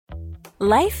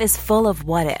Life is full of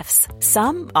what-ifs.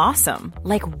 Some awesome,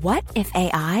 like what if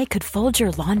AI could fold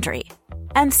your laundry?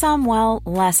 And some, well,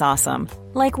 less awesome,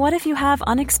 like what if you have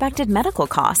unexpected medical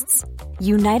costs?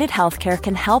 United Healthcare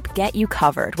can help get you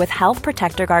covered with Health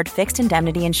Protector Guard fixed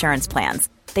indemnity insurance plans.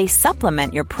 They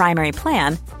supplement your primary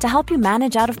plan to help you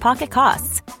manage out-of-pocket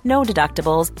costs. No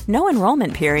deductibles, no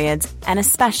enrollment periods, and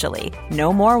especially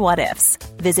no more what-ifs.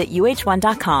 Visit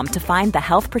uh1.com to find the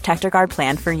Health Protector Guard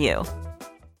plan for you.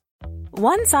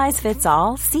 One size fits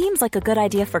all seems like a good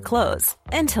idea for clothes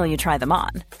until you try them on.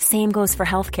 Same goes for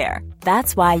healthcare.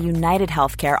 That's why United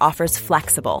Healthcare offers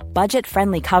flexible,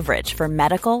 budget-friendly coverage for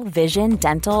medical, vision,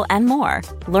 dental, and more.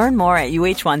 Learn more at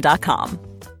uh1.com.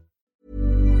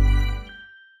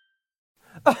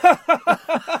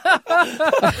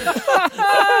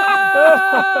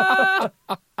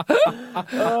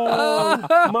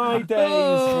 Oh, my days.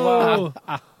 Wow.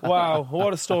 Wow,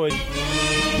 what a story.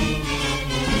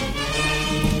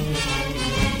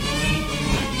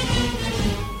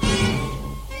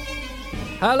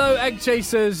 Hello, Egg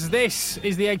Chasers. This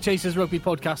is the Egg Chasers Rugby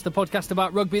Podcast, the podcast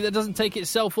about rugby that doesn't take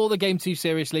itself or the game too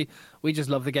seriously. We just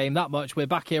love the game that much. We're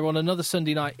back here on another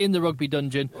Sunday night in the rugby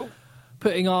dungeon,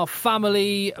 putting our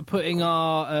family, putting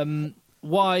our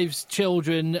wives,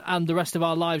 children, and the rest of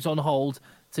our lives on hold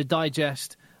to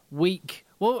digest week.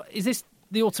 Well, is this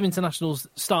the Autumn Internationals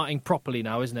starting properly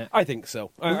now, isn't it? I think so.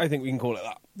 I think we can call it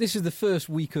that. This is the first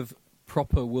week of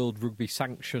proper World Rugby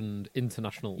sanctioned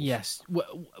internationals. Yes,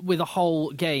 with a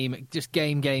whole game, just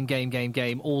game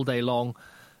all day long.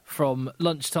 From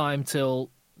lunchtime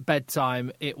till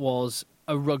bedtime, it was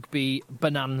a rugby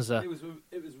bonanza. It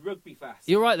was rugby fast.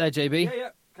 You're right there, JB. Yeah.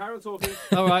 Carry on talking.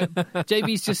 All right.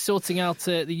 JB's just sorting out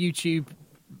the YouTube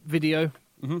video.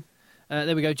 Mm-hmm.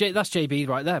 There we go. That's JB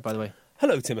right there, by the way.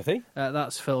 Hello, Timothy.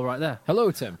 That's Phil right there. Hello,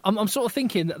 Tim. I'm sort of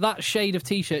thinking that shade of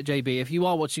T-shirt, JB, if you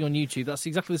are watching on YouTube, that's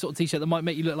exactly the sort of T-shirt that might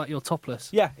make you look like you're topless.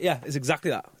 Yeah, it's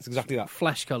exactly that.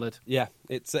 Flesh-coloured. Yeah,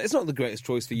 it's not the greatest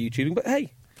choice for YouTubing, but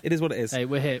hey, it is what it is. Hey,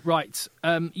 we're here. Right.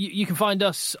 You can find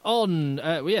us on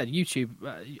YouTube,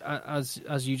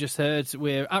 as you just heard.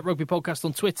 We're at Rugby Podcast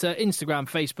on Twitter, Instagram,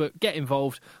 Facebook. Get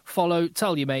involved, follow,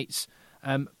 tell your mates.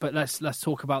 But let's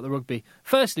talk about the rugby.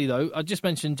 Firstly, though, I just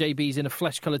mentioned JB's in a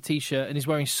flesh-coloured T-shirt and he's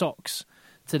wearing socks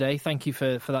today. Thank you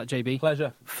for that, JB.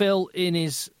 Pleasure. Phil in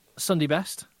his Sunday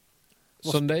best.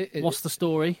 What's the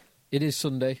story? It is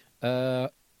Sunday.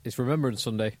 It's Remembrance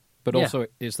Sunday, but also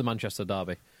it's the Manchester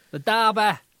Derby. The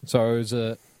Derby. So I was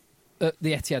at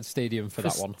the Etihad Stadium for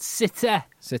that one. City.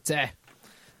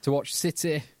 To watch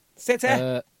City.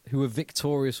 Who were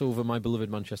victorious over my beloved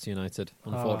Manchester United,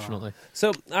 unfortunately.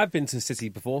 So I've been to City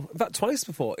before, in fact twice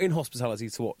before, in hospitality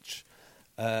to watch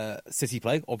City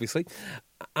play, obviously.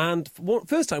 And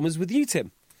first time was with you,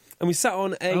 Tim. And we sat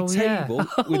on a table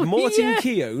with Martin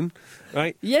Keown,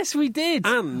 right? Yes, we did.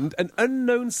 And an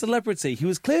unknown celebrity, who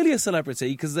was clearly a celebrity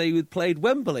because they had played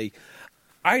Wembley.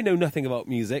 I know nothing about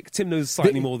music. Tim knows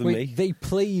slightly more than me. They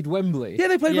played Wembley? Yeah,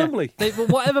 they played Wembley.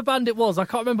 Whatever band it was, I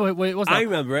can't remember what it was. I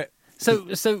remember it.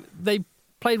 So they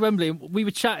played Wembley, and we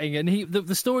were chatting, and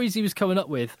the stories he was coming up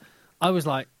with, I was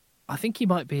like, I think he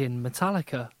might be in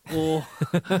Metallica, or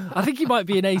I think he might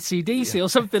be in AC/DC or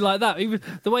something like that.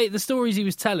 The stories he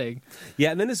was telling. Yeah,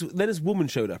 and then this woman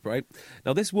showed up, right?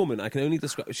 Now this woman, I can only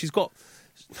describe. She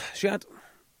had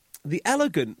the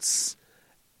elegance,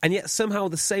 and yet somehow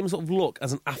the same sort of look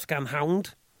as an Afghan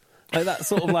hound. Like that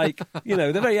sort of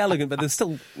they're very elegant, but they're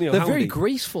still, they're houndy. very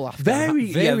graceful.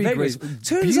 Very graceful.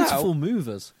 Turns Beautiful out,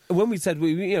 movers. When we said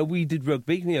we did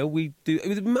rugby, we do.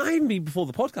 It reminded me before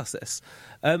the podcast. This,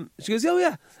 she goes,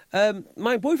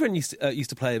 my boyfriend used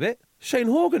to play a bit. Shane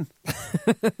Horgan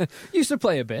used to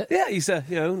play a bit. Yeah, used to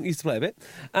play a bit.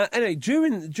 Anyway,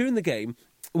 during the game,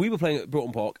 we were playing at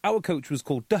Broughton Park. Our coach was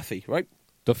called Duffy, right?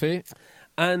 Duffy.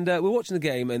 And we're watching the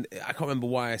game, and I can't remember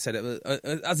why I said it.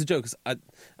 As a joke,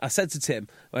 I said to Tim,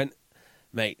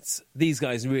 mates, these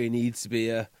guys really need to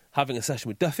be having a session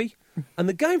with Duffy. And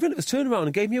the guy in front of us turned around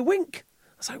and gave me a wink.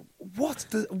 I was like,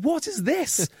 what is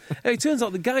this? And it turns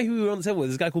out the guy who we were on the table with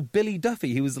is a guy called Billy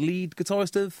Duffy, who was the lead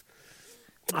guitarist of...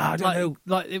 I don't know.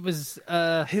 Like it was...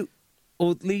 Who?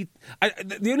 Or lead...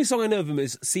 the only song I know of him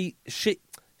is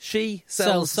She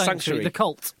Sells Sanctuary. The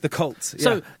Cult. The Cult, yeah.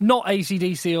 So, not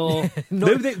AC/DC or...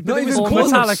 not even or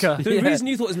Metallica. The reason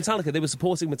you thought it was Metallica, they were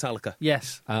supporting Metallica.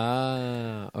 Yes.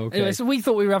 Ah, okay. Anyway, so we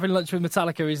thought we were having lunch with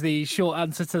Metallica is the short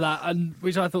answer to that, and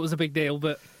which I thought was a big deal,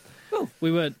 but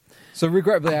we weren't. So,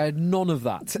 regrettably, I had none of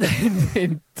that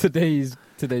in today's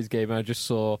game. I just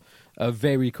saw a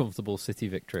very comfortable City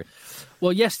victory.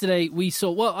 Well, yesterday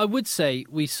I would say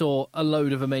we saw a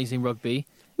load of amazing rugby.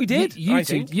 We did.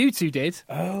 You two did.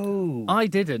 Oh. I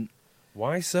didn't.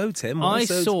 Why so, Tim? Why I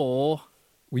so? saw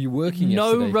Were you working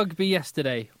no yesterday? rugby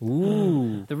yesterday.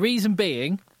 Ooh. The reason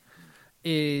being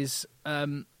is a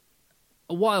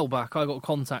while back I got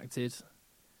contacted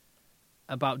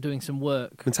about doing some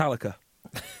work. Metallica.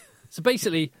 So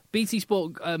basically, BT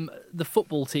Sport, the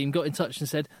football team, got in touch and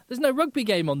said, there's no rugby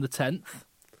game on the 10th.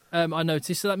 I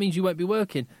noticed, so that means you won't be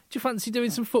working. Do you fancy doing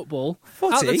some football?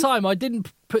 Footy? At the time, I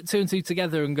didn't put two and two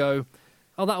together and go,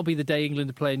 oh, that'll be the day England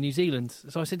are playing New Zealand.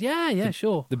 So I said, yeah,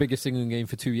 sure. The biggest England game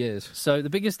for 2 years. So the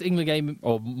biggest England game...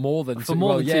 Or more than... For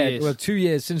more than 2 years. Well, 2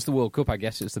 years since the World Cup, I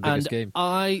guess it's the biggest game.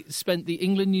 I spent the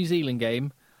England-New Zealand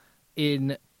game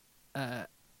in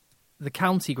the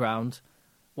county ground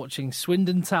watching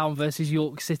Swindon Town versus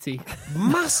York City.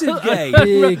 Massive game.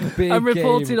 Big I'm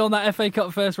reporting game. on that FA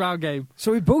Cup first round game.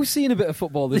 So we've both seen a bit of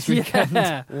football this weekend.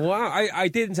 Yeah. Wow, I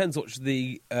did intend to watch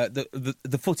the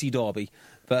footy derby,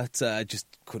 but just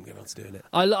couldn't get around to doing it.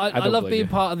 I don't love blame being you.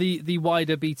 part of the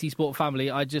wider BT Sport family.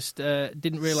 I just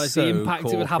didn't realise the So impact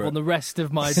it would have corporate. on the rest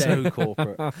of my day. So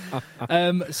corporate.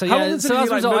 So How long yeah, until so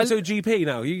you as a like result, MotoGP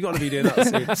now? You've got to be doing that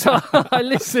soon. so I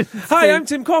listened. Hi, I'm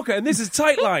Tim Cocker, and this is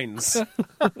Tight Lines,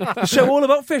 a show all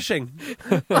about fishing.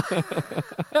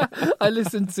 I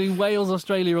listened to Wales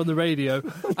Australia on the radio,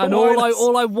 and What?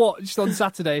 all I watched on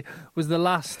Saturday was the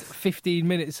last 15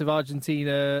 minutes of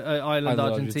Argentina Ireland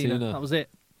Argentina. Argentina. That was it.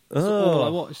 That's all I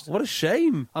watched. What a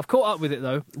shame. I've caught up with it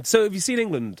though. So, have you seen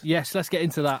England? Yes, let's get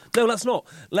into that. No, let's not.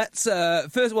 Let's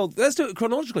let's do it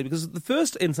chronologically, because the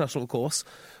first international, of course,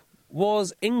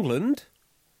 was England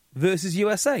versus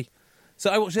USA. So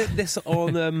I watched this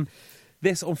on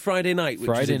Friday night, which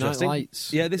was Friday Night interesting.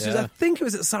 Lights. Yeah, this was. Yeah. I think it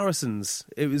was at Saracens.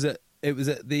 It was at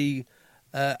the.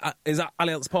 Is that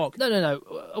Allianz Park? No.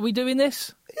 Are we doing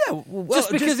this? Yeah. Well,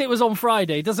 Just because it was on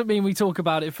Friday doesn't mean we talk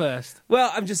about it first. Well,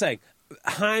 I'm just saying,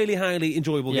 highly, highly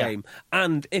enjoyable Yeah. game.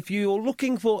 And if you're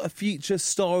looking for a future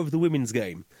star of the women's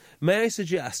game, may I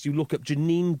suggest you look up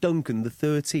Janine Duncan, the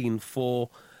 13 for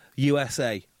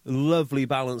USA. Lovely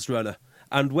balanced runner.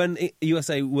 And when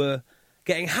USA were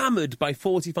getting hammered by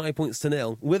 45 points to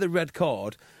 0 with a red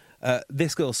card,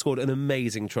 this girl scored an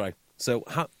amazing try. So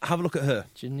have a look at her.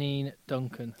 Janine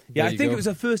Duncan. Yeah, There I you think go. it was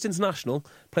her first international,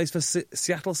 plays for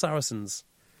Seattle Saracens.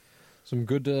 Some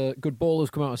good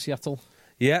ballers come out of Seattle.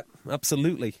 Yeah,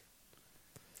 absolutely.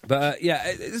 But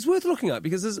it's worth looking at,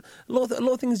 because there's a lot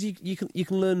of things you can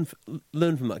learn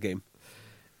from that game.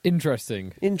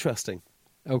 Interesting. Interesting.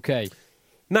 Okay.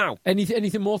 Now,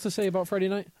 Anything more to say about Friday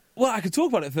night? well, I could talk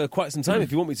about it for quite some time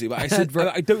if you want me to, but I said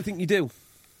I don't think you do.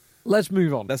 Let's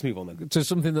move on. Let's move on then. To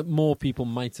something that more people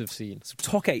might have seen.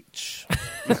 Talk H.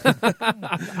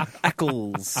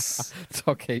 Eccles.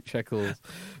 Talk H Eccles.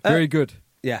 Very good.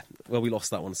 Yeah, well, we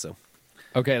lost that one, so.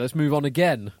 Okay, let's move on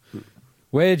again.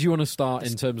 Where do you want to start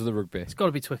in terms of the rugby? It's got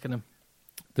to be Twickenham.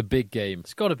 The big game.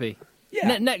 It's got to be.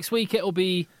 Yeah. Next week it'll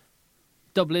be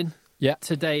Dublin. Yeah.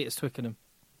 Today it's Twickenham.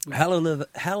 Hell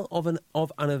of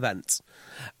an event.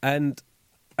 And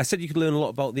I said you could learn a lot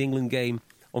about the England game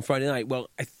on Friday night. Well,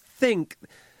 I think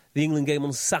the England game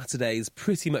on Saturday has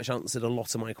pretty much answered a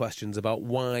lot of my questions about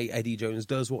why Eddie Jones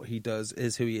does what he does,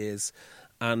 is who he is,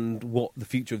 and what the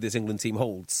future of this England team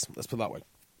holds. Let's put it that way.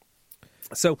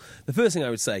 So the first thing I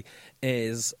would say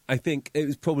is I think it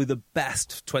was probably the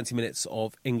best 20 minutes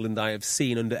of England I have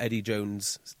seen under Eddie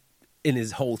Jones in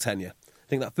his whole tenure. I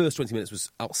think that first 20 minutes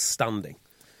was outstanding.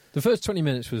 The first 20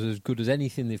 minutes was as good as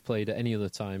anything they've played at any other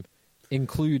time,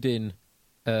 including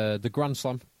the Grand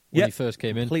Slam when Yep. he first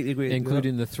came in. Completely agree with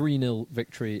including the 3-0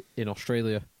 victory in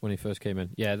Australia when he first came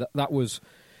in. Yeah, that was...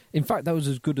 In fact, that was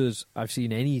as good as I've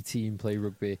seen any team play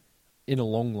rugby in a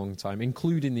long, long time,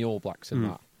 including the All Blacks in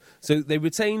that. So they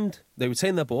retained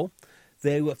their ball.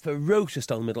 They were ferocious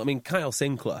down the middle. I mean, Kyle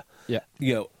Sinclair, Yeah.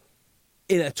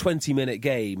 In a 20-minute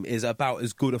game is about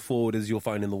as good a forward as you'll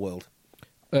find in the world.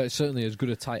 Certainly as good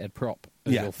a tight head prop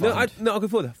as you'll No, find. I'll go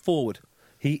further. Forward.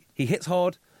 He hits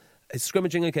hard. His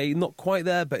scrimmaging, okay, not quite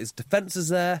there, but his defence is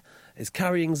there. His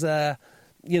carrying's there.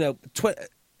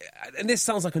 And this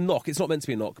sounds like a knock. It's not meant to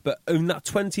be a knock, but in that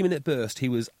 20-minute burst, he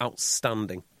was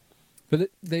outstanding. But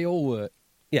they all were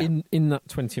Yeah. in that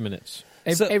 20 minutes.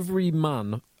 So- Every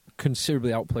man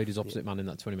considerably outplayed his opposite man in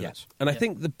that 20 minutes. And I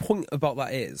think the point about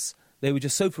that is they were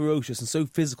just so ferocious and so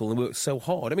physical and worked so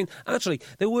hard. I mean, actually,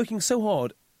 they were working so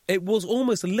hard. It was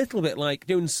almost a little bit like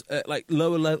doing like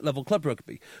lower level club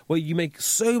rugby, where you make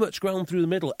so much ground through the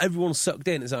middle, everyone's sucked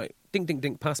in. It's like ding, ding,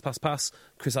 ding, pass, pass, pass.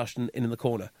 Chris Ashton in the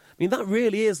corner. I mean, that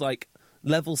really is like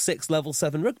level 6, level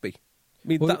 7 rugby. I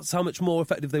mean, that's how much more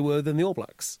effective they were than the All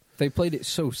Blacks. They played it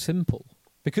so simple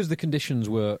because the conditions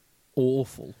were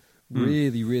awful,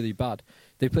 really, really bad.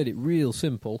 They played it real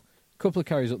simple, couple of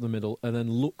carries up the middle, and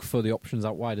then look for the options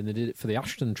out wide. And they did it for the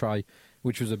Ashton try,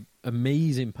 which was an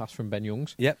amazing pass from Ben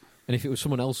Youngs. Yep. And if it was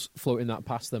someone else floating that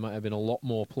pass, there might have been a lot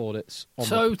more plaudits on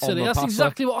Totally. the That's passer.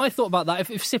 exactly what I thought about that.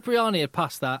 If Cipriani had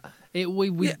passed that, that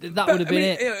would have been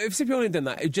it. If Cipriani had done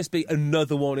that, it'd just be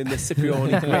another one in the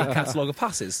Cipriani great catalogue of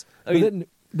passes. Then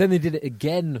they did it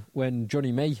again when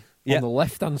Johnny May, on the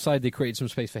left-hand side, they created some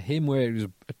space for him where it was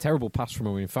a terrible pass from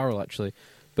Owen Farrell, actually.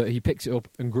 But he picks it up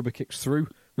and Grubber kicks through,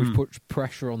 which puts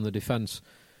pressure on the defence.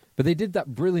 But they did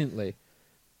that brilliantly.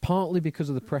 Partly because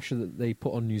of the pressure that they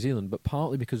put on New Zealand, but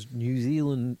partly because New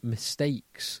Zealand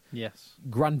mistakes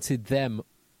granted them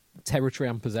territory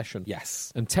and possession.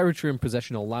 Yes. And territory and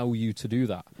possession allow you to do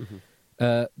that.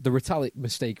 The Retallick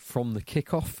mistake from the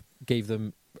kickoff gave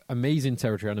them amazing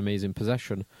territory and amazing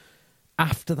possession.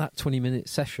 After that 20-minute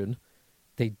session,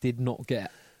 they did not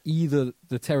get either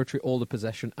the territory or the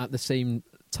possession at the same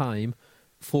time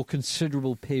for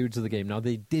considerable periods of the game. Now,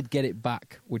 they did get it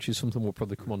back, which is something we'll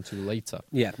probably come on to later.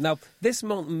 Yeah. Now, this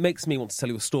makes me want to tell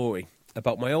you a story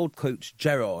about my old coach,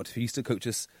 Gerard, who used to coach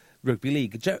us rugby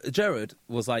league. Gerard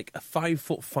was like a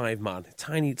 5'5" man,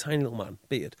 tiny little man,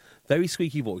 beard, very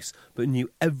squeaky voice, but knew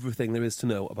everything there is to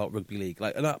know about rugby league,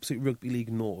 like an absolute rugby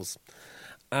league nose.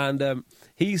 And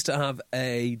he used to have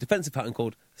a defensive pattern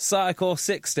called Psycho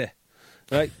 60,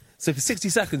 right? So for 60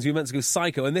 seconds, you were meant to go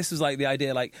psycho, and this was like the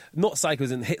idea, like, not psycho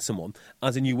as in hit someone,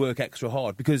 as in you work extra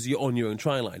hard because you're on your own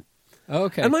try line.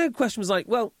 Okay. And my question was like,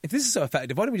 well, if this is so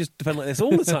effective, why don't we just defend like this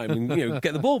all the time and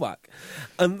get the ball back?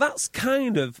 And that's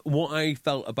kind of what I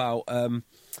felt about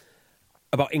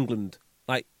England.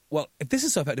 Like, well, if this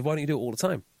is so effective, why don't you do it all the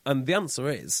time? And the answer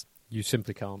is... You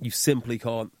simply can't. You simply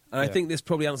can't. And I think this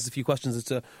probably answers a few questions as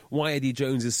to why Eddie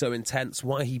Jones is so intense,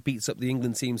 why he beats up the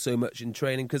England team so much in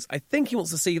training, because I think he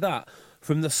wants to see that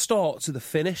from the start to the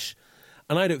finish,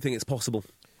 and I don't think it's possible.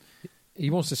 He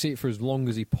wants to see it for as long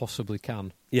as he possibly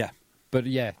can. Yeah. But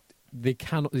yeah, they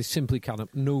cannot. They simply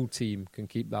cannot. No team can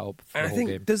keep that up for the whole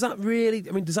game. Does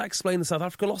that explain the South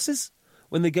Africa losses?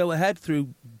 When they go ahead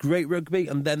through great rugby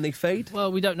and then they fade?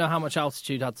 Well, we don't know how much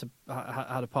altitude had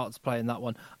a part to play in that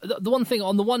one. The one thing,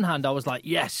 on the one hand, I was like,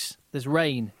 yes, there's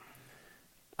rain.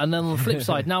 And then on the flip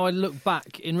side, now I look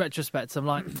back in retrospect, I'm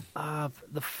like,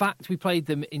 the fact we played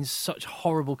them in such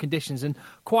horrible conditions. And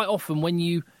quite often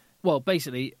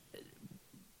basically,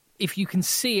 if you can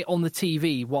see it on the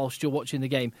TV whilst you're watching the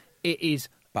game, it is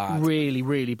bad. Really,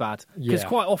 really bad. Because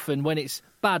quite often when it's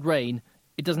bad rain,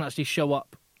 it doesn't actually show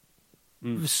up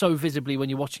so visibly when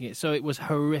you're watching it. So it was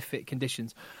horrific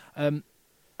conditions. And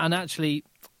actually,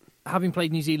 having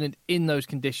played New Zealand in those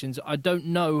conditions, I don't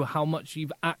know how much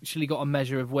you've actually got a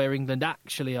measure of where England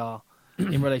actually are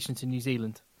in relation to New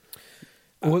Zealand.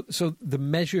 Well, so the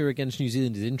measure against New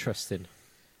Zealand is interesting.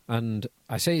 And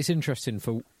I say it's interesting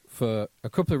for a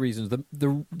couple of reasons.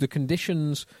 The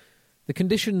conditions,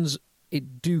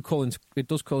 it does call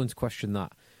into question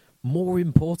that. More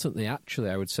importantly, actually,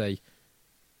 I would say,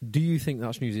 do you think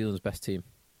that's New Zealand's best team?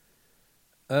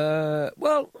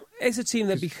 Well, it's a team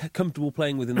they'd be comfortable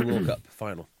playing with in the World Cup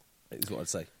final, is what I'd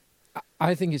say.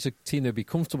 I think it's a team they'd be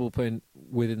comfortable playing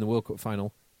with in the World Cup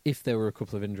final if there were a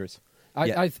couple of injuries.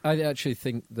 I actually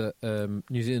think that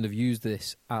New Zealand have used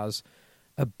this as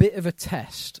a bit of a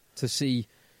test to see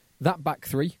that back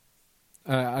three.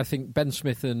 I think Ben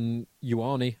Smith and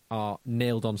Ioane are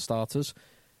nailed-on starters.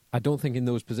 I don't think in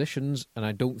those positions, and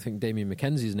I don't think Damien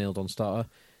McKenzie is nailed-on starter.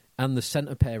 And the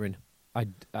centre pairing,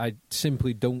 I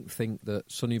simply don't think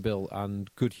that Sonny Bill and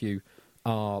Goodhue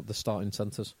are the starting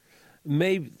centres.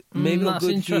 Maybe not that's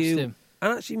Goodhue, interesting.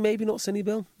 and actually maybe not Sonny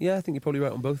Bill. Yeah, I think you're probably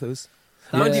right on both those.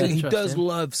 That's He does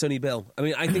love Sonny Bill. I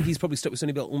mean, I think he's probably stuck with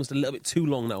Sonny Bill almost a little bit too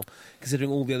long now,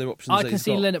 considering all the other options. I can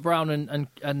see Lennart Brown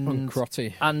and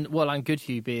Crotty and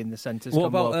Goodhue being the centres. What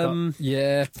about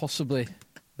yeah, possibly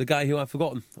the guy who I've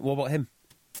forgotten? What about him?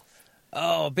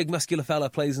 Oh, big muscular fella,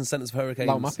 plays in centres for Hurricanes.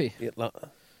 Lau Mapi.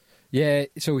 Yeah,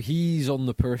 so he's on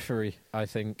the periphery, I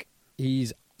think.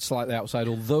 He's slightly outside,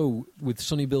 although with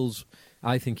Sonny Bill's,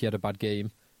 I think he had a bad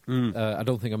game. I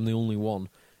don't think I'm the only one.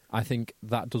 I think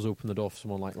that does open the door for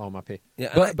someone like Lau Mapi.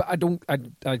 Yeah, but I don't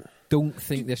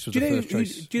think this was the first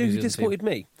choice. Do you know who disappointed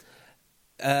me?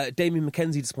 Damien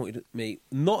McKenzie disappointed me.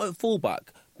 Not at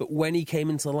fullback, but when he came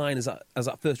into the line as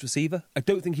that first receiver. I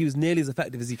don't think he was nearly as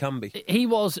effective as he can be. He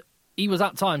was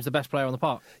at times the best player on the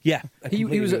park. Yeah. He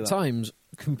was at times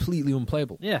completely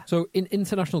unplayable. Yeah. So in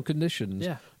international conditions,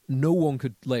 no one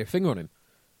could lay a finger on him.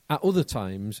 At other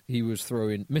times, he was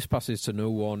throwing missed passes to no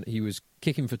one. He was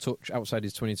kicking for touch outside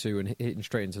his 22 and hitting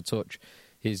straight into touch.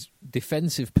 His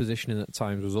defensive positioning at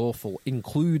times was awful,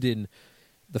 including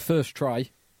the first try.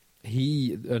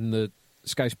 He and the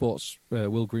Sky Sports'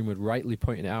 Will Greenwood rightly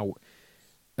pointed out,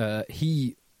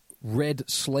 he read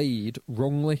Slade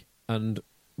wrongly and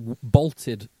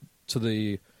bolted to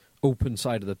the open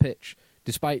side of the pitch,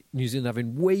 despite New Zealand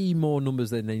having way more numbers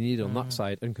than they needed on that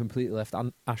side, and completely left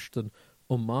Ashton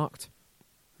unmarked.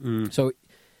 So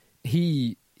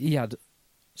he had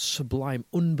sublime,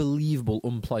 unbelievable,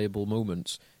 unplayable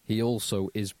moments. He also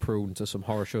is prone to some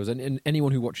horror shows, and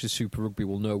anyone who watches Super Rugby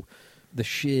will know the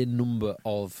sheer number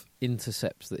of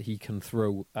intercepts that he can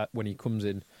throw when he comes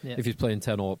in, if he's playing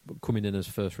 10 or coming in as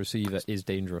first receiver, is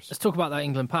dangerous. Let's talk about that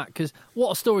England pack, because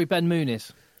what a story Ben Moon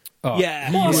is. Oh,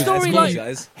 yeah. What a story,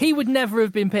 he would never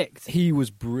have been picked. He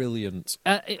was brilliant.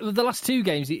 The last 2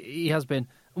 games he has been.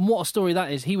 And what a story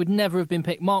that is. He would never have been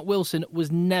picked. Mark Wilson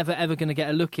was never, ever going to get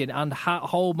a look in, and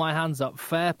hold my hands up.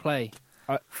 Fair play.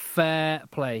 Fair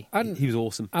play. And he was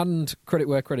awesome. And credit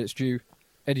where credit's due,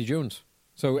 Eddie Jones.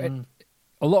 So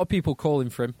a lot of people calling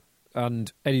for him,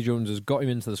 and Eddie Jones has got him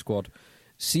into the squad,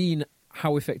 seen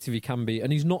how effective he can be,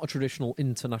 and he's not a traditional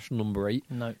international number 8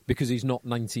 because he's not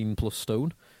 19 plus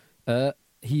stone.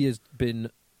 He has been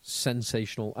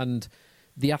sensational, and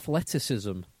the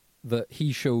athleticism that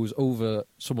he shows over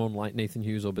someone like Nathan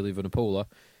Hughes or Billy Vunipola,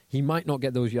 he might not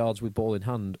get those yards with ball in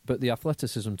hand, but the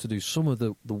athleticism to do some of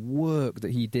the work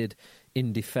that he did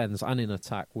in defence and in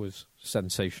attack was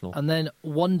sensational. And then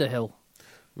Wunderhill.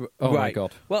 My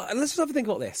God. Well, let's just have a think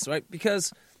about this, right?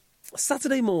 Because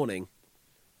Saturday morning,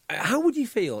 how would you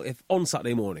feel if on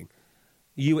Saturday morning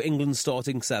you were England's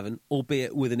starting 7,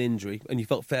 albeit with an injury, and you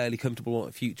felt fairly comfortable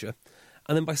about the future,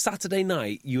 and then by Saturday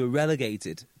night you were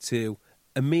relegated to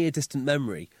a mere distant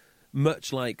memory,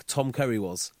 much like Tom Curry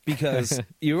was? Because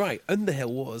you're right,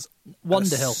 Underhill was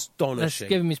Wunderhill. Astonishing. Let's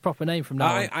give him his proper name from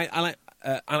now on. I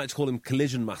like to call him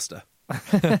Collision Master.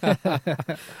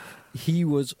 He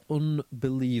was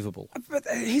unbelievable. But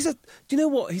do you know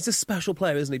what? He's a special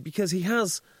player, isn't he? Because he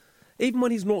has, even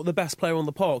when he's not the best player on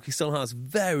the park, he still has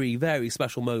very, very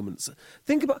special moments.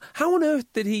 Think about how on earth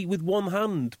did he, with one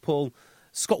hand, pull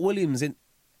Scott Williams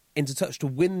into touch to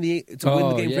win the game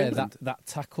for England? That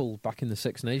tackle back in the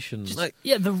Six Nations.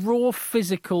 The raw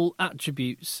physical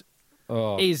attributes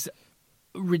is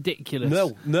ridiculous.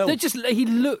 No. They're just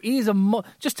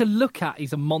just to look at,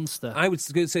 he's a monster. I would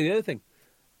say the other thing.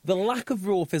 The lack of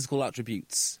raw physical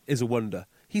attributes is a wonder.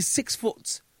 He's 6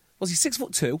 foot. Was he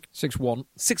 6'2"? 6'1".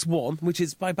 6'1", which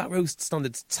is by back row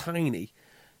standards tiny.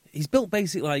 He's built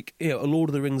basically like a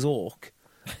Lord of the Rings orc,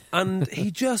 and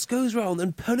he just goes around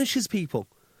and punishes people.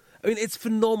 I mean, it's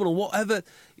phenomenal. Whatever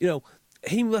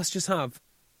he must just have.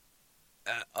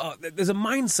 There's a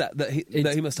mindset that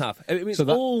he must have. I mean, it's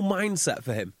all mindset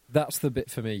for him. That's the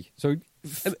bit for me. So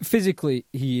physically,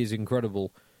 he is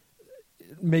incredible.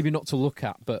 Maybe not to look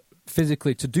at, but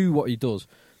physically to do what he does.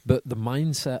 But the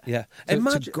mindset, to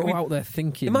go out there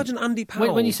thinking. Imagine Andy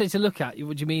Powell. When you say to look at,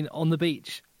 what do you mean on the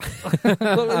beach? I bet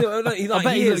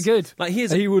he looked good.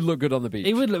 He would look good on the beach.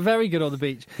 He would look very good on the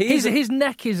beach. His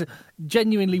neck is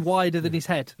genuinely wider than his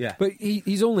head. Yeah, but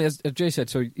he's only, as Jay said,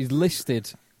 so he's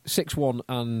listed 6'1"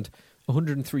 and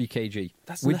 103 kg,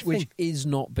 which is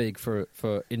not big for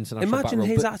international. Imagine back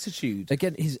row. His attitude.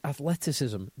 Again, his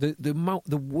athleticism,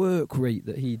 the work rate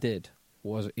that he did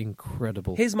was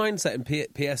incredible. His mindset in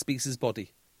PS speaks his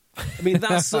body. I mean,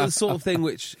 that's the sort of thing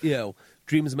which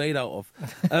dreams are made out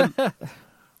of.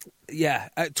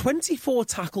 24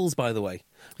 tackles, by the way.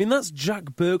 I mean, that's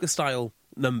Jack Berger style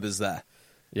numbers there.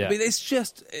 Yeah. I mean,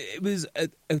 it was a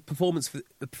performance for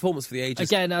the ages.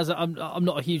 Again, as I'm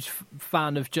not a huge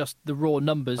fan of just the raw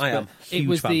numbers. It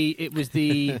was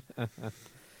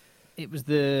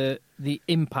the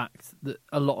impact that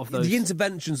a lot of those, the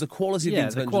interventions, the quality of the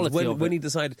interventions when he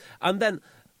decided, and then,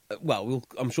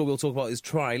 I'm sure we'll talk about his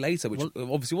try later, which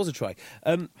obviously was a try.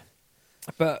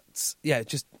 But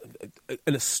just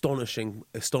an astonishing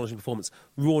performance.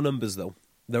 Raw numbers, though.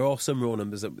 There are some raw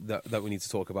numbers that we need to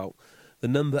talk about. The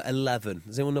number 11.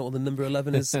 Does anyone know what the number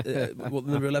 11 is? What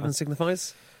the number 11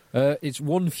 signifies? It's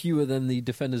one fewer than the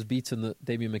defenders beaten that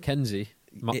Damien McKenzie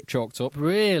chalked up.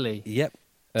 Really? Yep.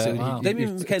 So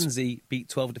Damien McKenzie beat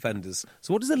 12 defenders.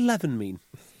 So what does 11 mean?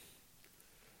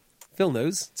 Phil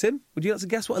knows. Tim, would you like to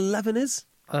guess what 11 is?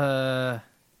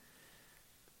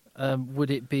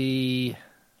 Would it be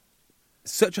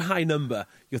such a high number?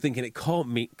 You're thinking it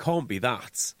can't be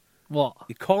that. What?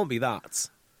 It can't be that.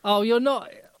 Oh, you're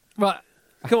not right.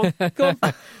 Come on. Let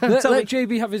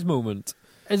JB have his moment.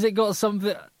 Has it got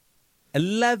something?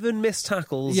 11 missed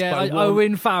tackles. Yeah, by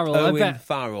Owen Farrell. Owen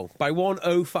Farrell. By one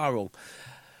O Farrell.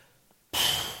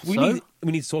 We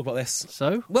need to talk about this.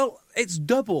 So? Well, it's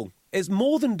double. It's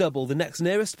more than double the next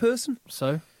nearest person.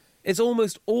 So? It's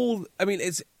almost all. I mean,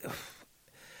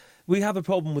 we have a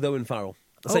problem with Owen Farrell.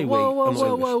 I say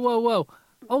Whoa.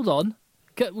 Hold on.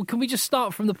 Can we just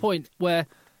start from the point where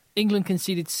England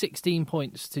conceded 16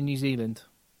 points to New Zealand?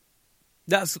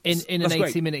 That's in an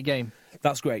 80-minute game.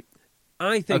 That's great.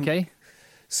 I think. Okay.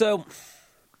 So,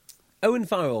 Owen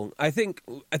Farrell, I think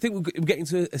we're getting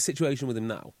to a situation with him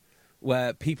now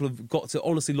where people have got to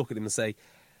honestly look at him and say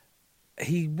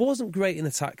he wasn't great in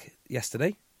attack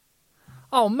yesterday.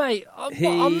 Oh, mate,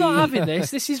 I'm not having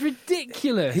this. This is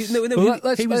ridiculous.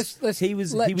 Let's let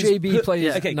JB play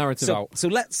his narrative out. So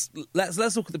let's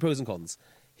look at the pros and cons.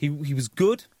 He was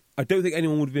good. I don't think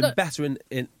anyone would have been better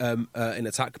in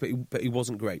attack, but he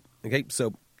wasn't great. Okay,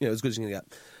 so as good as you can get.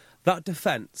 That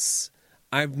defence,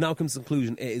 I've now come to the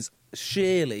conclusion, it's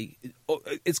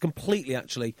completely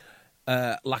actually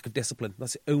lack of discipline.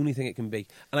 That's the only thing it can be,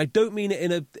 and I don't mean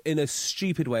it in a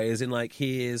stupid way, as in like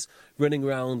he is running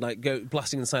around like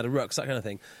blasting inside of rucks, that kind of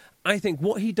thing. I think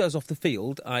what he does off the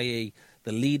field, i.e.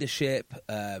 the leadership,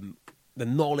 the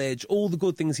knowledge, all the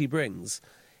good things he brings.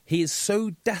 He is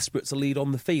so desperate to lead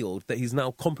on the field that he's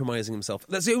now compromising himself.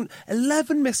 That's the only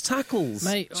 11 missed tackles.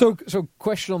 Mate, so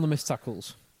question on the missed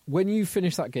tackles. When you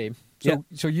finished that game,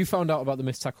 so you found out about the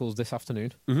missed tackles this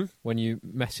afternoon when you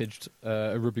messaged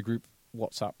a rugby group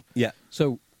WhatsApp. Yeah.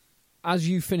 So as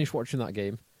you finished watching that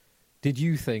game, did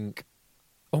you think,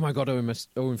 oh my God,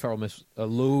 Owen Farrell missed a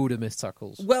load of missed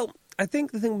tackles? Well, I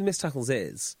think the thing with missed tackles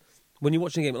is, when you're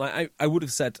watching a game, like I would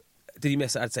have said, did he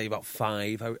miss it? I'd say about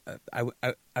 5. I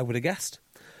would have guessed.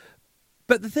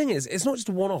 But the thing is, it's not just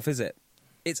a one-off, is it?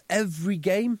 It's every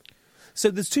game.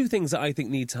 So there's 2 things that I think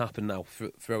need to happen now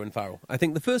for Owen Farrell. I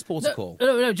think the first port of call...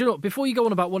 No, do you know what? Before you go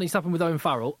on about what needs to happen with Owen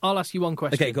Farrell, I'll ask you one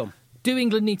question. Okay, come on. Do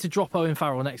England need to drop Owen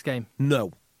Farrell next game?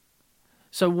 No.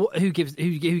 So who gives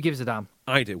a damn?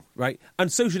 I do, right?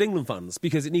 And so should England fans,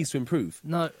 because it needs to improve.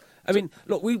 No. I mean,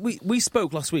 look, we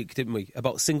spoke last week, didn't we,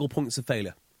 about single points of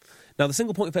failure. Now, the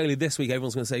single point of failure this week,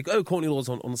 everyone's going to say, oh, Courtney Law's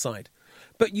on the side.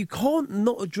 But you can't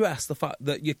not address the fact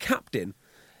that your captain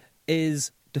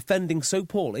is defending so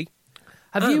poorly.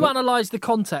 Have you analysed the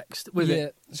context with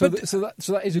it? So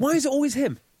that is... Why is it always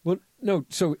him? Well, no,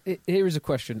 so here is a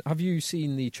question. Have you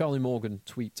seen the Charlie Morgan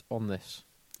tweet on this?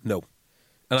 No.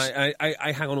 And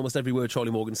I hang on almost every word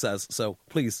Charlie Morgan says, so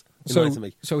please, enlighten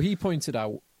me. So he pointed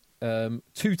out 2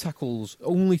 tackles,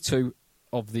 only 2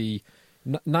 of the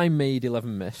 9 made,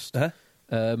 11 missed.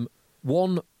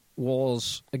 One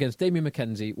was against Damien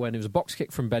McKenzie when it was a box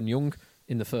kick from Ben Young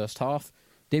in the first half.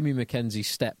 Damien McKenzie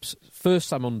steps first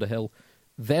Sam Underhill,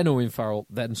 then Owen Farrell,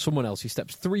 then someone else. He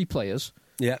steps 3 players.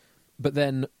 Yeah. But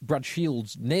then Brad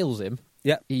Shields nails him.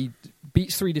 Yeah. He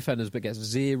beats 3 defenders but gets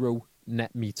 0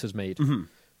 net metres made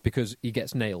because he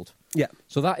gets nailed. Yeah.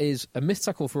 So that is a missed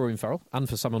tackle for Owen Farrell and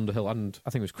for Sam Underhill, and I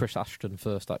think it was Chris Ashton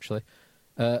first, actually.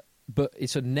 But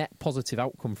it's a net positive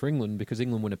outcome for England because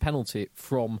England win a penalty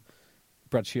from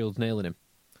Brad Shields nailing him.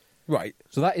 Right.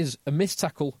 So that is a missed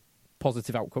tackle,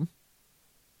 positive outcome.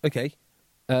 Okay.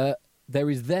 There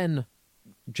is then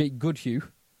Jake Goodhue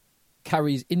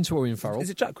carries into Owen Farrell. Is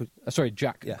it Jack?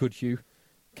 Jack Goodhue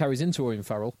carries into Owen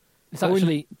Farrell. It's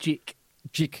actually Jake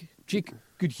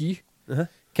Goodhue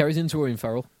carries into Owen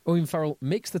Farrell. Owen Farrell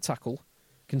makes the tackle,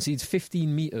 concedes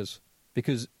 15 metres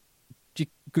because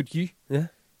Jake Goodhue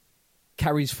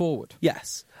carries forward.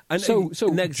 Yes. And so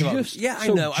negative. I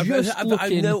know.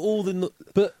 I know all the...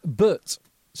 But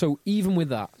so even with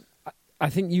that, I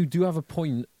think you do have a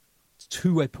point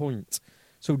to a point.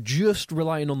 So just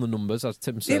relying on the numbers, as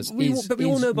Tim says, we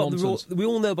all know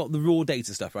about the raw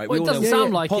data stuff, right? Well, it doesn't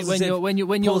sound like it when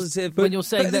you're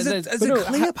saying there's a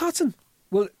clear pattern.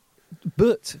 Well,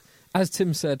 but as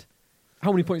Tim said,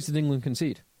 how many points did England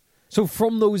concede? So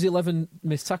from those 11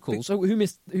 missed tackles, who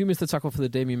missed the tackle for the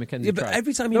Damien McKenzie try? But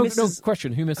every time he misses... No,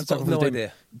 question, who missed the tackle for the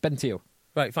Damien? Ben Teo.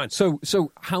 Right, fine. So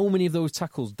how many of those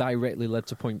tackles directly led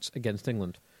to points against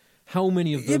England? How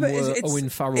many of them were Owen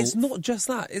Farrell? It's not just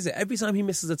that, is it? Every time he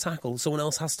misses a tackle, someone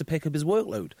else has to pick up his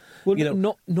workload. Well,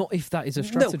 not if that is a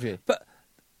strategy. No, but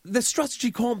the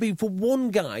strategy can't be for one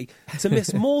guy to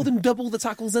miss more than double the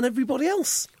tackles than everybody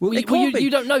else. Well, you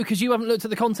don't know because you haven't looked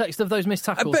at the context of those missed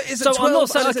tackles. I'm not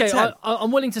saying, okay,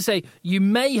 I'm willing to say you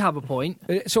may have a point.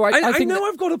 So I think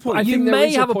I've got a point. You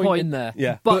may have a point in there.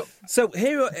 Yeah. But no. No.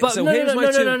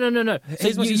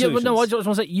 No, I just want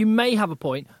to say you may have a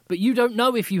point, but you don't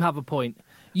know if you have a point.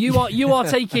 You are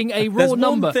taking a raw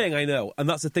number. There's one thing I know, and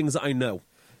that's the things that I know.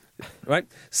 Right?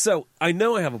 So, I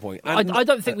know I have a point. I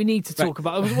don't think we need to talk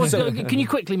about it. Can you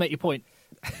quickly make your point?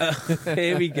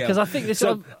 Here we go. Because I think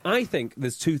I think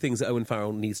there's 2 things that Owen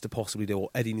Farrell needs to possibly do, or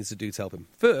Eddie needs to do to help him.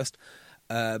 First,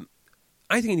 I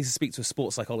think he needs to speak to a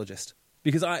sports psychologist.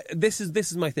 Because this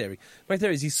is my theory. My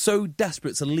theory is he's so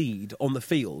desperate to lead on the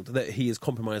field that he is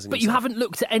compromising. But himself. you haven't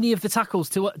looked at any of the tackles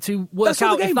to work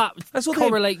out if that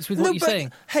correlates with what you're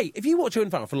saying. Hey, if you watch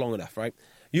Owen Farrell for long enough, right,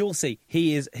 you'll see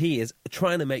he is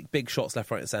trying to make big shots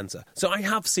left, right, and centre. So I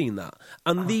have seen that,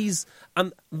 and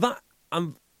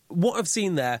what I've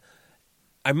seen there,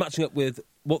 I'm matching up with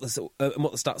what the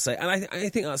stats say, and I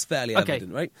think that's fairly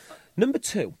evident, right? Number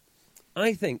two,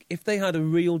 I think if they had a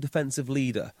real defensive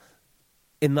leader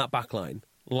in that back line,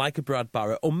 like a Brad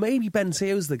Barrett, or maybe Ben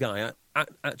Teo's the guy,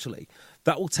 actually,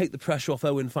 that will take the pressure off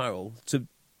Owen Farrell to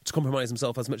compromise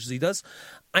himself as much as he does.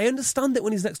 I understand it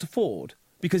when he's next to Ford,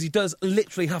 because he does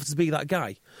literally have to be that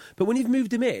guy. But when you've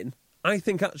moved him in, I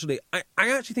think actually, I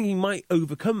actually think he might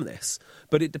overcome this,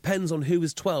 but it depends on who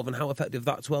is 12 and how effective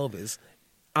that 12 is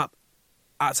at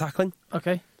tackling.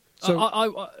 Okay. So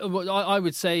I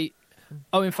would say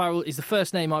Owen Farrell is the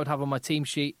first name I would have on my team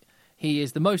sheet. He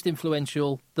is the most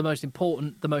influential, the most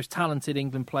important, the most talented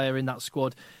England player in that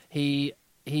squad. He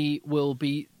will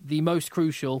be the most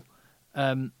crucial,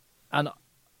 and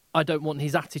I don't want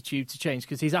his attitude to change,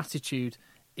 because his attitude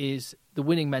is the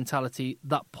winning mentality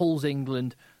that pulls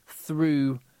England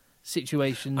through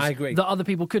situations that other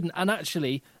people couldn't. And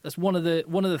actually, that's one of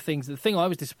the things. The thing I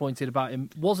was disappointed about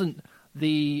him wasn't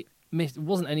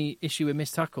any issue with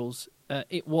missed tackles.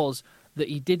 It was that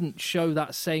he didn't show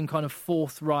that same kind of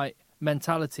forthright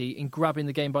mentality in grabbing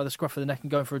the game by the scruff of the neck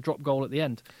and going for a drop goal at the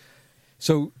end.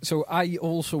 So I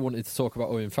also wanted to talk about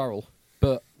Owen Farrell,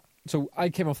 but so I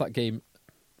came off that game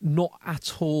not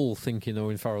at all thinking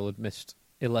Owen Farrell had missed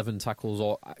 11 tackles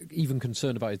or even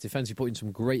concerned about his defence. He put in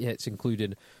some great hits,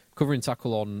 including covering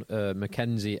tackle on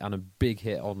Mackenzie and a big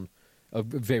hit on a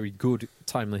very good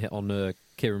timely hit on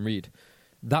Kieran Reid.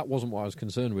 That wasn't what I was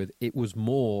concerned with. It was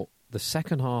more the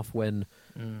second half when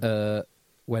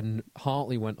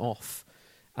Hartley went off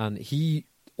and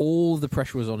all the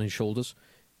pressure was on his shoulders.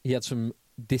 He had some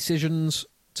decisions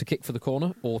to kick for the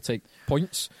corner or take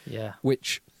points,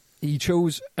 which he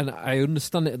chose, and I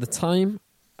understand it at the time,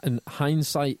 and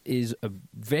hindsight is a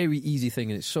very easy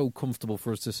thing, and it's so comfortable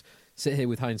for us to sit here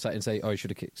with hindsight and say, oh, he should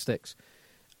have kicked sticks.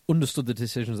 Understood the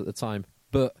decisions at the time,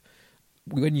 but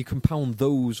when you compound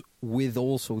those with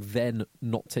also then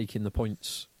not taking the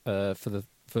points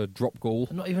for drop goal,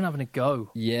 and not even having a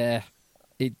go,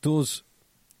 it does.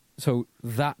 So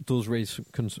that does raise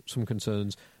some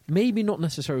concerns. Maybe not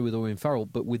necessarily with Owen Farrell,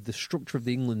 but with the structure of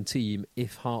the England team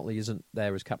if Hartley isn't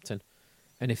there as captain,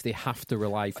 and if they have to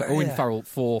rely for Owen Farrell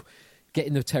for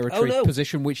getting the territory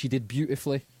position, which he did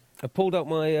beautifully. I pulled out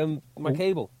my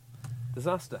cable.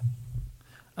 Disaster.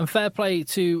 And fair play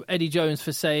to Eddie Jones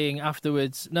for saying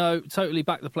afterwards, no, totally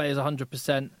back the players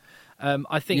 100%.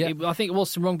 I think it was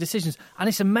some wrong decisions. And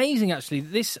it's amazing, actually,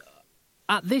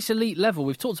 at this elite level,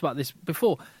 we've talked about this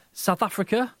before, South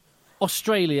Africa,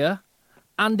 Australia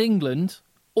and England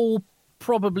all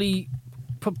probably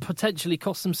potentially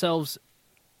cost themselves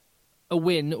a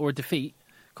win or a defeat,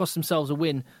 cost themselves a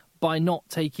win by not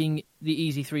taking the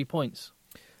easy 3 points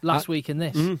last week in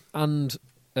this. Mm-hmm. And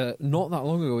not that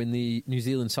long ago in the New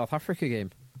Zealand-South Africa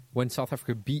game, when South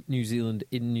Africa beat New Zealand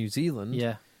in New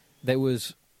Zealand, there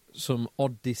was some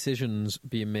odd decisions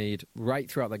being made right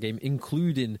throughout that game,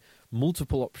 including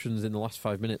multiple options in the last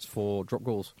 5 minutes for drop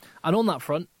goals. And on that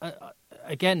front,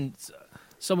 again,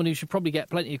 someone who should probably get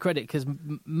plenty of credit, because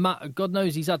Matt, God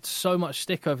knows he's had so much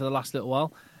stick over the last little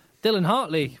while. Dylan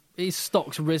Hartley, his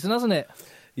stock's risen, hasn't it?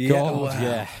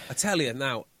 Yeah. I tell you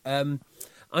now,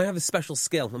 I have a special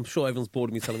skill. I'm sure everyone's bored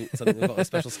of me telling me about my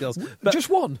special skills. But just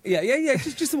one? Yeah,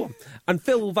 just the one. And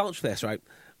Phil will vouch for this, right?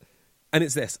 And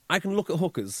it's this. I can look at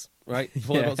hookers, right,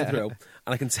 before they're about to throw, and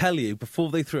I can tell you before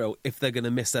they throw if they're going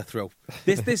to miss their throw.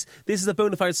 This is a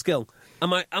bona fide skill.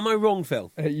 Am I wrong,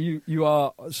 Phil? You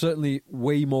are certainly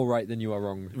way more right than you are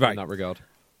wrong in that regard.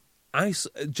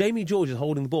 Jamie George is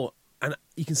holding the ball, and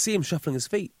you can see him shuffling his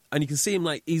feet, and you can see him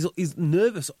like he's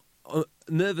nervous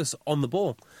on the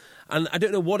ball. And I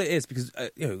don't know what it is, because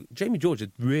Jamie George is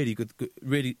really good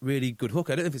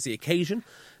hooker. I don't know if it's the occasion,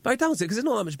 but I doubt it, because it's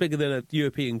not that much bigger than a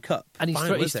European Cup. And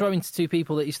he's throwing to two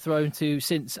people that he's thrown to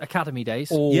since academy days,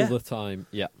 all the time.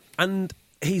 Yeah, and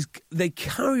they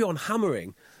carry on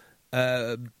hammering.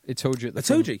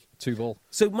 Itoje, 2 ball.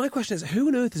 So my question is, who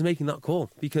on earth is making that call?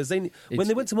 Because when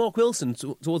they went to Mark Wilson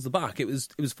towards the back, it was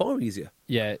far easier.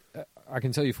 Yeah, I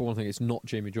can tell you for one thing, it's not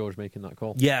Jamie George making that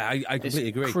call. Yeah, I completely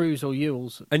agree. Cruz or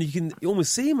Ewells, and you can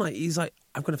almost see him like he's like,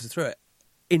 I'm going to have to throw it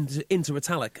into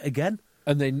Retallick again.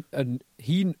 And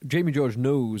Jamie George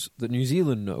knows that New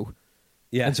Zealand know.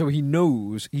 Yeah, and so he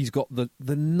knows he's got the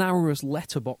narrowest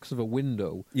letterbox of a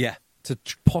window. Yeah. to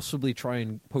possibly try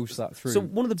and post that through. So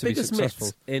one of the to be biggest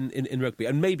successful. myths in rugby,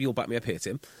 and maybe you'll back me up here,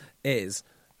 Tim, is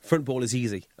front ball is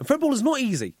easy. And front ball is not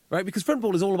easy, right? Because front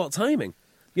ball is all about timing.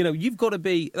 You know, you've got to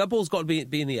that ball's got to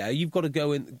be in the air. You've got to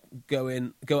go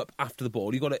up after the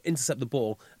ball. You've got to intercept the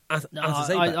ball as it's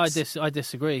apex. I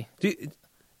disagree. It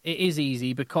is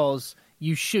easy because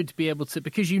you should be able to,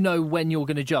 because you know when you're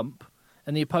going to jump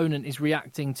and the opponent is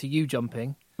reacting to you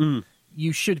jumping,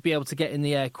 you should be able to get in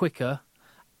the air quicker,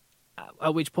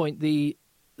 at which point the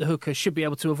hooker should be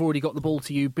able to have already got the ball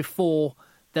to you before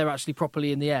they're actually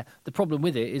properly in the air. The problem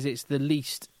with it is it's the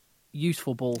least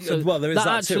useful ball. So well, there is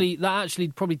that too. That actually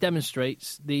probably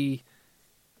demonstrates the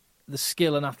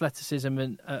skill and athleticism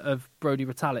of Brodie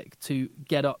Retallick to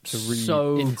get up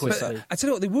so quickly. But I tell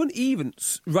you what, they weren't even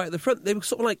right at the front. They were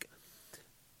sort of like,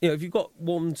 you know, if you've got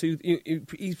 1, 2,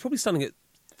 he's probably standing at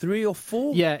 3 or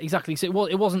 4. Yeah, exactly. So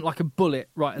it wasn't like a bullet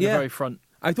right in the very front.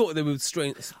 I thought they were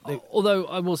strange. Although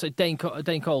I will say Dane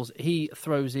Coles, he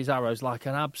throws his arrows like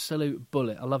an absolute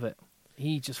bullet. I love it.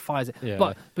 He just fires it. Yeah.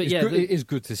 But it is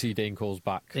good to see Dane Coles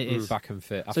back and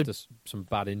fit after some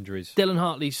bad injuries. Dylan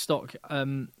Hartley's stock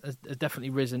has definitely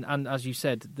risen, and as you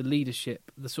said, the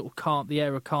leadership, the sort of the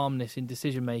air of calmness in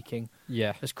decision making,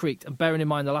 has creaked. And bearing in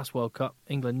mind the last World Cup,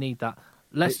 England need that.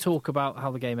 Let's talk about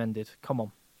how the game ended. Come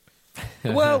on.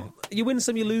 Well, you win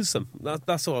some, you lose some.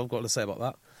 That's all I've got to say about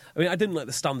that. I mean, I didn't like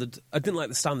the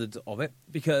standard of it,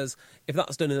 because if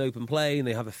that's done in open play and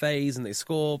they have a phase and they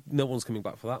score, no one's coming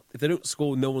back for that. If they don't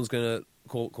score, no one's going to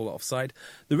call it offside.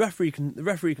 The referee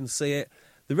can see it.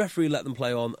 The referee let them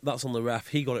play on. That's on the ref.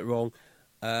 He got it wrong,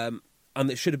 and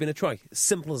it should have been a try.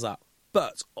 Simple as that.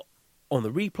 But on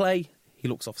the replay, he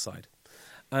looks offside.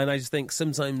 And I just think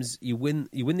sometimes you win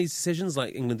these decisions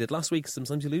like England did last week.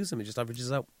 Sometimes you lose them. It just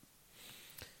averages out.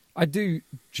 I do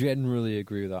generally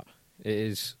agree with that. It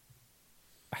is.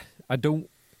 I don't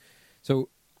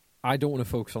want to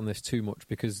focus on this too much,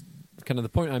 because kind of the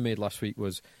point I made last week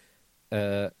was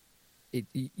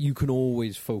you can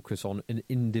always focus on an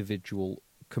individual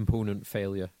component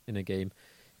failure in a game.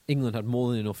 England had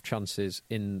more than enough chances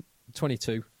in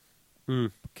 22,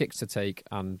 kicks to take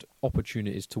and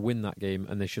opportunities to win that game,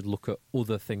 and they should look at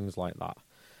other things like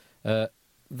that.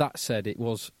 That said, it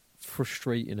was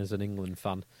frustrating as an England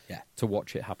fan to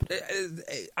watch it happen.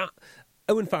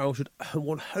 Owen Farrell should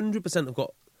 100% have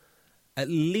got at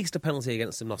least a penalty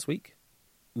against him last week.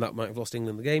 That might have lost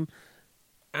England the game.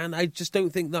 And I just don't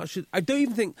think that should... I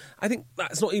think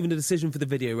that's not even a decision for the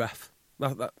video ref.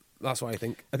 That's what I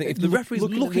think. I think if the referee's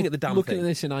looking at the damn thing... Looking at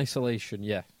this in isolation,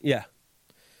 yeah. Yeah.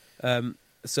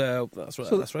 So that's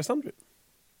where I stand with it.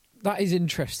 That is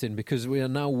interesting, because we are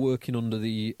now working under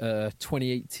the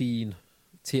 2018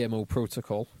 TMO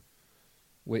protocol,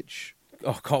 which...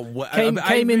 Oh, can't wait.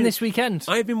 Came in this weekend.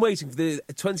 I've been waiting for the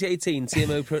 2018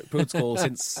 TMO protocol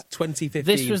since 2015.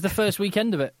 This was the first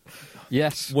weekend of it.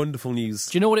 Yes. Wonderful news.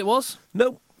 Do you know what it was?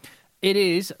 No. It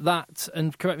is that,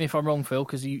 and correct me if I'm wrong, Phil,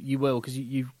 because you will, because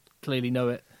you clearly know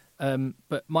it,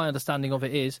 but my understanding of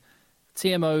it is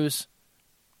TMOs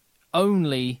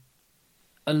only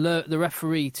alert the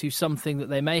referee to something that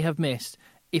they may have missed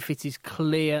if it is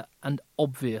clear and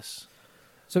obvious.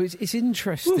 So it's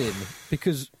interesting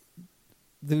because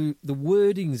the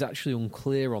wording is actually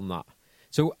unclear on that.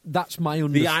 So that's my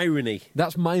the irony.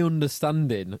 That's my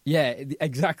understanding. Yeah,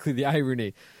 exactly, the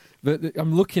irony. But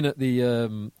I'm looking at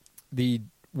the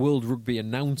World Rugby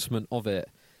announcement of it,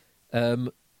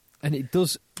 and it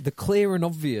does, the clear and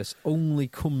obvious only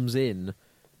comes in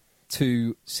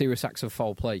to serious acts of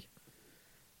foul play.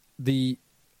 And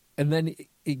then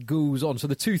it goes on. So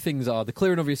the two things are the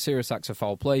clear and obvious serious acts of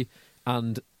foul play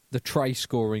and the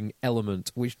try-scoring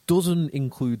element, which doesn't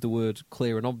include the word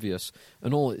clear and obvious.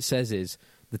 And all it says is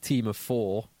the team of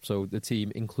four, so the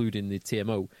team including the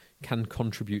TMO, can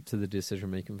contribute to the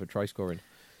decision-making for try-scoring.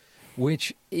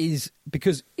 Which is,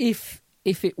 because if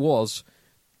it was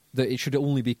that it should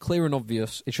only be clear and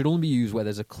obvious, it should only be used where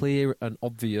there's a clear and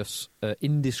obvious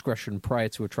indiscretion prior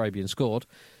to a try being scored,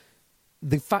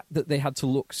 the fact that they had to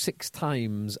look 6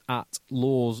 times at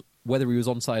Laws, whether he was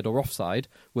onside or offside,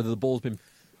 whether the ball's been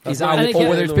is out or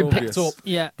whether it's been picked up,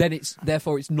 then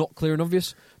therefore it's not clear and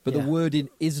obvious. But the wording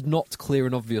is not clear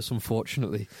and obvious,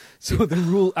 unfortunately. So the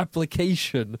rule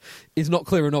application is not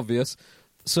clear and obvious.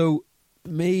 So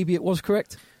maybe it was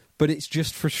correct, but it's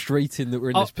just frustrating that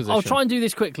we're in this position. I'll try and do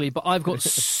this quickly, but I've got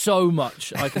so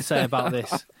much I can say about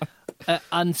this,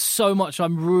 and so much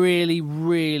I'm really,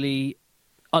 really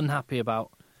unhappy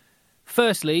about.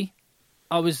 Firstly,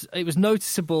 it was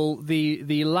noticeable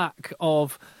the lack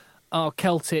of our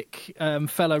Celtic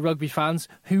fellow rugby fans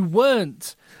who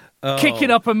weren't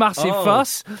kicking up a massive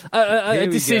fuss, a we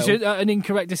decision, an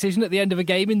incorrect decision at the end of a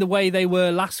game in the way they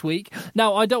were last week.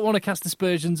 Now, I don't want to cast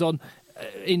aspersions on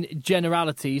in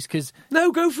generalities because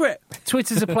no, go for it.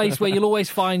 Twitter's a place where you'll always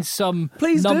find some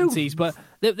Please do. numpties, but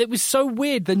it was so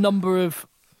weird the number of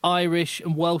Irish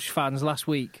and Welsh fans last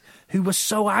week who were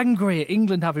so angry at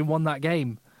England having won that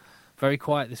game. Very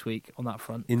quiet this week on that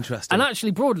front. Interesting. And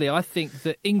actually, broadly, I think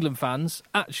that England fans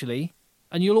actually,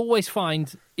 and you'll always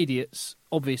find idiots,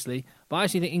 obviously, but I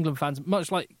actually think England fans,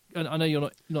 much like, and I know you're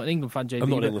not an England fan, JB. I'm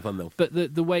not an England fan, though. But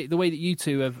the way that you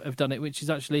two have done it, which is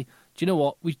actually, do you know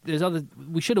what? We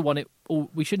should have won it, or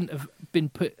we shouldn't have been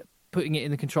putting it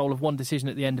in the control of one decision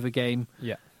at the end of a game.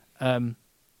 Yeah. And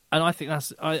I think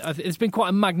it's been quite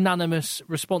a magnanimous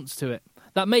response to it.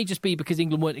 That may just be because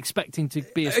England weren't expecting to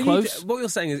be as close. What you're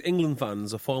saying is England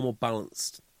fans are far more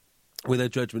balanced with their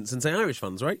judgments than, say, Irish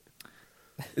fans, right?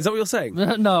 Is that what you're saying?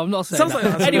 No, I'm not saying Sounds that.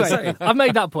 like that's what you're saying. Anyway, I've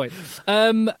made that point.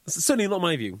 Certainly not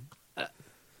my view.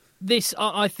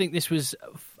 I think this was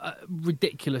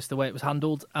ridiculous the way it was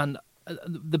handled, and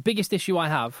the biggest issue I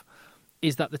have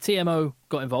is that the TMO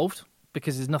got involved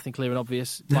because there's nothing clear and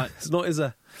obvious. It's not, is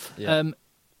there? Yeah.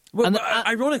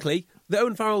 Ironically, the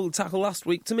Owen Farrell tackle last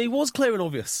week to me was clear and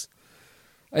obvious.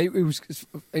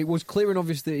 It was clear and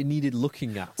obvious that it needed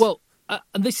looking at. Well,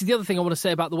 and this is the other thing I want to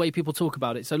say about the way people talk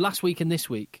about it. So last week and this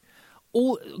week,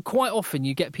 quite often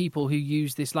you get people who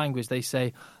use this language. They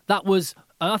say, that was,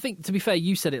 and I think, to be fair,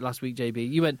 you said it last week, JB.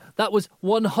 You went, that was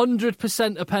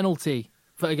 100% a penalty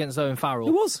against Owen Farrell.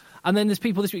 It was. And then there's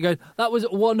people this week going, that was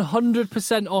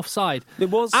 100% offside. It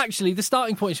was. Actually, the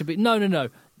starting point should be, no.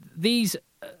 These,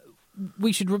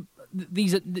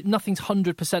 nothing's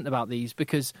 100% about these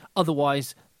because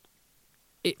otherwise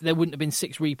there wouldn't have been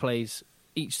 6 replays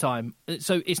each time.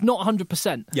 So it's not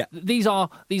 100%. Yeah. These are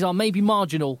maybe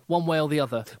marginal one way or the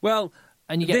other. Well,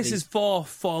 and you get this is far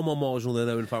more marginal than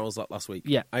Owen Farrell's last week.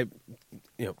 Yeah.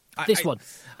 This one.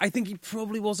 I think he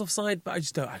probably was offside, but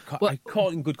I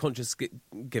can't in good conscience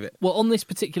give it. Well, on this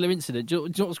particular incident, do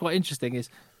you know what's quite interesting is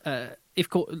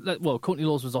Courtney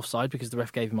Lawes was offside because the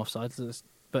ref gave him offside,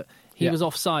 but he was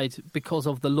offside because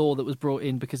of the law that was brought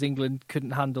in because England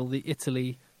couldn't handle the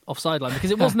Italy offside line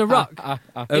because it wasn't a ruck.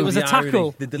 It was a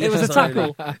tackle. It was a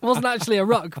tackle. It wasn't actually a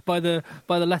ruck by the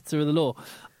letter of the law.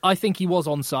 I think he was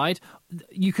onside.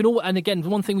 You can and again,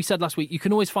 one thing we said last week, you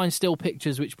can always find still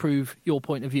pictures which prove your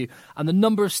point of view. And the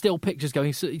number of still pictures going,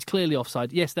 it's clearly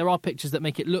offside. Yes, there are pictures that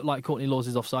make it look like Courtney Lawes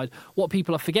is offside. What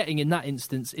people are forgetting in that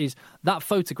instance is that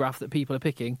photograph that people are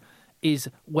picking is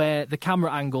where the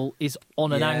camera angle is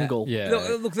on an angle. Yeah.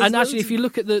 Look, and actually, if you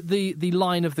look at the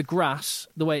line of the grass,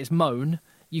 the way it's mown,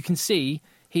 you can see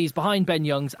he's behind Ben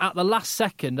Youngs at the last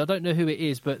second. I don't know who it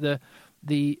is, but the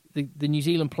New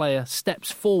Zealand player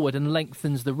steps forward and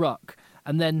lengthens the ruck.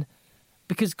 And then,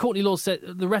 because Courtney Lawes said,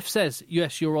 the ref says,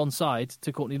 yes, you're onside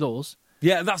to Courtney Lawes.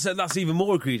 Yeah, that's even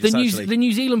more egregious, actually. The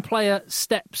New Zealand player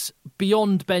steps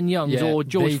beyond Ben Youngs or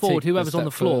George Ford, whoever's on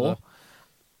the floor. Further.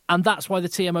 And that's why the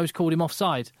TMO's called him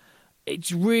offside.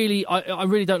 It's really, I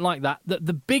really don't like that.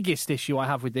 The biggest issue I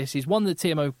have with this is, one, the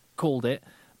TMO called it,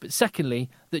 but secondly,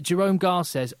 that Jerome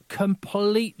Garces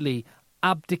completely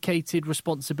abdicated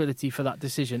responsibility for that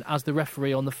decision as the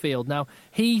referee on the field. Now,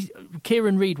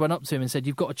 Kieran Reid went up to him and said,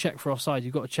 you've got to check for offside,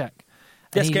 you've got to check.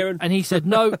 Kieran. And he said,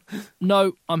 no,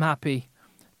 I'm happy.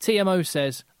 TMO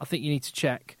says, I think you need to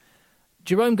check.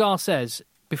 Jerome Garces,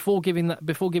 before giving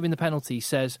the penalty,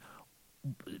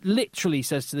 literally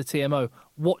says to the TMO,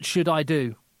 what should I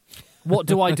do? What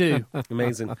do I do?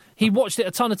 Amazing. He watched it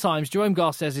a ton of times. Jerome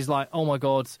Garces is like, oh my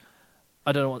God,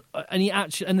 I don't know what.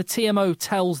 And the TMO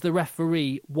tells the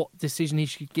referee what decision he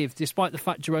should give, despite the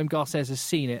fact Jerome Garces has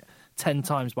seen it 10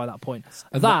 times by that point.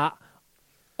 And that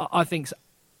I think's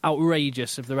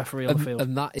outrageous of the referee on the field.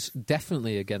 And that is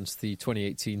definitely against the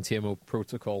 2018 TMO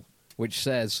protocol, which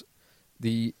says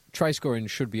the try scoring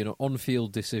should be an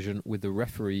on-field decision with the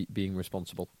referee being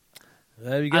responsible.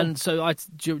 There you go. And so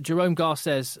Jerome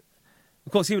Garces,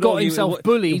 of course, he would got himself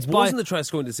bullied. It wasn't the try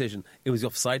scoring decision; it was the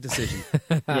offside decision.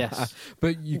 Yes,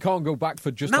 but you can't go back for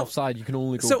just offside. You can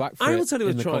only go back for I will tell you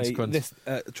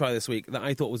a try this week that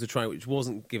I thought was a try which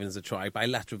wasn't given as a try by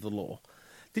letter of the law.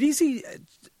 Did you see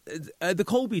the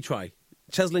Colby try,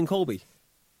 Cheslin Colby?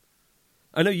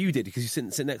 I know you did because you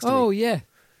sit next to me. Oh yeah.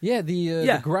 Yeah,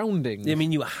 the grounding. I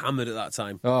mean, you were hammered at that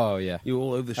time. Oh, yeah. You were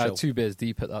all over the show. 2 beers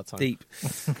deep at that time. Deep.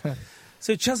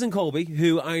 So Cheslin Colby,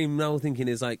 who I'm now thinking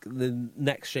is like the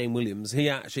next Shane Williams, he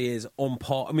actually is on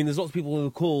par. I mean, there's lots of people who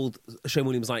have called Shane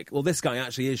Williams like, well, this guy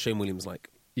actually is Shane Williams like.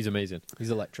 He's amazing. He's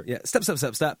electric. Yeah,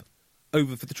 step,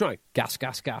 over for the try. Gas.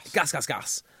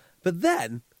 Gas. But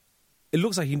then, it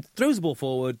looks like he throws the ball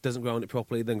forward, doesn't ground it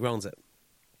properly, then grounds it.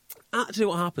 Actually,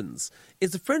 what happens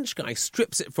is the French guy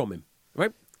strips it from him,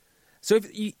 right? So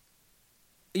if you...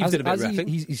 You've done a bit of reffing.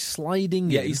 He's sliding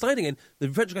in. Yeah, he's sliding in. The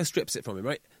French guy strips it from him,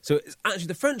 right? So it's actually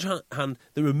the French hand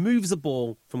that removes the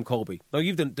ball from Colby. Now,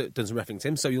 you've done some reffing,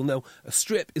 Tim, so you'll know a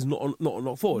strip is not a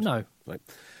knock forward. No. Right.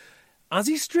 As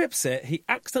he strips it, he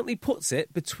accidentally puts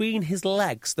it between his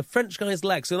legs, the French guy's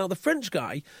legs. So now the French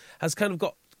guy has kind of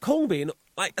got Colby in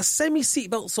like a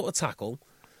semi-seatbelt sort of tackle.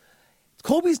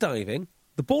 Colby's diving.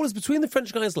 The ball is between the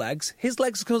French guy's legs. His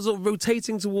legs are kind of, sort of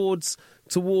rotating towards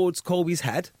Colby's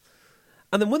head.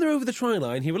 And then when they're over the try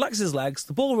line, he relaxes his legs,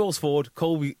 the ball rolls forward,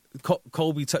 Colby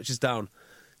touches down.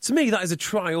 To me, that is a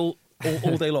try all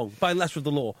day long, by letter of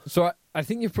the law. So I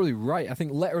think you're probably right. I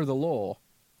think letter of the law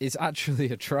is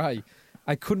actually a try.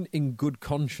 I couldn't in good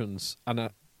conscience, and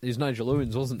it was Nigel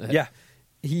Owens, wasn't it? Yeah.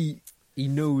 He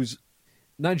knows...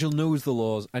 Nigel knows the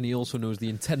laws, and he also knows the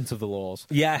intent of the laws.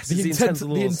 Yes, the intent of the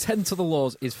laws. The intent of the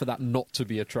laws is for that not to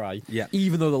be a try,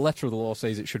 even though the letter of the law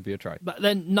says it should be a try. But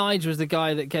then Nigel was the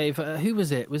guy that gave... who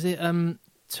was it? Was it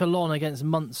Toulon against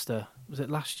Munster? Was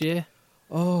it last year?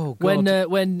 Oh, God.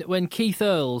 When Keith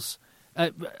Earls...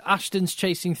 Ashton's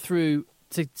chasing through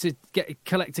to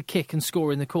collect a kick and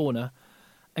score in the corner,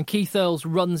 and Keith Earls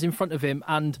runs in front of him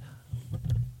and,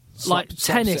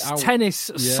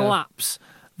 tennis slaps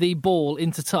the ball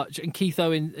into touch, and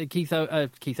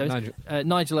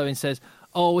Nigel Owen says,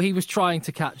 "Oh, he was trying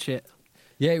to catch it."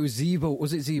 Yeah, it was Zebo.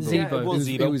 Was it Zebo? Zebo. Yeah, it was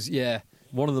Zebo. It was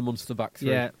one of the Munster back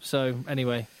three. Yeah. So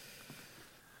anyway,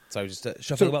 so just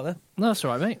shuffling about there. No, that's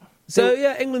all right, mate. So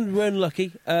yeah, England were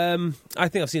unlucky. I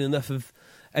think I've seen enough of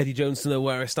Eddie Jones to know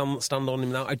where I stand on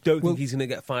him now. I don't think he's going to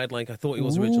get fired like I thought he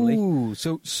was originally. Ooh,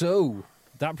 so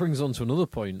that brings on to another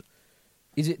point.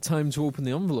 Is it time to open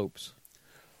the envelopes?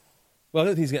 Well, I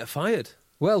don't think he's going to get fired.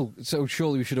 Well, so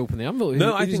surely we should open the envelope.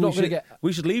 No, I think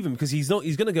we should leave him because he's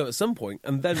going to go at some point,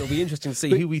 and then it'll be interesting to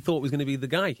see who we thought was going to be the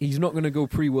guy. He's not going to go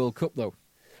pre-World Cup, though.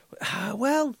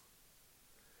 Well...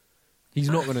 He's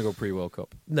not going to go pre-World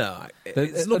Cup. No,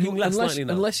 it's looking less likely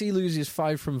now. Unless he loses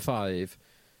 5 from 5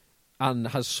 and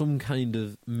has some kind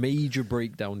of major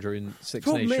breakdown during Six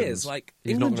Nations. The problem is,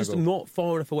 England just not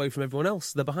far enough away from everyone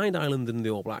else. They're behind Ireland and the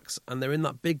All Blacks, and they're in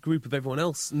that big group of everyone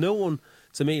else. No one,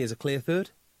 to me, is a clear third.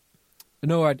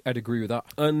 No, I'd agree with that.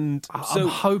 And I'm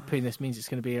hoping this means it's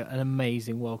going to be an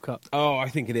amazing World Cup. Oh, I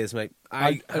think it is, mate.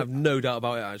 I have no doubt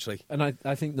about it, actually. And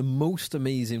I think the most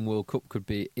amazing World Cup could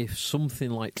be if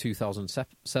something like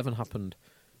 2007 happened,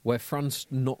 where France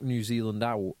knocked New Zealand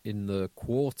out in the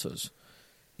quarters.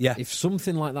 Yeah. If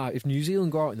something like that, if New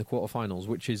Zealand go out in the quarterfinals,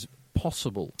 which is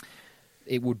possible,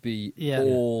 it would be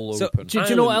all open. Do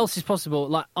you know what else is possible?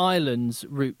 Like Ireland's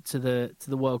route to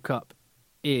the World Cup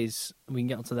is, we can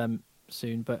get onto them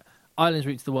soon, but Ireland's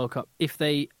route to the World Cup, if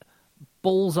they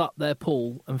balls up their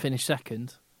pool and finish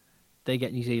second, they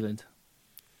get New Zealand.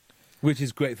 Which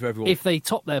is great for everyone. If they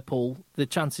top their pool, the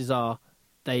chances are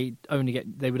they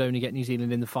would only get New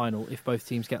Zealand in the final if both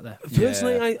teams get there.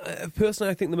 Personally,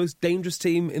 I think the most dangerous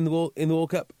team in the World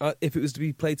Cup, if it was to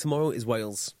be played tomorrow, is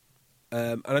Wales.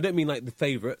 And I don't mean like the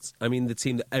favourites. I mean the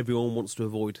team that everyone wants to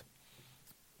avoid.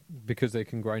 Because they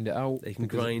can grind it out. They can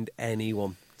grind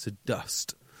anyone to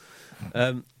dust.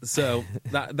 So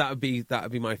that would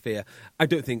be my fear. I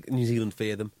don't think New Zealand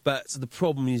fear them, but the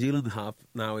problem New Zealand have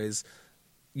now is,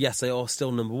 yes, they are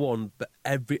still number one, but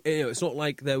it's not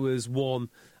like there was one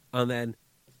and then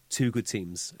two good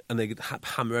teams and they could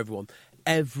hammer everyone.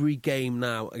 Every game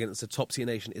now against a top tier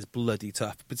nation is bloody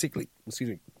tough, particularly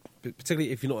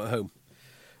if you're not at home.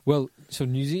 Well, so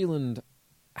New Zealand.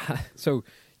 So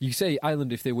you say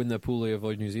Ireland, if they win their pool, they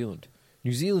avoid New Zealand.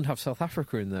 New Zealand have South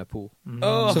Africa in their pool.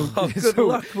 Good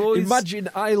luck, boys. Imagine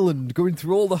Ireland going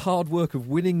through all the hard work of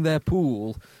winning their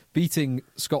pool, beating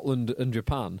Scotland and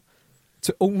Japan,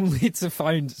 only to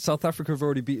find South Africa have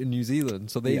already beaten New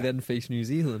Zealand, so they then face New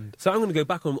Zealand. So I'm going to go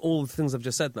back on all the things I've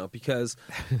just said now, because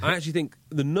I actually think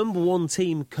the number one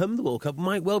team come the World Cup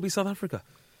might well be South Africa.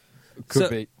 Could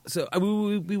be. So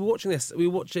we were watching this. We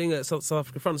were watching South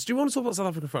Africa-France. Do you want to talk about South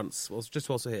Africa-France? Well, just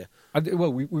whilst we're here.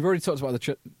 We've already talked about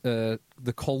the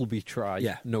Colby try.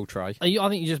 Yeah. No try. I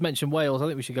think you just mentioned Wales. I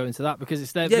think we should go into that because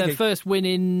it's their first win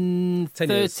in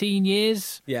 13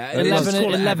 years. Yeah.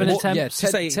 11 attempts.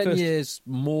 Yeah, 10 years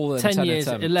more than 10 years,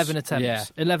 attempts. 11 attempts. Yeah.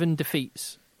 11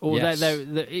 defeats. Or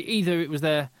either it was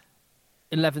their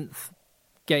 11th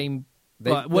game.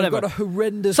 They've got a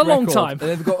horrendous record. It's a long time.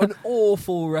 They've got an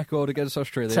awful record against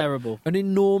Australia. Terrible. An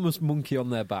enormous monkey on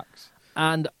their backs.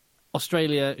 And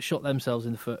Australia shot themselves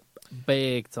in the foot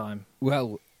big time.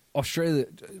 Well, Australia...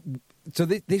 So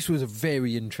this was a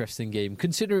very interesting game.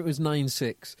 Consider it was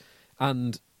 9-6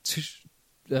 and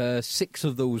 6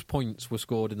 of those points were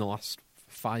scored in the last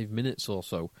 5 minutes or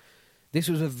so. This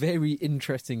was a very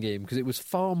interesting game because it was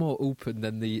far more open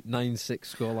than the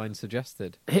 9-6 scoreline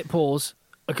suggested. Hit pause,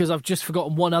 because I've just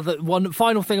forgotten one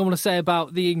final thing I want to say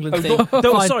about the England thing.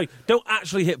 Don't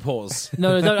actually hit pause.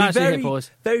 No, don't actually hit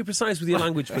pause. Very precise with your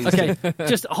language, please. Okay,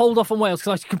 just hold off on Wales,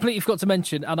 because I completely forgot to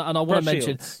mention, and I want to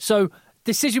mention. So,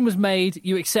 decision was made,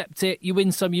 you accept it, you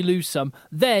win some, you lose some.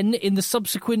 Then, in the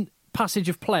subsequent passage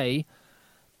of play,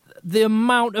 the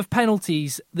amount of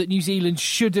penalties that New Zealand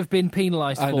should have been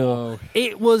penalised for,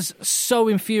 it was so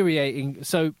infuriating.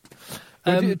 So,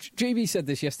 JB said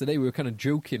this yesterday. We were kind of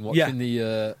joking watching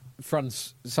the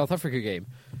France-South Africa game,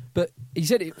 but he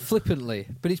said it flippantly,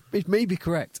 but it may be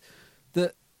correct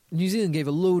that New Zealand gave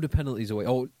a load of penalties away,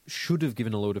 or should have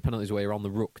given a load of penalties away around the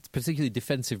ruck, particularly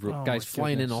defensive ruck, guys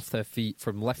flying in off their feet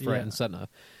from left, right and centre.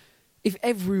 If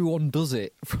everyone does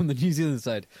it from the New Zealand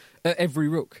side, every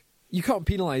ruck, you can't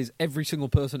penalise every single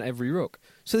person at every ruck.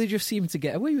 So they just seem to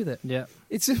get away with it. Yeah.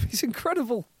 It's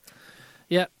incredible.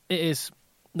 Yeah, it is.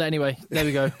 Anyway, there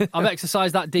we go. I've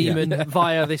exercised that demon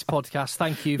via this podcast.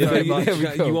 Thank you very much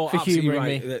You are for absolutely humouring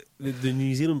right. me. The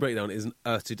New Zealand breakdown is an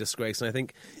utter disgrace, and I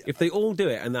think if they all do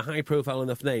it and they're high-profile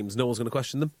enough names, no one's going to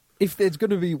question them. If there's going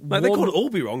to be they can't all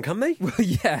be wrong, can they? Well,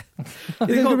 yeah. If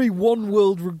there's going to be one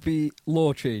World Rugby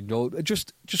law change, or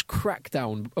just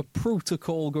crackdown, a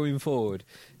protocol going forward,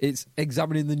 it's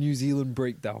examining the New Zealand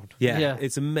breakdown. Yeah.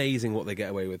 It's amazing what they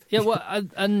get away with. Yeah, well,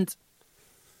 and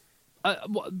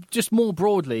just more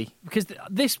broadly, because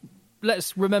this,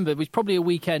 let's remember, was probably a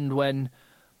weekend when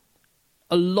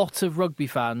a lot of rugby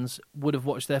fans would have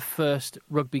watched their first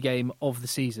rugby game of the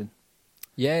season.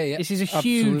 Yeah. This is a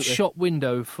huge shop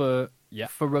window for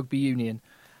rugby union.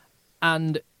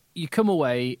 And you come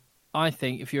away, I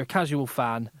think, if you're a casual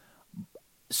fan,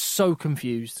 so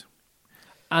confused.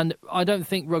 And I don't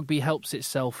think rugby helps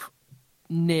itself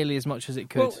nearly as much as it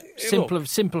could.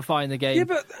 Simplifying the game. Yeah,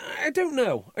 but I don't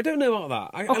know. I don't know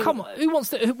about that. Come on!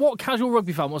 What casual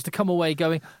rugby fan wants to come away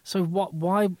going? So what?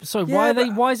 Why? So why are they?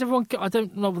 Why is everyone? I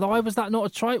don't know. Why was that not a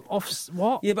try? Off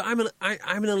what? Yeah, but I'm an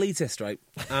elitist, right?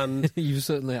 And you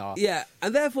certainly are. Yeah,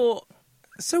 and therefore,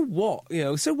 so what?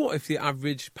 So what if the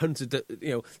average punter?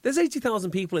 There's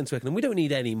 80,000 people in Twickenham. We don't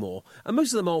need any more, and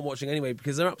most of them aren't watching anyway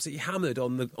because they're absolutely hammered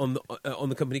on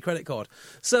the company credit card.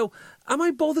 So, am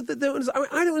I bothered that they don't understand?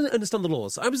 I don't understand the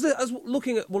laws. I was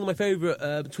looking at one of my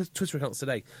favourite Twitter accounts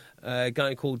today, a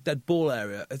guy called Dead Ball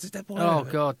Area. Is it Dead Ball Area? Oh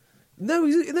God. No,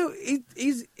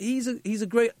 he's a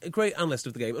great analyst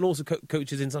of the game and also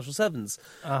coaches international sevens,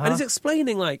 and he's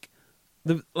explaining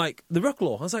the ruck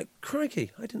law. I was like, crikey,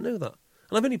 I didn't know that.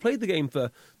 And I've only played the game for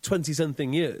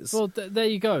 20-something years. Well, there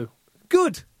you go.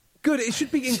 Good. It should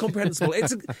be incomprehensible.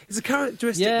 It's a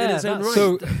characteristic in its own right.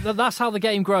 So that's how the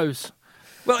game grows.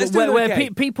 Well, it's doing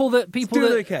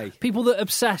okay. People that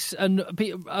obsess and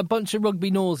a bunch of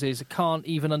rugby noses can't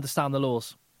even understand the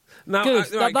laws. Now, good.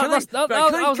 How's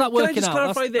that working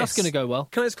out? That's going to go well.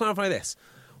 Can I just clarify this?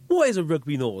 What is a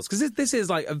rugby nose? Because this is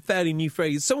like a fairly new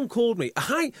phrase. Someone called me a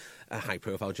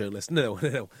high-profile journalist.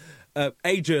 No.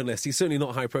 A journalist. He's certainly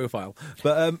not high profile,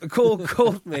 but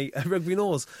called me a rugby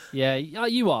nose. Yeah,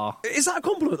 you are. Is that a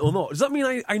compliment or not? Does that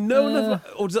mean I know enough,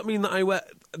 or does that mean that I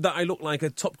look like a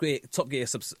Top Gear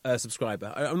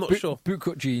subscriber? I'm not sure.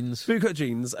 Bootcut jeans.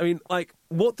 I mean,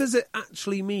 what does it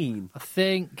actually mean? I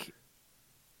think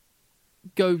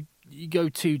go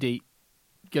too deep,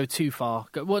 go too far.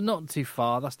 Well, not too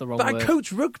far. That's the wrong word. But I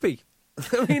coach rugby.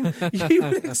 I mean, you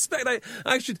would expect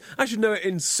I should know it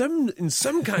in some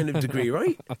kind of degree,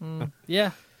 right?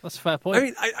 Yeah, that's a fair point. I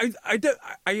mean, I don't.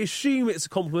 I assume it's a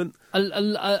compliment.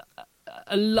 It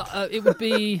would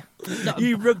be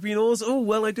you rugby nose. Oh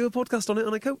well, I do a podcast on it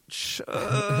and I coach.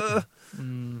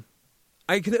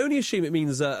 I can only assume it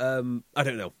means I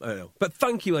don't know. But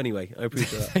thank you anyway. I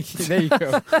appreciate that. There you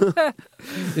go.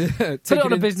 Put it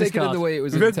on a business card. It in the way it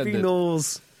was rugby intended.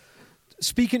 nose.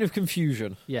 Speaking of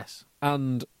confusion, yes,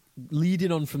 and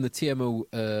leading on from the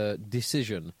TMO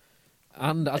decision,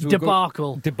 and as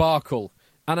debacle,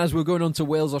 and as we're going on to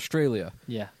Wales Australia,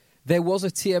 there was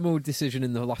a TMO decision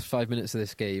in the last 5 minutes of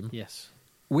this game,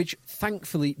 which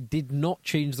thankfully did not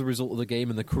change the result of the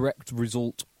game, and the correct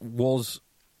result was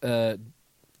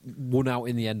won out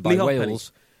in the end by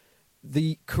Wales.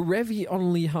 The Karevi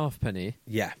on Lee Halfpenny,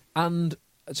 and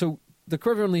so the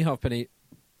Karevi on Lee Halfpenny.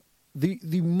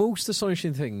 The most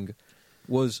astonishing thing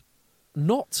was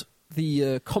not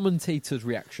the commentator's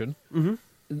reaction.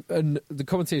 Mm-hmm. And the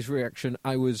commentator's reaction,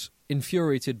 I was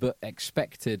infuriated but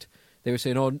expected. They were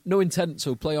saying, "Oh, no intent,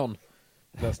 so play on."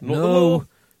 That's not the law.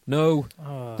 No.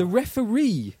 The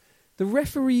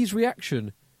referee's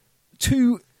reaction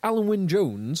to Alan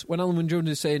Wynne-Jones, when Alan Wynne-Jones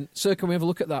is saying, "Sir, can we have a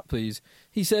look at that, please?"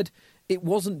 He said it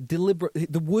wasn't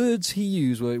deliberate. The words he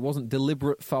used were, "It wasn't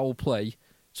deliberate foul play,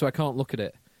 so I can't look at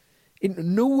it."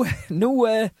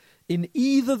 Nowhere in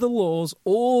either the laws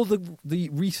or the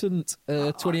recent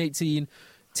 2018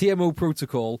 TMO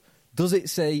protocol does it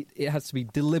say it has to be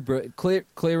deliberate. Clear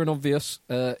and obvious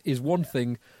is one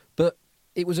thing, but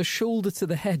it was a shoulder to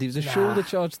the head. It was a shoulder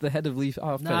charge to the head of Lee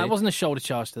Halfpenny. No, it wasn't a shoulder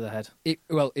charge to the head. It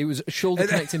was a shoulder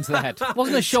connecting to the head. It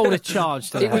wasn't a shoulder charge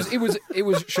to the head. It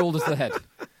was shoulder to the head.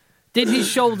 Did his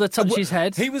shoulder touch his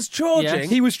head? He was charging. Yes.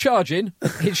 He was charging.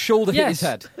 His shoulder hit his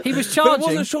head. He was But it charging.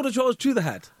 wasn't a shoulder charge to the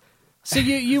head. So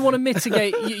you want to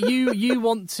mitigate? You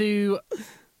want to?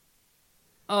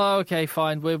 Oh, okay,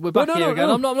 fine. We're back here again.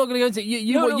 No. I'm not going to go into it.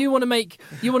 You want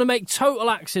to make total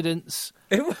accidents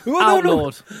Whoa,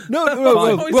 outlawed. No.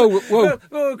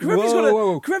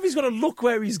 Karevi's got to look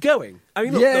where he's going. I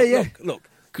mean, look.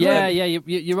 Yeah,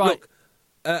 you're right.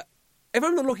 Look, if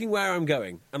I'm not looking where I'm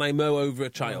going and I mow over a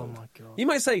child, Oh my God. you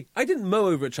might say, I didn't mow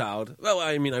over a child. Well,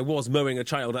 I mean, I was mowing a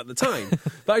child at the time,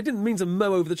 but I didn't mean to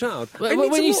mow over the child.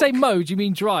 When you say mow, do you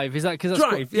mean drive? Is that because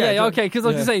drive? Yeah, okay. Because I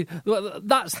was going to say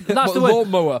that's the word.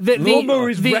 Lawnmower. Lawnmower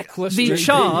is reckless. The JP.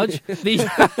 charge,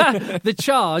 the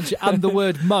charge, and the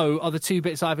word mow are the two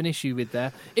bits I have an issue with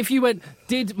there. If you went,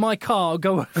 did my car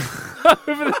go over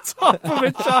the top of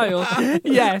a child?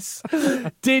 Yes.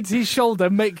 Did his shoulder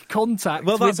make contact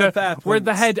with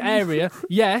the head area?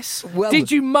 Yes. Well,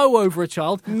 did you mow over a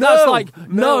child? No. That's like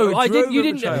No, I I drove didn't. You over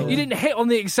a didn't. child. You didn't hit on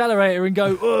the accelerator and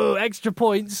go, oh, extra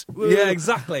points. Yeah,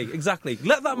 exactly.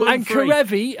 Let that man And free.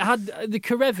 Karevi had the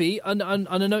Karevi, and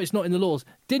I know it's not in the laws.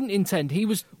 Didn't intend. He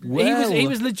was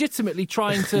legitimately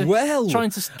trying to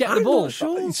get the ball.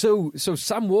 Not sure. So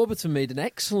Sam Warburton made an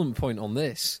excellent point on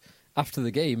this after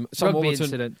the game. Rugby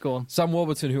incident. Go on. Sam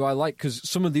Warburton, who I like, because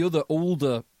some of the other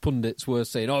older pundits were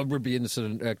saying, "Oh, rugby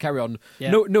incident, carry on."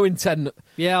 Yeah. No intent.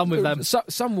 Yeah, I'm with them.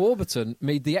 Sam Warburton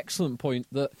made the excellent point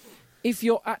that if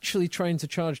you're actually trying to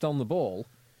charge down the ball,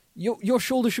 your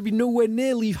shoulder should be nowhere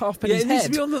near Lee Halfpenny's it needs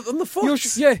head. to be on the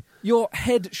foot. Your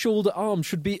head, shoulder, arm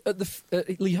should be at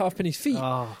Lee Halfpenny's feet.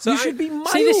 Oh. So you should be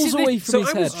miles away from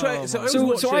his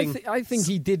head. I think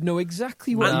he did know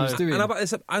exactly what he was doing. And how about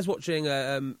this? I was watching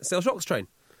Sale Shocks train,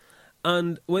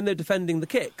 and when they're defending the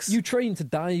kicks, You train to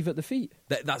dive at the feet.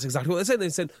 that's exactly what they said. They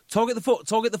said, "Target the foot,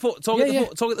 target the foot, target the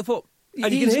foot, target the foot."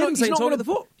 And you can hear him saying, "Target the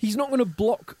foot." He's not going to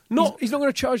block. He's not going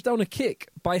to charge down a kick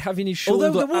by having his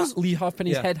Although shoulder there was- at Lee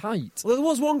Halfpenny's head height. Well, there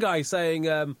was one guy saying,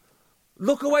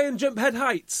 "Look away and jump head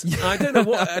heights." And I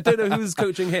don't know who's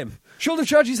coaching him. Shoulder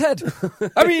charge his head.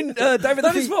 I mean, dive at the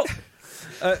That is feet. what.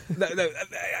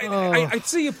 I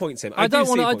see your point, Tim. I don't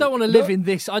want to live in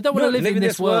this. I don't want to live in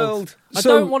this world. I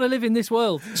don't want to live in this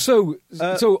world. So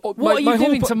What are you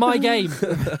doing to my game?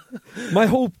 My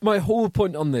whole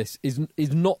point on this is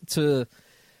not to.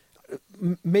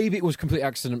 Maybe it was complete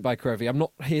accident by Karevi. I'm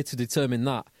not here to determine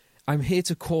that. I'm here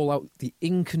to call out the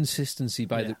inconsistency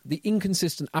by the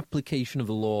inconsistent application of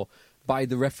the law by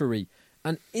the referee.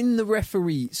 And in the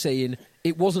referee saying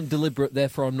it wasn't deliberate,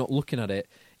 therefore I'm not looking at it,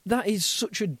 that is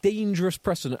such a dangerous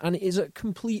precedent, and it is at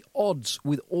complete odds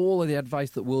with all of the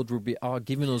advice that World Rugby are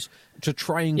giving us to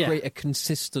try and create a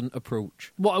consistent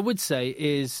approach. What I would say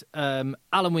is Alan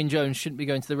Wynne-Jones shouldn't be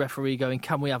going to the referee going,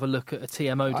 can we have a look at a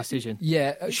TMO decision?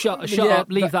 Shut up,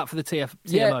 leave that for the TMO.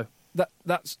 Yeah,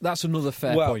 that's another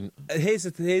fair point. Here's my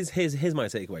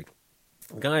takeaway.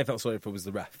 The guy I felt sorry for was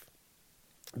the ref.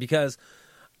 Because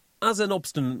as an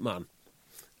obstinate man,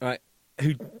 right,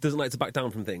 who doesn't like to back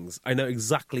down from things, I know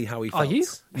exactly how he felt. Are you?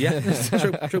 Yeah,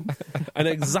 true. I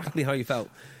know exactly how he felt.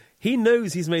 He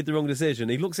knows he's made the wrong decision.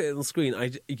 He looks at it on the screen.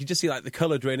 You can just see like the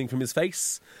colour draining from his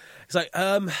face. It's like,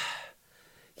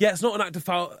 it's not an act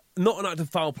of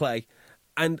foul play.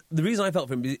 And the reason I felt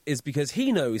for him is because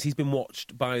he knows he's been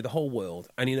watched by the whole world,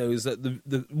 and he knows that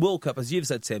the World Cup, as you've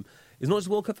said, Tim, is not just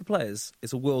a World Cup for players;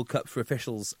 it's a World Cup for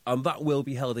officials, and that will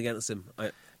be held against him.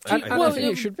 I think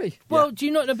it should be. Well, do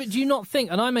you not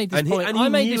think? And I made this point. I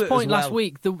made this point last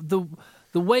week. The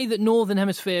way that Northern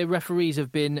Hemisphere referees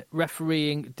have been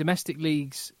refereeing domestic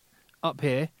leagues up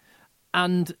here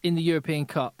and in the European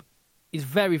Cup is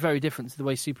very, very different to the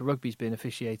way Super Rugby's been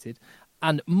officiated,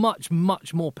 and much,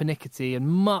 much more pernickety and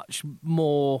much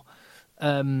more,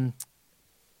 I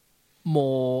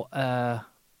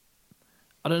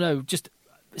don't know, just.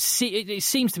 It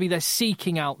seems to be they're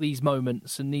seeking out these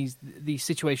moments and these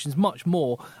situations much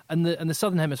more, and the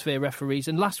Southern Hemisphere referees,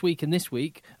 and last week and this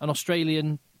week, an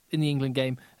Australian in the England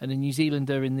game and a New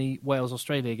Zealander in the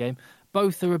Wales-Australia game,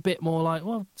 both are a bit more like,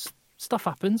 well, Stuff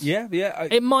happens. Yeah.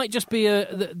 It might just be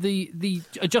the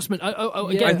adjustment. Again,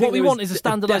 I think what we there want was is a a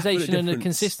definite standardisation and a difference.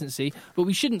 consistency, but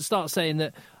we shouldn't start saying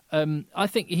that. I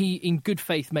think he, in good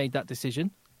faith, made that decision.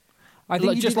 I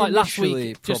think he just did like last initially,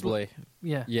 week, probably.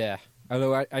 Yeah.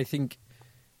 Although I think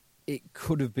it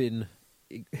could have been.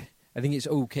 I think it's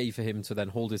okay for him to then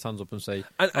hold his hands up and say,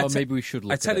 maybe we should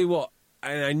look at it. I tell you what,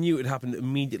 and I knew it would happen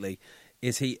immediately,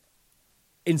 is he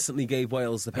instantly gave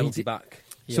Wales the penalty back.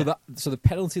 Yeah. So the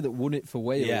penalty that won it for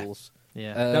Wales.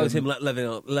 Yeah. That was him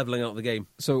levelling out the game.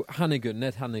 So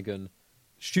Ned Hannigan,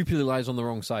 stupidly lies on the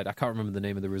wrong side. I can't remember the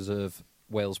name of the reserve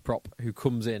Wales prop who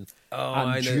comes in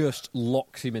and just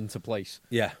locks him into place.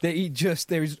 Yeah.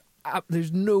 There's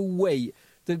no way.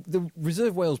 The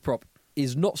reserve Wales prop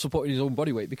is not supporting his own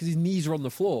body weight because his knees are on the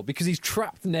floor because he's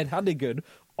trapped Ned Hannigan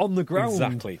on the ground.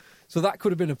 Exactly. So that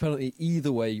could have been a penalty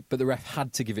either way, but the ref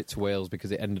had to give it to Wales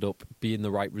because it ended up being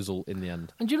the right result in the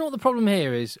end. And do you know what the problem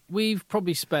here is? We've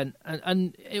probably spent,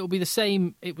 and it will be the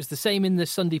same. It was the same in the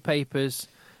Sunday papers.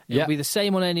 It'll be the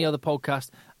same on any other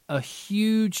podcast. A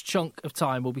huge chunk of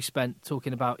time will be spent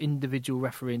talking about individual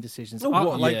refereeing decisions.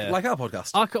 Like our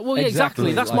podcast.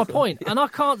 Exactly. That's my point. And I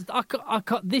can't.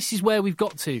 This is where we've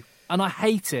got to, and I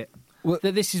hate it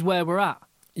that this is where we're at.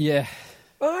 Yeah.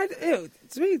 Well,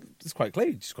 to me, it's quite clear.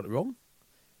 You just got it wrong.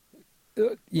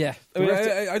 Yeah.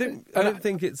 I don't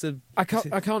think it's a... I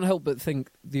can't help but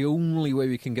think the only way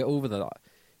we can get over that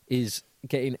is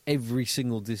getting every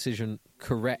single decision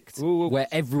correct, where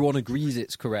everyone agrees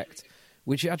it's correct,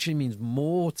 which actually means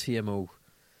more TMO.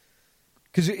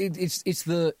 Because it's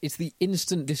the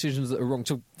instant decisions that are wrong.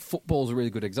 So football's a really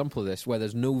good example of this, where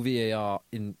there's no VAR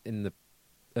in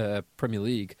the Premier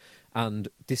League, and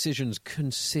decisions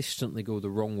consistently go the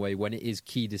wrong way when it is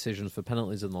key decisions for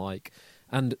penalties and the like,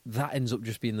 and that ends up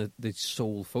just being the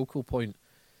sole focal point.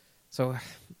 So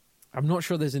I'm not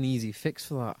sure there's an easy fix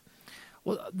for that.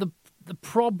 Well, the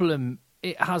problem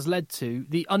it has led to,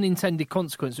 the unintended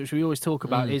consequence, which we always talk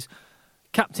about, is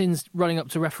captains running up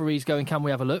to referees going, "Can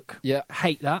we have a look?" Yeah.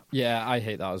 Hate that. Yeah, I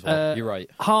hate that as well. You're right.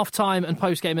 Half-time and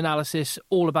post-game analysis,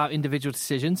 all about individual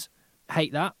decisions.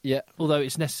 Hate that. Yeah. Although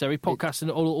it's necessary. Podcast and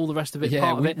all the rest of it,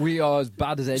 part of it. We are as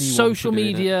bad as anyone. Social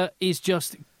media is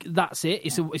just, that's it.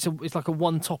 It's like a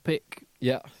one-topic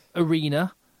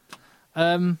arena.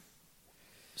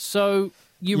 So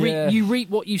you reap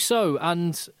what you sow,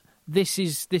 and this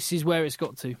is where it's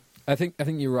got to. I think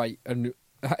you're right, and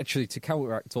actually to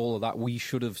counteract all of that, we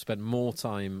should have spent more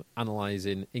time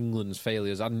analysing England's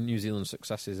failures and New Zealand's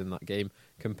successes in that game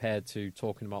compared to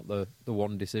talking about the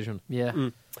one decision. Yeah.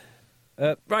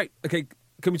 Right, okay,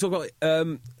 can we talk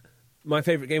about my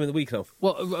favourite game of the week now?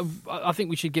 Well, I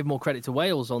think we should give more credit to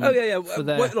Wales on.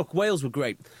 Look, Wales were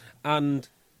great, and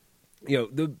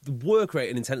the work rate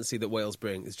and intensity that Wales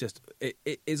bring is just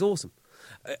it is awesome.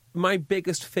 My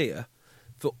biggest fear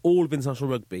for all of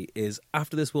international rugby is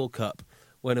after this World Cup,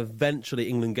 when eventually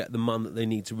England get the man that they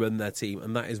need to run their team,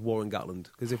 and that is Warren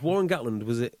Gatland. Because if Warren Gatland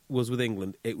was with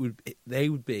England, they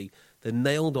would be the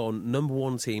nailed-on number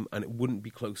one team, and it wouldn't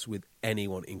be close with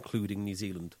anyone, including New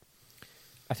Zealand.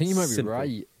 I think you might be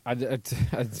right.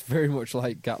 I'd very much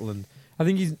like Gatland. I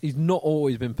think he's not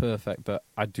always been perfect, but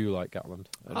I do like Gatland.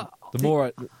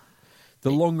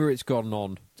 The longer it's gone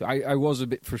on, I was a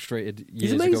bit frustrated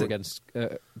years ago against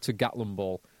to Gatland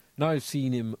ball. Now I've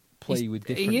seen him play with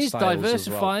different styles. He is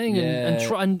diversifying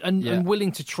and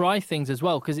willing to try things as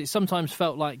well, because it sometimes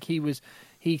felt like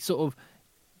he sort of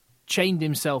chained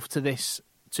himself to this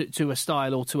to a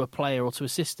style or to a player or to a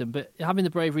system, but having the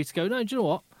bravery to go, no, do you know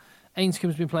what?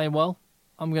 Ainscomb's been playing well.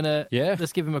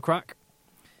 Let's give him a crack.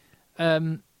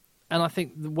 And I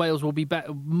think Wales will be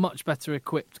much better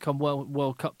equipped come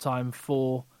World Cup time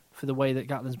for the way that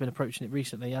Gatland's been approaching it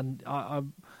recently. And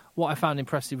what I found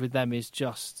impressive with them is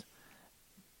just,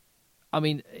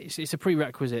 it's a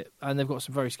prerequisite, and they've got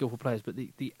some very skillful players, but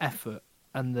the effort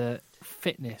and the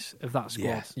fitness of that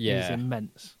squad is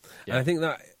immense. Yeah. And I think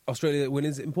that Australia win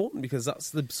is important because that's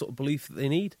the sort of belief that they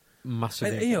need.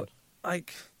 Massively.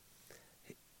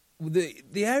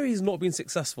 The area he's not been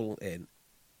successful in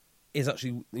is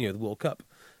actually the World Cup.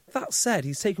 That said,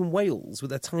 he's taken Wales with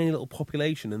their tiny little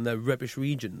population and their rubbish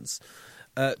regions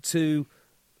to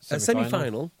a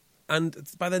semi-final, and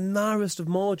by the narrowest of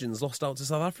margins, lost out to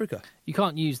South Africa. You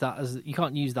can't use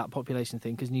that population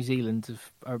thing because New Zealand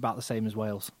are about the same as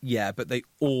Wales. Yeah, but they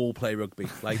all play rugby.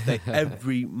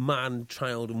 Every man,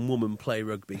 child, and woman play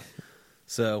rugby.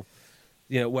 So,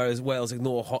 whereas Wales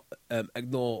ignore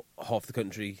half the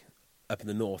country up in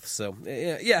the north. So,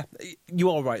 yeah,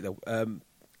 you are right though. And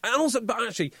also, but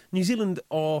actually, New Zealand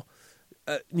are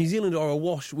New Zealand are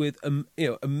awash with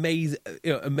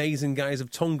amazing guys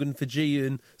of Tongan,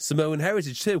 Fijian, Samoan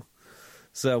heritage too.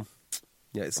 So,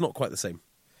 yeah, it's not quite the same.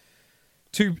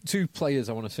 Two players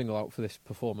I want to single out for this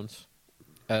performance.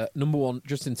 Number one,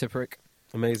 Justin Tipperick.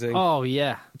 Amazing. Oh,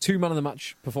 yeah. 2 man of the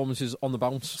match performances on the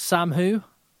bounce. Sam who?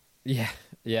 Yeah.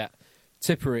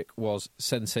 Tipperick was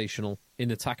sensational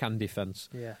in attack and defence.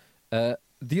 Yeah.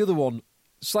 The other one,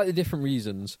 slightly different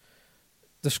reasons.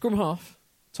 The scrum half,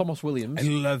 Thomas Williams. I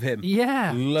love him.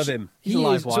 Yeah. Love him. He's a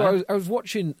live wire. So I was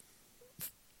watching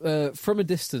from a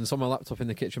distance on my laptop in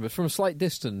the kitchen, but from a slight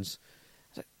distance,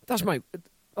 I was like,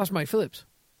 that's Mike Phillips.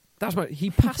 He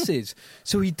passes.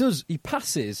 So he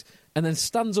passes and then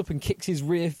stands up and kicks his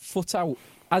rear foot out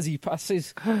as he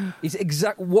passes. It's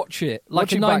watch it. Like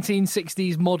watch a it back.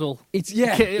 1960s model. It's,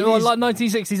 yeah. Or like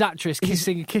 1960s actress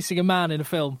kissing a man in a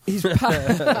film. His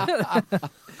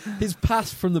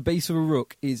pass from the base of a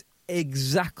ruck is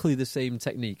exactly the same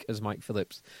technique as Mike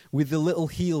Phillips, with the little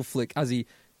heel flick as he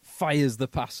fires the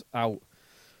pass out.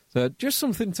 So just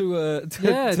something to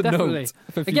note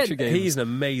for future games. He's an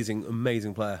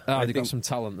amazing player. They've got some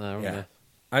talent there, haven't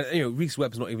they? Reece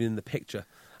Webb's not even in the picture.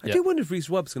 I do wonder if Reece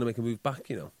Webb's going to make a move back,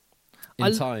 In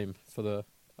time for the...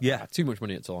 too much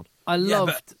money it's on. I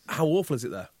loved... But how awful is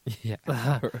it there? Yeah.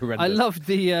 I loved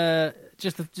the...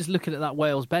 just looking at that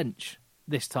Wales bench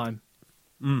this time.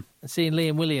 And seeing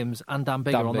Liam Williams and Dan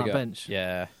Biggar on that bench.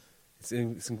 Yeah. It's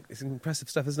impressive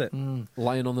stuff, isn't it?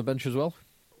 Lion on the bench as well.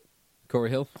 Corey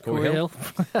Hill.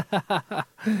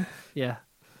 Yeah.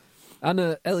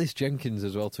 And Ellis Jenkins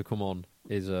as well to come on.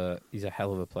 He's a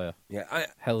hell of a player. Yeah,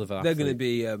 hell of an they're athlete. going to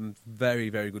be very,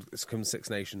 very good come Six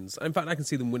Nations. In fact, I can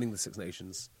see them winning the Six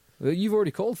Nations. You've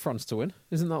already called France to win.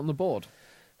 Isn't that on the board?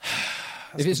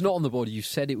 If it's not on the board, you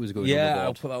said it was going on the board. Yeah,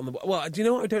 I'll put that on the board. Well, do you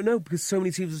know what? I don't know, because so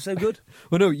many teams are so good.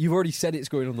 Well, no, you've already said it's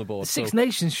going on the board. Six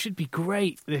Nations should be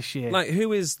great this year. Like,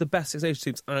 who is the best Six Nations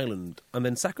teams? Ireland. And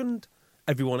then second,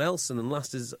 everyone else. And then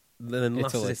last is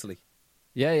Italy.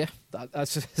 Yeah.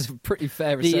 That's a pretty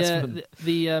fair assessment.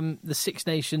 The Six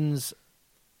Nations...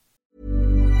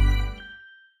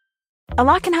 A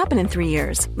lot can happen in 3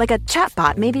 years, like a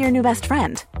chatbot may be your new best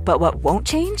friend. But what won't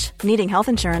change? Needing health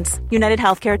insurance. United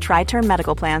Healthcare Tri-Term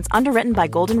Medical Plans, underwritten by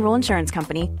Golden Rule Insurance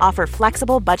Company, offer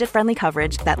flexible, budget-friendly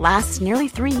coverage that lasts nearly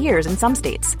 3 years in some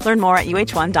states. Learn more at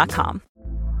uh1.com.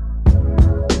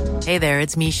 Hey there,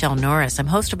 it's Michelle Norris. I'm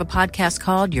host of a podcast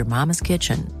called Your Mama's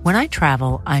Kitchen. When I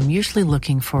travel, I'm usually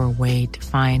looking for a way to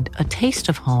find a taste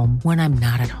of home when I'm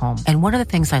not at home. And one of the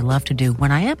things I love to do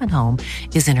when I am at home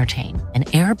is entertain. And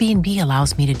Airbnb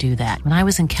allows me to do that. When I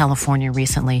was in California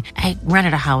recently, I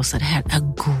rented a house that had a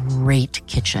great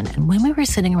kitchen. And when we were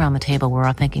sitting around the table, we were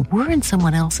all thinking, we're in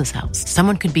someone else's house.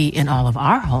 Someone could be in all of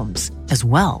our homes as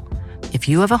well. If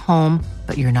you have a home,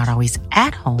 but you're not always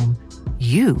at home,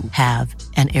 you have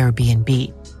an Airbnb.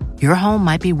 Your home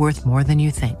might be worth more than you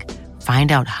think.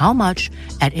 Find out how much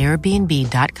at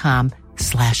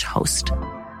airbnb.com/host.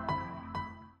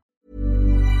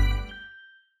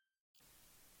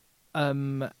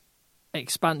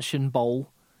 Expansion Bowl.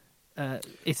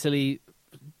 Italy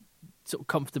sort of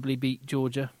comfortably beat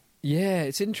Georgia. Yeah,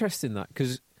 it's interesting that,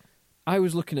 because I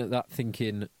was looking at that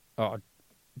thinking,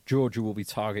 Georgia will be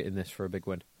targeting this for a big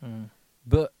win.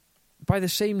 But by the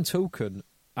same token,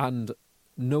 and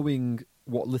knowing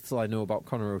what little I know about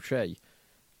Conor O'Shea,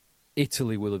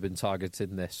 Italy will have been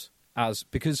targeting this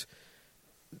because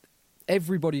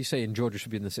everybody saying Georgia should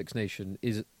be in the Six Nations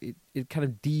it kind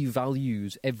of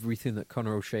devalues everything that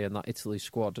Conor O'Shea and that Italy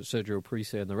squad, Sergio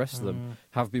Parisse and the rest of them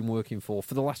have been working for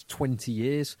the last 20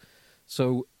 years.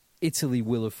 So Italy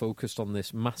will have focused on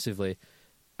this massively,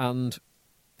 and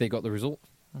they got the result.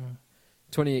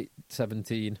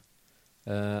 28-17.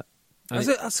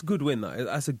 That's a good win.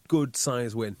 That's a good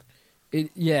size win.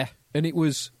 And it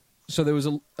was... So there was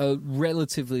a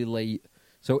relatively late...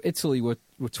 So Italy were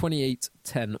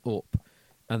 28-10 up,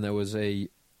 and there was a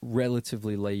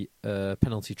relatively late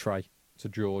penalty try to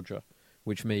Georgia,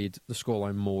 which made the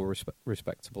scoreline more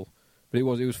respectable. But it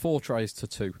was 4 tries to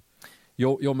 2.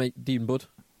 Your mate Dean Budd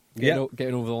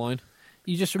getting over the line.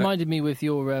 You just reminded me with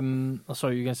your...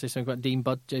 sorry, you were going to say something about Dean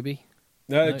Budd, JB?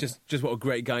 No, just what a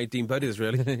great guy Dean Budd is,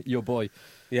 really. Your boy.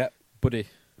 Yeah. Buddy.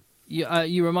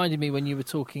 You reminded me when you were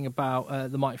talking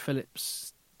about the Mike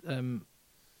Phillips and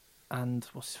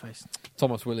what's his face?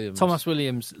 Thomas Williams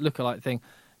lookalike thing.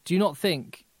 Do you not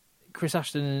think Chris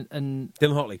Ashton and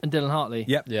Dylan Hartley?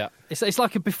 Yep. Yeah. It's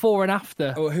like a before and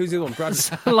after. Oh, who's the other one? Brad.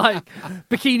 Like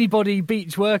bikini body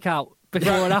beach workout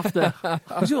before and after.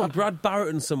 Who's the other one? Brad Barrett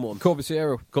and someone.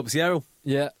 Corbisiero.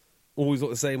 Yeah. Always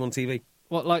look the same on TV.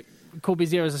 What, like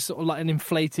Corbisiero is a sort of like an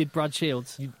inflated Brad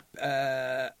Shields?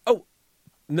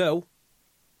 No.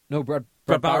 No, Brad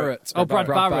Brad Barrett. Oh, Brad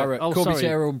Barrett. Oh, Corby sorry.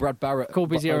 Zero and Brad Barrett.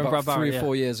 Corby Zero and about Brad Barrett, 3 or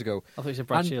 4 years ago. I thought you said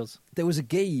Brad And Shields. There was a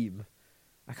game,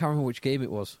 I can't remember which game it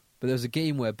was, but there was a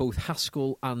game where both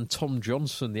Haskell and Tom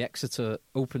Johnson, the Exeter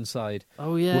open side,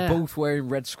 were both wearing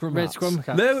red scrum hats. caps.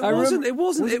 No, it wasn't. It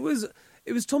wasn't.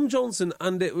 It was Tom Johnson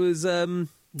and it was...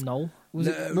 No. Was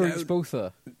it Moritz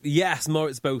Botha? Yes,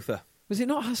 Moritz Botha. Was it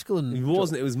not Haskell and... It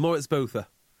wasn't. It was Moritz Botha.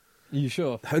 Are you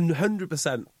sure?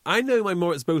 100%. I know my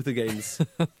Moritz Botha games.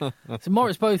 So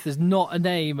Moritz Botha is not a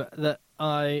name that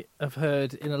I have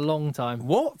heard in a long time.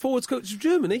 What? Forwards coach of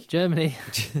Germany? Germany.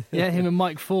 Yeah, him and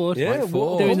Mike Ford. Yeah, Mike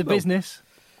Ford. doing the No. business.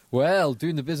 Well,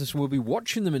 doing the business, we'll be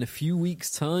watching them in a few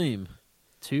weeks' time.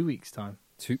 2 weeks' time.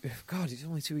 God, it's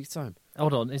only 2 weeks' time.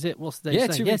 Hold on, is it? What's the date? Yeah,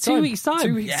 saying? 2 weeks' 2 time. weeks' time.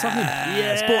 2 weeks' time.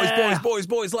 Yes,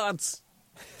 boys, lads.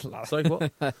 Sorry,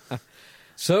 what?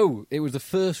 So, it was the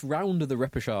first round of the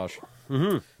repechage.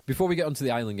 Mm-hmm. Before we get onto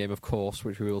the Ireland game, of course,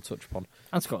 which we will touch upon,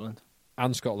 And Scotland.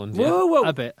 and Scotland, yeah. Whoa.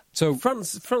 A bit. So,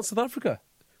 France, South Africa.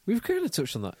 we've kind of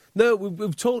touched on that. No,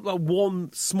 we've talked about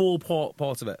one small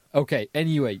part of it. Okay,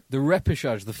 anyway, the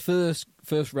repechage, the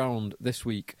first round this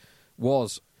week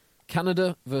was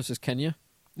Canada versus Kenya.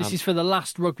 This is for the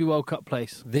last Rugby World Cup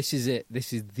place. This is it.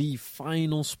 This is the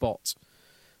final spot.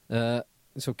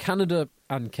 So Canada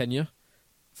and Kenya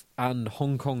and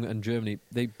Hong Kong and Germany,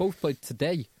 they both played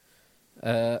today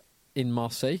in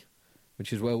Marseille,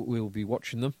 which is where we'll be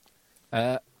watching them.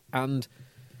 And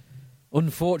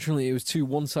unfortunately, it was 2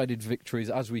 one-sided victories,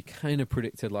 as we kind of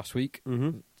predicted last week.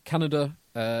 Mm-hmm. Canada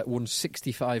won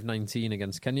 65-19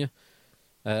 against Kenya,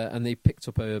 and they picked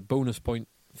up a bonus point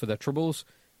for their troubles.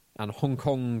 And Hong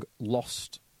Kong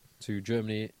lost to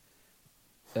Germany.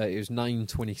 It was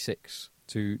 9-26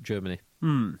 to Germany.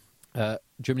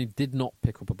 Germany did not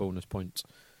pick up a bonus point.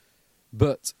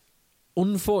 But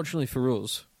unfortunately for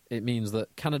us, it means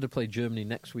that Canada play Germany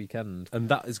next weekend. And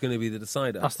that is going to be the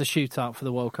decider. That's the shootout for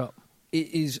the World Cup. It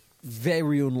is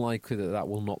very unlikely that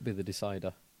will not be the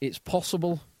decider. It's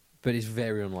possible, but it's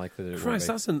very unlikely that it Christ,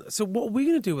 will be. so what are we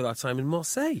going to do with our time in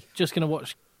Marseille? Just going to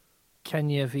watch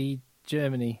Kenya v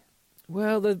Germany.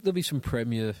 Well, there'll be some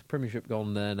Premiership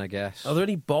gone then, I guess. Are there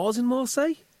any bars in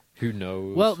Marseille? Who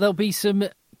knows? Well, there'll be some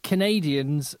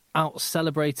Canadians out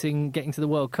celebrating getting to the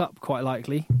World Cup, quite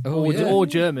likely. Oh, yeah. Or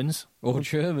Germans. Or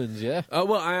Germans, yeah. Oh,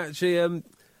 well, I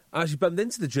actually bumped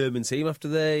into the German team after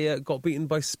they got beaten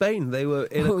by Spain. They were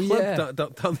in a club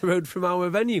down the road from our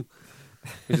venue,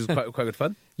 which was quite good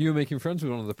fun. You were making friends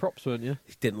with one of the props, weren't you?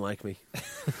 He didn't like me.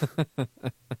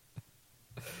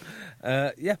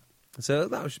 Yeah. So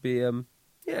that should be,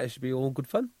 it should be all good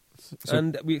fun.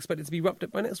 And we expect it to be wrapped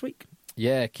up by next week.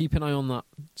 Yeah, keep an eye on that.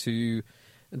 And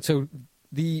so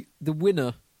the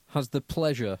winner has the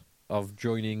pleasure of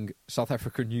joining South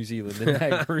Africa and New Zealand in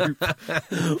their group.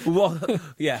 What a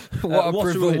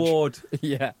privilege. reward.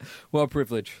 Yeah, what a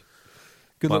privilege.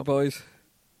 Good luck, boys.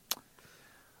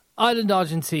 Ireland,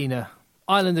 Argentina.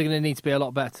 Ireland are going to need to be a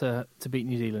lot better to beat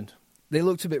New Zealand. They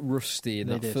looked a bit rusty in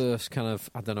They that did. first kind of,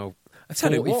 I don't know, I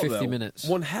tell 40, you what, 50 though, minutes.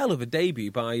 one hell of a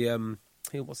debut by,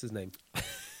 what's his name?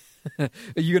 Are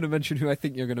you going to mention who I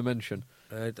think you're going to mention?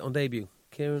 On debut.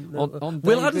 Kieran, On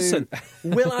Will debut. Addison.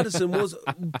 Will Addison was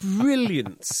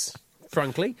brilliant,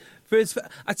 frankly.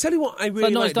 I tell you what I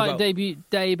really liked about...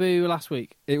 debut last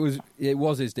week. It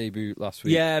was his debut last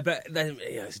week. Yeah, but then,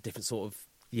 it's a different sort of,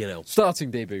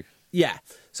 Starting debut. Yeah.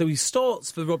 So he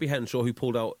starts for Robbie Henshaw, who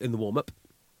pulled out in the warm-up.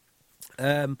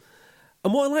 And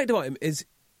what I liked about him is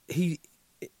he's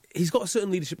got a certain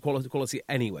leadership quality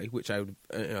anyway, which I would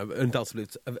undoubtedly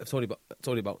have told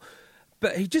you about.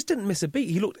 But he just didn't miss a beat.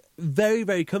 He looked very,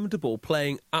 very comfortable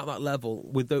playing at that level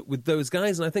with those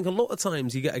guys. And I think a lot of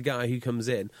times you get a guy who comes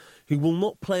in who will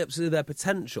not play up to their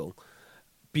potential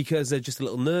because they're just a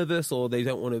little nervous or they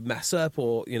don't want to mess up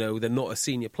or, they're not a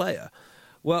senior player.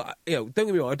 Well, don't get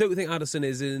me wrong, I don't think Addison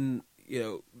is in,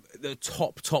 the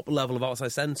top level of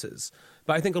outside centres.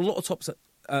 But I think a lot of top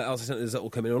outside centres that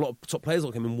will come in, a lot of top players that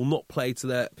will come in, will not play to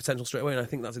their potential straight away. And I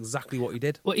think that's exactly what he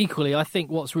did. Well, equally, I think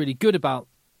what's really good about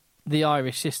the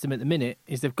Irish system at the minute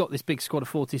is they've got this big squad of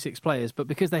 46 players, but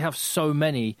because they have so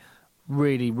many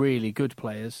really, really good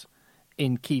players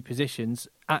in key positions,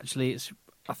 actually it's,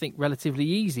 I think, relatively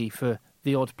easy for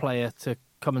the odd player to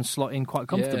come and slot in quite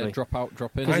comfortably. Yeah, drop out,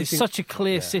 drop in. Because it's such a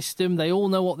clear system. They all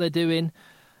know what they're doing.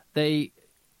 I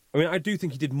do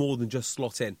think he did more than just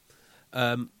slot in.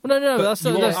 No, that's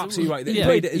that's absolutely right. He yeah.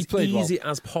 played it as played easy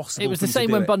well. as possible. It was the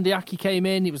same when Bundyaki came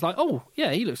in. It was like, he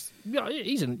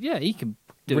can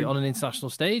do it on an international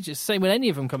stage. It's the same when any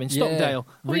of them come in. Stockdale,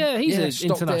 he's an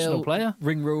international player.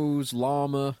 Ringrose,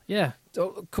 Lama. Yeah.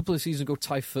 A couple of seasons ago,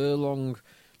 Ty Furlong.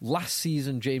 Last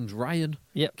season, James Ryan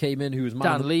Yep. came in, who was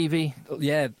Dan Levy.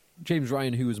 Yeah, James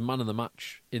Ryan, who was man of the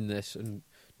match in this and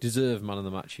deserved man of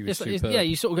the match. He was superb. Yeah,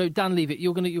 you sort of go, Dan Levy,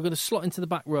 you're gonna slot into the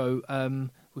back row.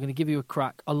 We're going to give you a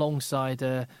crack alongside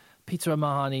Peter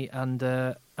Mahoney and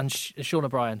Sean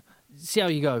O'Brien. See how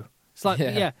you go. It's like,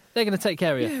 they're going to take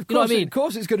care of you. Yeah, You know what I mean? Of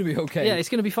course it's going to be okay. Yeah, it's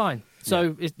going to be fine.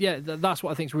 So, that's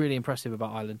what I think is really impressive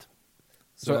about Ireland.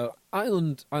 So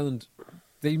Ireland,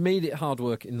 they made it hard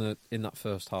work in that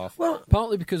first half. Well,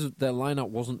 partly because their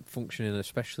lineup wasn't functioning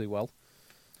especially well.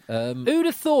 Who'd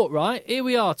have thought, right? Here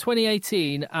we are,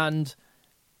 2018, and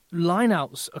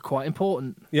lineouts are quite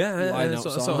important. Yeah, Lineouts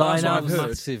that's are what I've heard.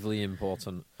 massively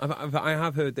important. I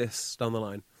have heard this down the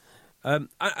line.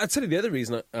 I'd tell you the other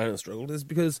reason I struggled is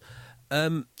because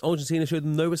Argentina showed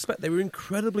them no respect. They were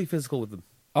incredibly physical with them.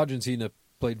 Argentina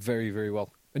played very, very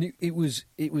well. And it was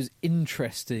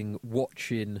interesting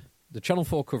watching the Channel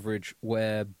 4 coverage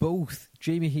where both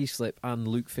Jamie Heaslip and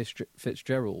Luke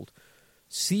Fitzgerald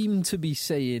seemed to be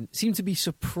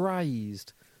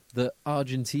surprised that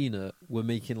Argentina were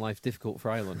making life difficult for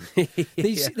Ireland.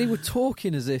 They were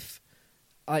talking as if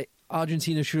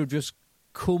Argentina should have just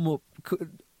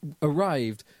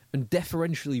arrived and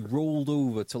deferentially rolled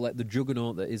over to let the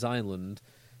juggernaut that is Ireland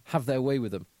have their way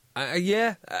with them.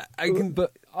 I can.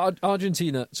 But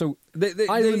Argentina, so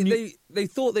they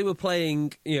thought they were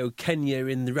playing, Kenya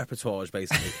in the repertoire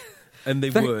basically, and they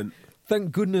weren't.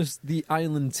 Thank goodness the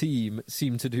Ireland team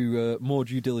seemed to do more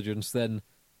due diligence than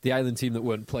the Ireland team that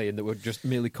weren't playing, that were just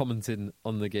merely commenting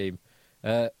on the game.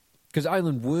 Because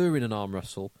Ireland were in an arm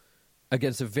wrestle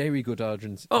against a very good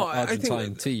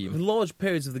Argentine team. Large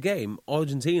periods of the game,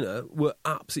 Argentina were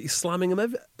absolutely slamming them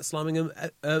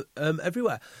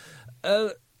everywhere.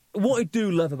 What I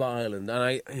do love about Ireland,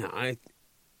 and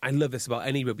I love this about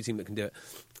any rugby team that can do it,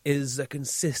 is the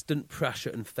consistent pressure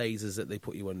and phases that they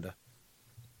put you under.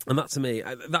 And that, to me,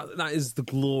 that is the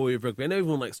glory of rugby. I know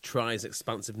everyone tries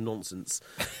expansive nonsense,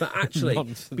 but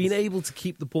actually being able to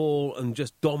keep the ball and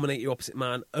just dominate your opposite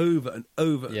man over and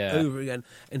over and over again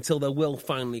until their will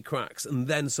finally cracks and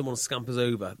then someone scampers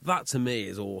over, that to me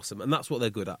is awesome. And that's what they're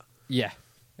good at. Yeah.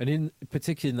 And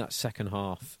particularly in that second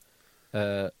half,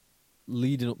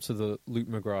 leading up to the Luke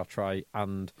McGrath try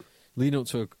and leading up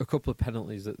to a couple of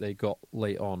penalties that they got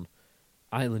late on,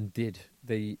 Ireland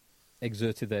they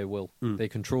exerted their will. They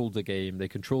controlled the game, they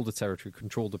controlled the territory,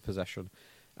 controlled the possession,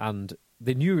 and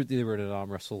they knew they were in an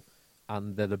arm wrestle,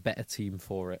 and they're the better team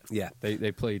for it. Yeah.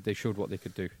 They showed what they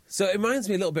could do. So it reminds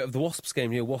me a little bit of the Wasps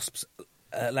game, Wasps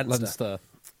Leinster.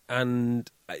 And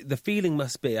the feeling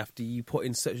must be, after you put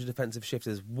in such a defensive shift,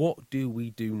 is what do we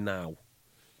do now?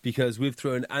 Because we've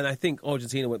thrown, and I think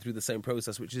Argentina went through the same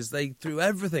process, which is they threw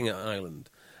everything at Ireland.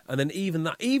 And then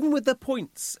even with their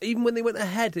points, even when they went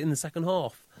ahead in the second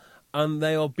half, and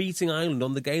they are beating Ireland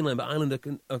on the game line, but Ireland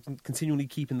are continually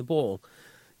keeping the ball.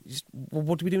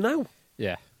 What do we do now?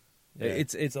 Yeah.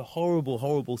 It's a horrible,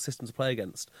 horrible system to play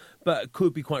against, but it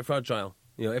could be quite fragile.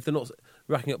 If they're not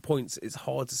racking up points, it's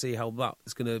hard to see how that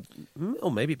is going to...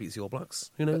 Or maybe it beats the All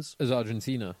Blacks. Who knows? As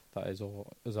Argentina, that is, or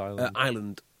as Ireland?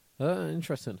 Ireland.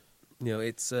 Interesting.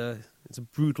 It's a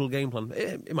brutal game plan.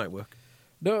 It might work.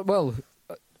 No, well,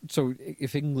 so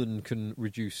if England can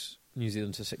reduce New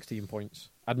Zealand to 16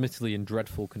 points, admittedly in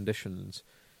dreadful conditions,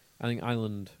 I think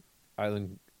Ireland.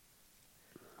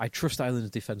 I trust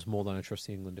Ireland's defence more than I trust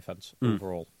the England defence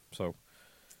overall. So,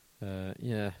 I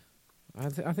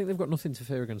think they've got nothing to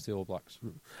fear against the All Blacks.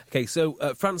 Okay, so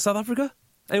France, South Africa.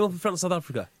 Anyone from France, South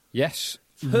Africa? Yes,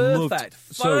 perfect.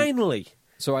 Finally.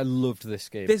 So I loved this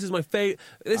game. This is my favourite.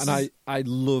 I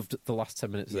loved the last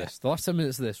 10 minutes of this. The last 10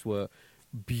 minutes of this were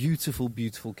beautiful,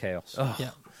 beautiful chaos. Oh.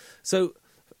 Yeah. So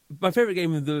my favourite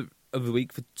game of the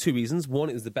week for two reasons. One,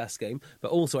 it was the best game, but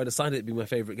also I decided it'd be my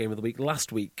favourite game of the week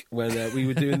last week when we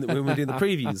were doing the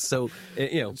previews. So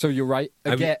So you're right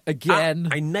again.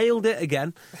 I nailed it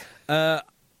again.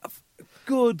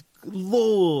 Good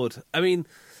Lord! I mean,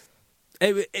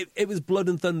 it was blood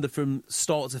and thunder from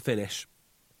start to finish.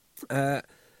 There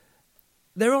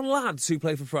are lads who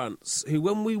play for France who,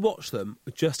 when we watch them,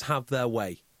 just have their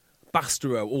way.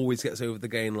 Bastereau always gets over the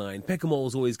gain line.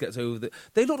 Pickamalls always gets over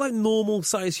They look like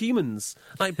normal-sized humans.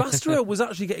 Like, Bastereau was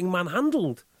actually getting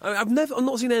manhandled. I've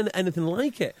not seen anything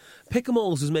like it.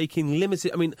 Pickamalls was making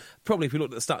limited... I mean, probably if you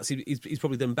looked at the stats, he's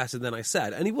probably done better than I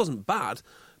said. And he wasn't bad,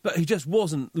 but he just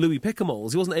wasn't Louis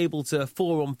Pickamalls. He wasn't able to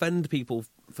forearm fend people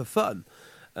for fun.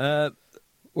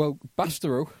 Well,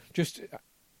 Bastereau, just...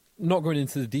 Not going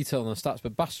into the detail on the stats,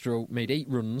 but Bastereau made 8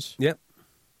 runs. Yep.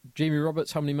 Jamie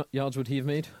Roberts, how many yards would he have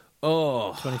made?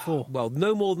 24. Well,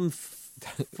 no more than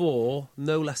 4,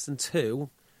 no less than 2.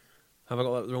 Have I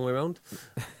got that the wrong way around?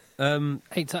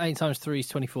 8 times 3 is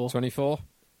 24. 24.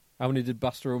 How many did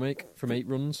Bastereau make from 8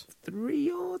 runs? 3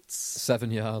 yards.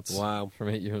 7 yards. Wow. From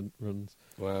 8 runs.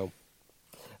 Wow.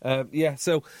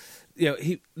 So,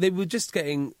 they were just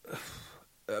getting...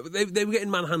 they were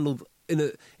getting manhandled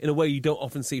in a way you don't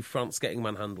often see France getting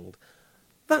manhandled.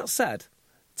 That said,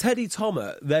 Teddy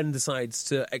Thomas then decides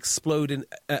to explode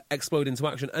into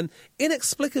action and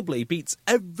inexplicably beats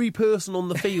every person on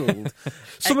the field.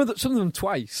 Some of them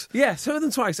twice. Yeah, some of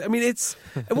them twice. I mean, it's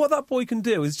what that boy can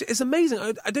do it's amazing.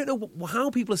 I don't know how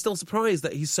people are still surprised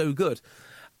that he's so good.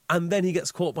 And then he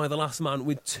gets caught by the last man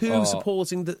with two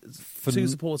supporting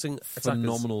attackers.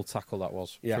 Phenomenal tackle that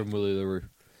was from Willie LaRue.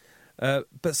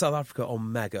 But South Africa are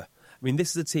mega. I mean,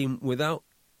 this is a team without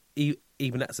Eben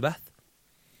Etzebeth.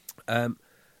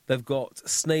 They've got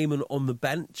Snyman on the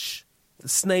bench.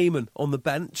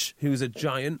 Who's a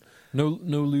giant. No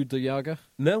Lou de Jager?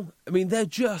 No. I mean, they're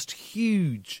just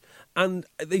huge. And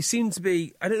they seem to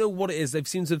be, I don't know what it is, they've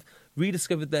seemed to have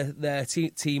rediscovered their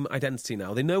team identity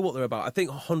now. They know what they're about. I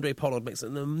think Andre Pollard makes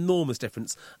an enormous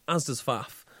difference, as does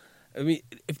Faf. I mean,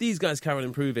 if these guys carry on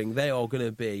improving, they are going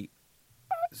to be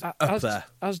up there.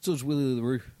 As does Willie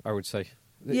LaRue, I would say.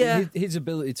 Yeah. His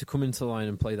ability to come into the line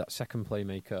and play that second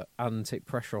playmaker and take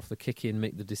pressure off the kick in,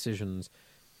 make the decisions.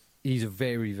 He's a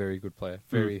very, very good player.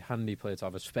 Very handy player to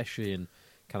have, especially in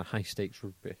kind of high stakes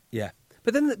rugby. Yeah.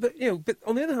 But on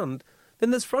the other hand,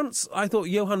 then there's France. I thought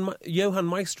Johan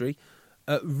Maestri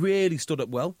really stood up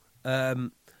well.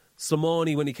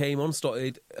 Slimani, when he came on,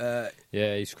 started.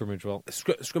 He scrimmaged well.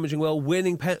 Scrimmaging well,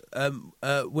 winning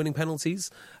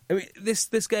penalties. I mean,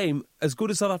 this game, as good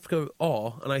as South Africa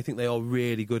are, and I think they are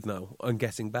really good now and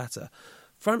getting better.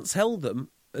 France held them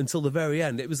until the very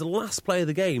end. It was the last play of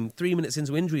the game, 3 minutes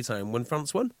into injury time, when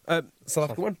France won. South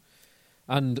Africa won.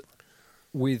 And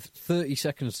with 30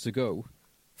 seconds to go,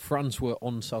 France were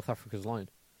on South Africa's line.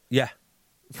 Yeah.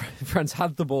 France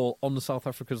had the ball on the South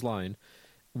Africa's line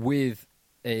with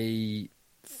a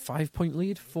 5-point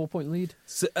lead, 4-point lead?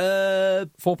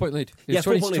 4-point lead. It was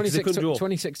 4-point lead, they couldn't draw.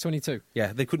 26-22.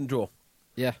 Yeah, they couldn't draw.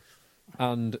 Yeah.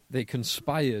 And they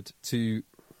conspired to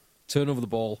turn over the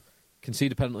ball,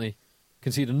 concede a penalty,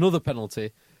 concede another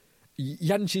penalty.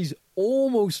 Yanchi's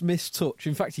almost missed touch.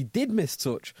 In fact, he did miss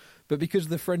touch, but because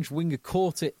the French winger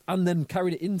caught it and then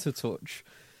carried it into touch,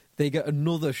 they get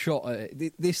another shot at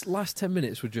it. This last 10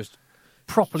 minutes were just...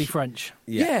 properly French.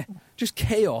 Yeah, just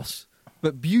chaos,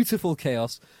 but beautiful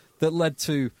chaos that led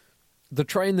to the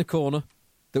try in the corner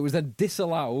that was then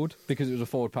disallowed because it was a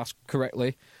forward pass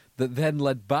correctly, that then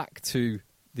led back to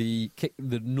the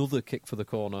another kick for the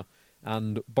corner,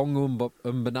 and Bongo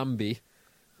Mbanambi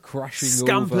crashing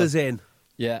Scampers over. in.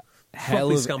 Yeah.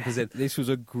 Scampers in. This was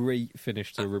a great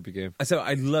finish to the rugby game. So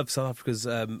I love South Africa's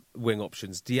wing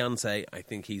options. Deante, I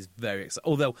think he's very exciting.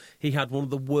 Although he had one of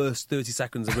the worst 30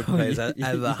 seconds of rugby players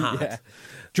ever had. Yeah.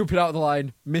 Jumping out of the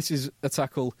line, misses a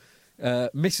tackle,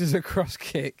 misses a cross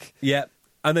kick. Yeah.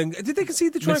 And then, did they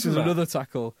concede the try? Misses another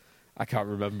tackle. I can't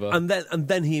remember. And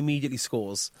then he immediately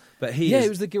scores. But it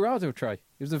was the Girardeau try. It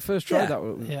was the first try that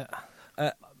was. Yeah.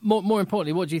 More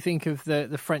importantly, what do you think of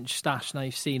the French stash now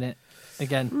you've seen it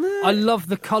again? I love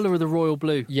the colour of the royal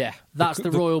blue. Yeah. That's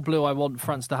the royal blue I want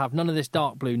France to have. None of this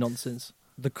dark blue nonsense.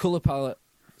 The colour palette,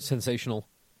 sensational.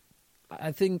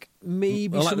 I think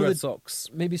maybe some of the red socks.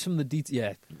 Maybe some of the details.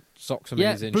 Yeah, socks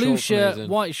amazing. Yeah, blue shorts shirt,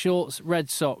 amazing. white shorts, red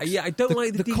socks. Yeah, I don't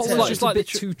like the details. collar's It's just like a bit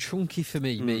the too chunky for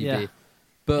me, maybe. Yeah.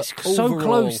 But It's so overall,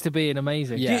 close to being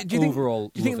amazing. Yeah, Do you think,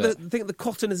 overall, do you love think the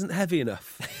cotton isn't heavy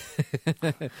enough?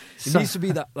 it needs to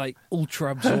be that like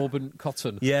ultra absorbent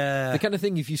cotton. Yeah. The kind of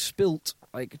thing, if you spilt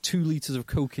like 2 litres of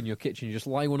Coke in your kitchen, you just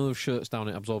lie one of those shirts down,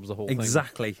 it absorbs the whole thing.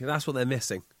 Exactly. That's what they're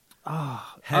missing.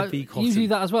 Heavy cotton. You do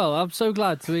that as well. I'm so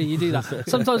glad to hear you do that.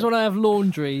 Sometimes when I have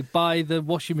laundry by the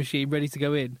washing machine ready to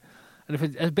go in, and if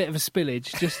it's a bit of a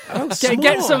spillage, just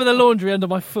get some of the laundry under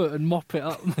my foot and mop it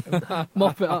up.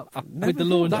 With the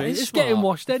laundry. That is It's smart. getting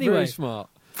washed anyway. Very smart.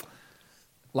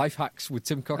 Life hacks with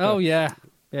Tim Cocker. Oh, yeah.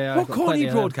 Yeah, What corny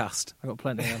broadcast? I've got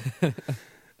plenty of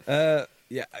them.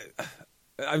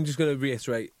 I'm just going to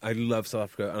reiterate, I love South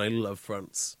Africa and I love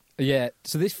France. Yeah,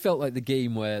 so this felt like the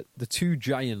game where the two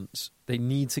giants, they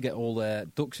need to get all their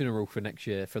ducks in a row for next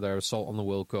year for their assault on the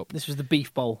World Cup. This was the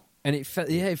beef bowl. And it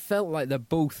felt like they've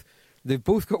both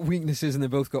got weaknesses and they've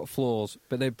both got flaws,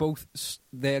 but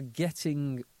they're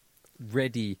getting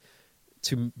ready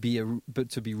to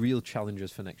be real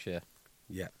challengers for next year.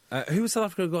 Yeah. Who was South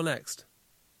Africa got next?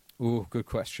 Oh, good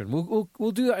question.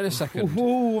 We'll do that in a second.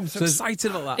 Oh, I'm so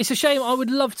excited about that. It's a shame. I would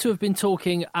love to have been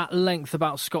talking at length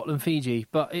about Scotland Fiji,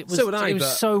 but it was So would I, it was but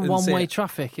so didn't see one-way it.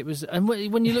 traffic. It was, and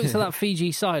when you looked at that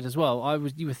Fiji side as well,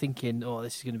 you were thinking, oh,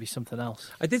 this is going to be something else.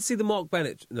 I did see the Mark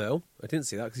Bennett. No, I didn't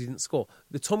see that because he didn't score.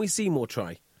 The Tommy Seymour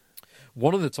try.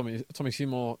 One of the Tommy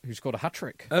Seymour who scored a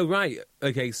hat-trick. Oh, right.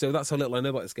 Okay, so that's how little I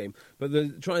know about this game. But the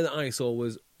try that I saw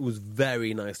was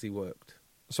very nicely worked.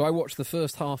 So I watched the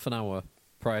first half an hour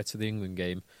prior to the England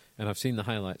game, and I've seen the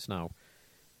highlights now.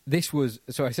 This was,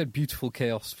 so I said beautiful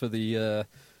chaos for the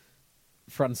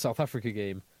France-South Africa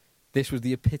game. This was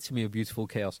the epitome of beautiful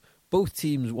chaos. Both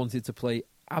teams wanted to play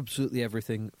absolutely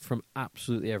everything from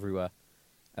absolutely everywhere.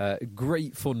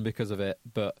 Great fun because of it,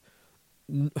 but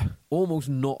almost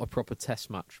not a proper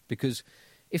test match, because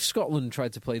if Scotland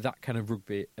tried to play that kind of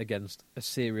rugby against a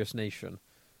serious nation,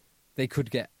 they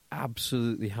could get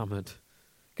absolutely hammered.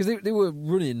 Because they were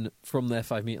running from their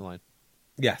 5-metre line.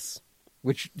 Yes.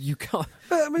 Which you can't...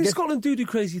 But, I mean, Scotland do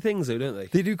crazy things, though, don't they?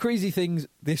 They do crazy things.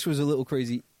 This was a little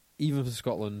crazy, even for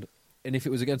Scotland. And if it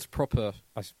was against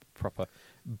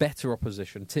better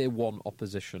opposition, Tier 1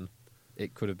 opposition,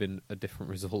 it could have been a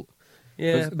different result.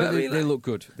 Yeah, but they look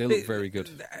good. They look very good.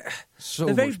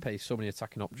 So much pace, so many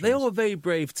attacking options. They are a very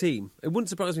brave team. It wouldn't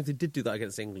surprise me if they did do that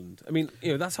against England. I mean,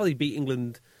 that's how they beat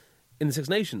England in the Six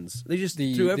Nations. They just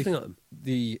threw everything at them.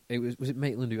 Was it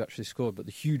Maitland who actually scored? But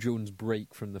the Hugh Jones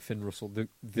break from the Finn Russell, the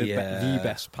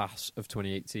best pass of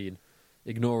 2018.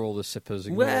 Ignore all the sippers.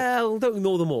 Well, don't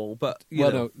ignore them all, but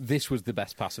no, this was the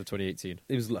best pass of 2018.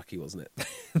 It was lucky, wasn't it?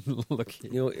 Lucky.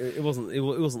 It wasn't. It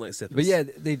wasn't like sippers. But yeah,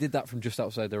 they did that from just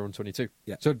outside their own 22.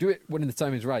 Yeah. So do it when the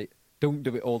time is right. Don't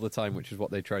do it all the time, which is what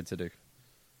they tried to do.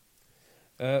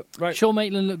 Right. Shaun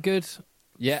Maitland looked good.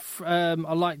 Yeah. I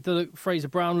liked the look. Fraser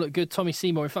Brown looked good. Tommy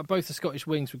Seymour. In fact, both the Scottish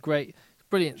wings were great.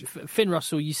 Brilliant. Finn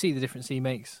Russell, you see the difference he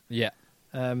makes. Yeah.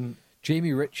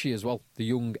 Jamie Ritchie as well, the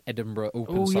young Edinburgh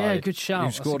open side. Oh, yeah, good shout.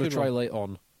 Who scored a try late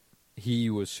on. He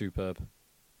was superb.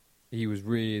 He was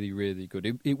really, really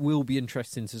good. It will be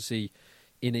interesting to see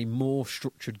in a more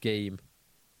structured game,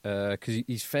 because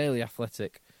he's fairly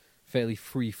athletic, fairly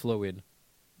free-flowing,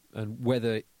 and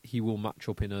whether he will match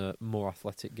up in a more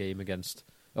athletic game against...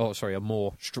 a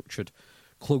more structured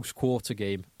close quarter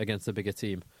game against a bigger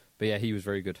team. But yeah, he was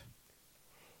very good.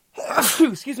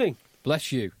 Excuse me.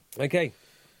 Bless you. Okay.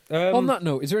 On that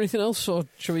note, is there anything else, or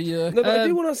shall we... No, but I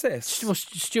do want to ask this.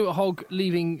 Stuart Hogg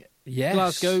leaving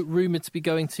Glasgow, rumoured to be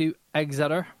going to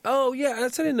Exeter. Oh, yeah, I'll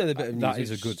tell you another bit of news. That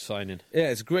is a good signing. Yeah,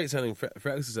 it's a great signing for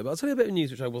Exeter. But I'll tell you a bit of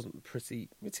news which I wasn't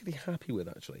particularly happy with,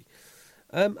 actually.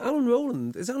 Alan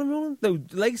Rowland. Is it Alan Rowland? No,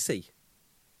 Lacey.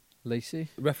 Lacey?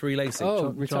 Referee Lacey.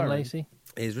 John retiring. Lacey.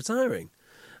 Is retiring.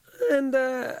 And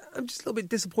I'm just a little bit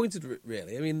disappointed,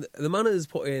 really. I mean, the man has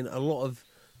put in a lot of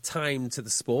time to the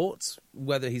sport.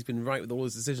 Whether he's been right with all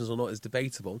his decisions or not is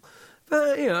debatable.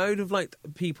 But, I would have liked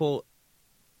people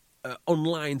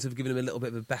online to have given him a little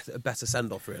bit of a better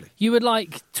send-off, really. You would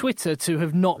like Twitter to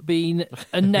have not been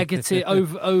a negative,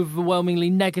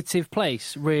 overwhelmingly negative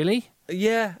place, really?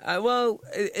 Yeah, well,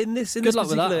 in this Good luck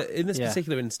with that.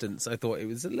 particular instance, I thought it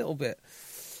was a little bit,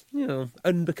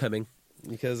 unbecoming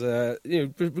because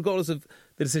regardless of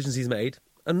the decisions he's made,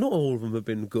 and not all of them have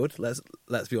been good. Let's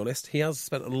be honest. He has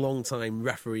spent a long time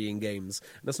refereeing games,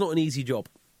 and that's not an easy job.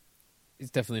 It's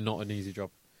definitely not an easy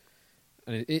job,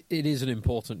 and it is an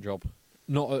important job.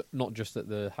 Not just at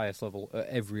the highest level, at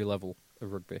every level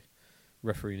of rugby,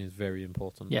 refereeing is very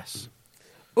important. Yes.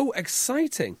 Oh,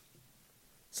 exciting!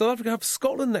 South Africa have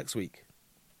Scotland next week.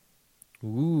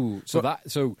 Ooh,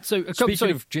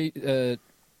 speaking of the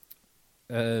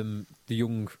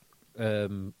young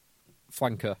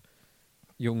flanker,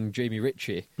 young Jamie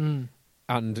Ritchie,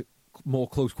 and more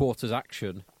close quarters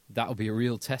action, that'll be a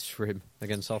real test for him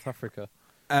against South Africa.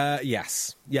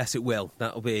 Yes, it will.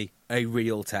 That'll be a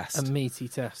real test, a meaty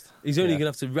test. He's only going to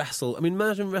have to wrestle. I mean,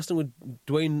 imagine wrestling with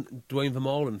Dwayne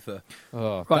Vermaelen for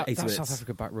 80 minutes. South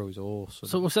Africa back row is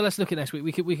awesome. So let's look at next week.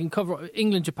 We can cover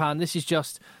England, Japan. This is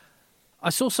just. I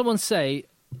saw someone say,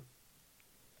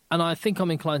 and I think I'm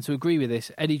inclined to agree with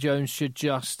this. Eddie Jones should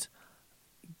just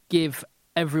give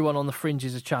everyone on the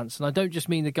fringes a chance, and I don't just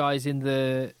mean the guys in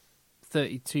the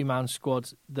 32-man squad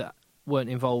that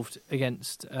weren't involved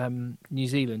against New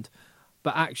Zealand,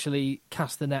 but actually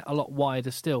cast the net a lot wider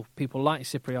still. People like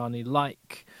Cipriani,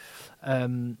 like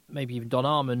maybe even Don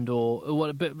Armand,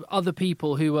 but other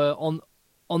people who were on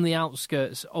the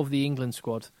outskirts of the England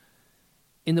squad,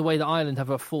 in the way that Ireland have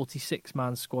a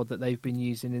 46-man squad that they've been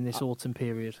using in this autumn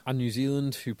period. And New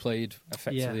Zealand, who played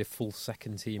effectively a full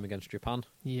second team against Japan.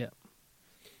 Yeah.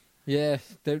 Yeah,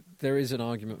 there is an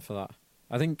argument for that.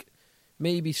 I think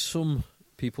maybe some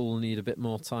people will need a bit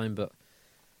more time, but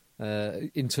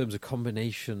in terms of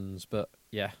combinations. But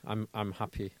yeah, I'm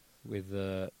happy with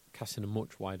casting a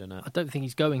much wider net. I don't think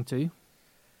he's going to.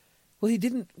 Well, he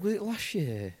didn't. Was it last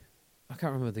year? I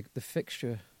can't remember the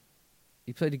fixture.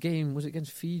 He played a game. Was it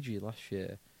against Fiji last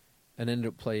year? And ended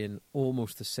up playing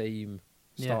almost the same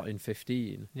starting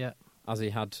 15 as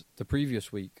he had the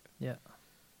previous week. Yeah.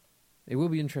 It will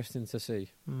be interesting to see.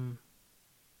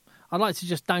 I'd like to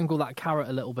just dangle that carrot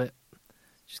a little bit.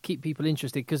 Just keep people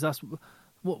interested, because that's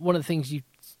one of the things you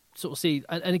sort of see.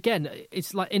 And again,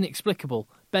 it's like inexplicable.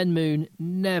 Ben Moon,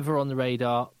 never on the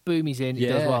radar. Boom, he's in. He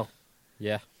does well.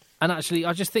 Yeah. And actually,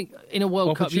 I just think in a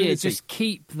World Cup year, just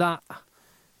keep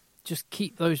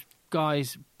those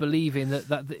guys believing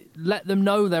that let them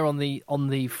know they're on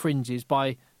the fringes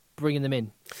by bringing them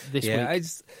in this week. I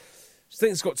just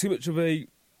think it's got too much of a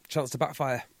chance to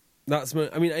backfire.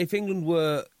 If England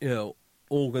were,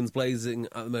 all guns blazing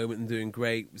at the moment and doing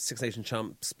great, Six Nation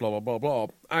champs, blah blah blah blah,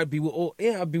 I'd be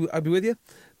with you.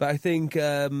 But I think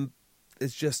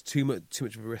it's just too much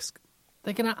of a risk.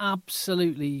 They're going to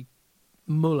absolutely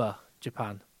muller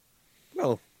Japan.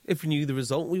 Well, if we knew the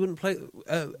result, we wouldn't play.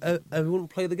 We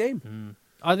wouldn't play the game.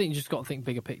 I think you just got to think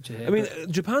bigger picture here.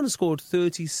 Japan scored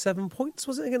 37 points.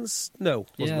 Was it against? No,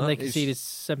 wasn't yeah, that? They conceded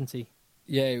 70.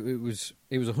 Yeah, it was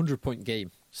a 100-point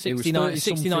game.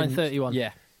 69-31.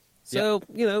 Yeah. So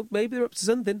maybe they're up to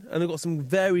something, and they've got some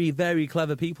very, very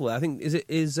clever people there. I think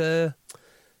is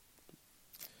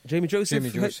Jamie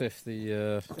Joseph.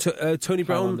 Tony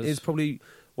Brown is probably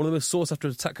one of the most sought after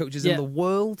attack coaches in the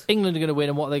world. England are going to win,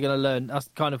 and what they're going to learn. That's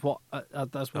kind of what.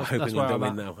 That's I hope England don't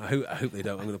win now. I hope they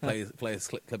don't. I'm going to play a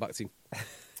clip back to you.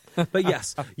 But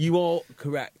yes, you are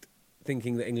correct,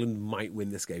 thinking that England might win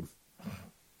this game.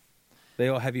 They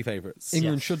are heavy favourites.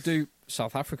 England should do.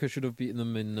 South Africa should have beaten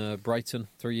them in Brighton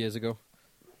 3 years ago.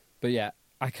 But yeah,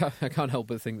 I can't help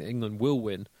but think that England will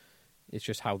win. It's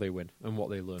just how they win and what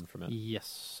they learn from it.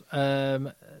 Yes.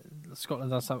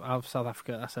 Scotland out of South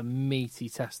Africa. That's a meaty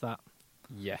test, that.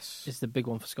 Yes. It's the big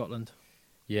one for Scotland.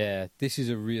 Yeah, this is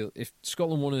a real... If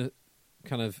Scotland want to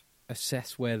kind of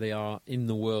assess where they are in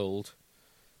the world,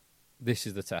 this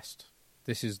is the test.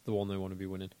 This is the one they want to be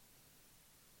winning.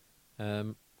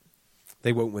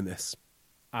 They won't win this.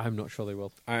 I'm not sure they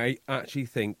will. I actually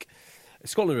think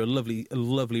Scotland are a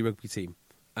lovely rugby team.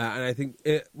 And I think,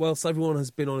 whilst everyone has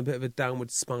been on a bit of a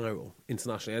downward spiral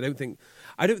internationally, I don't think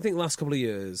the last couple of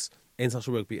years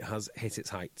international rugby has hit its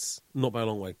heights, not by a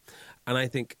long way. And I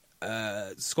think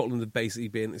Scotland have basically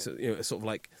been sort of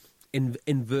like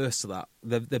inverse to that.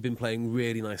 They've been playing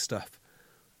really nice stuff.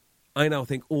 I now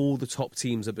think all the top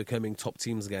teams are becoming top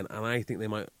teams again, and I think they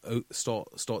might start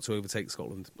to overtake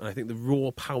Scotland. And I think the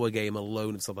raw power game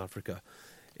alone of South Africa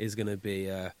is going to be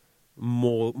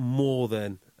more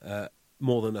than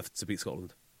enough to beat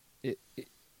Scotland.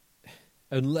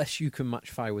 Unless you can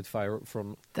match fire with fire up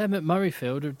front. Them at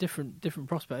Murrayfield are different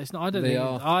prospects. I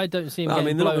don't see them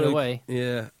getting blown away.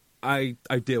 Yeah, I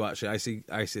do actually. I see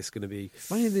this going to be.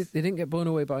 Funny, they didn't get blown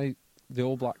away by the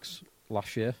All Blacks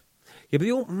last year. Yeah, but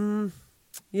the All...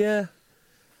 yeah.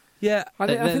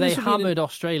 They hammered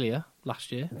Australia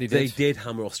last year. They did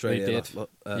hammer Australia.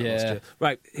 Last year.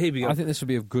 Right, here we go. I think this will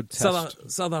be a good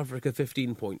test. South Africa,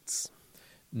 15 points.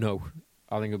 No,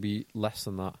 I think it'll be less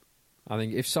than that. I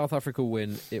think if South Africa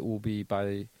win, it will be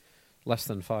by less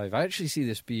than 5. I actually see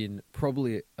this being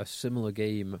probably a similar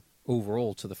game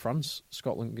overall to the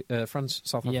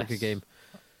France-South Africa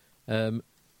game.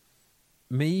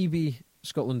 Maybe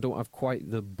Scotland don't have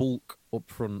quite the bulk up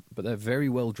front, but they're very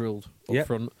well drilled up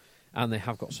front, and they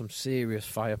have got some serious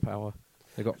firepower.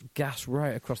 They've got gas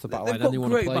right across the back line. They've got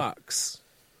great backs.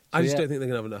 I just don't think they're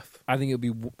going to have enough. I think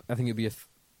it'll be a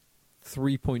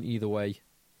 3-point either way,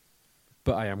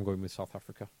 but I am going with South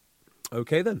Africa.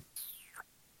 Okay then.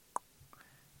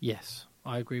 Yes,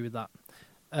 I agree with that.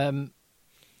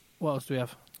 What else do we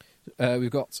have?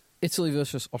 We've got Italy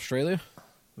versus Australia.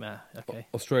 Okay.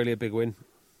 Australia, big win.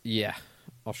 Yeah,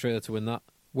 Australia to win that.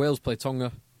 Wales play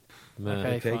Tonga.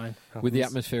 Okay, fine. With the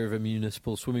atmosphere of a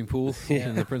municipal swimming pool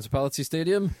in the Principality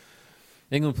Stadium.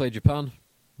 England play Japan.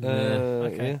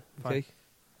 Okay.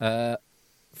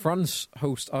 France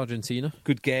host Argentina.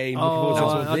 Good game.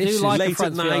 I do like late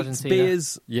France at night, Argentina.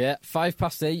 beers. Yeah,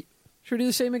 8:05. Should we do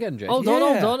the same again, Jay? Hold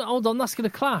on. That's going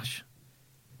to clash.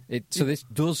 So this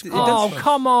does.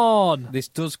 Come on! This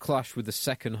does clash with the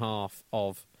second half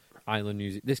of Ireland New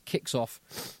Zealand. This kicks off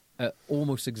at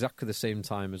almost exactly the same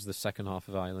time as the second half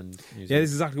of Ireland New Zealand. Yeah, this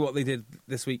is exactly what they did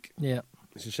this week. Yeah,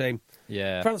 it's a shame.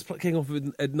 Yeah, France kicking off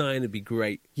at 9 would be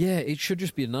great. Yeah, it should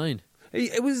just be a 9.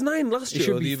 It was 9 last year. It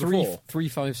should or be the year before. 3,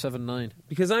 5, 7, 9.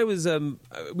 Because I was,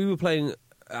 we were playing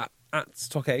at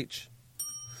Talk H,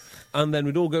 and then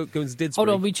we'd all go into Didsbury. Hold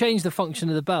on, we changed the function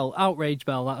of the bell. Outrage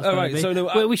bell. That's Oh, right, so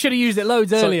no, we should have used it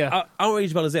loads earlier.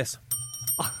 Outrage bell is this.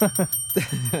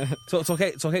 Talk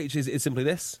H is simply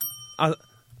this,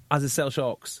 as is Sale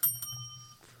Sharks.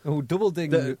 Oh, double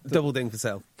ding. Double ding for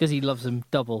Sale. Because he loves them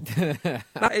double.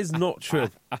 That is not true.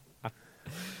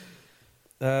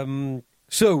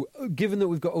 So, given that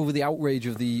we've got over the outrage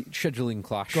of the scheduling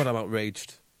clash, God, I'm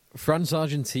outraged.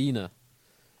 France-Argentina.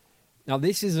 Now,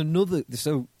 this is another...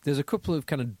 So, there's a couple of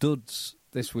kind of duds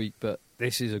this week, but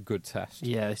this is a good test.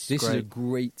 Yeah, this is a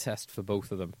great test for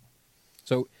both of them.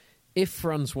 So, if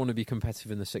France want to be competitive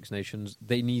in the Six Nations,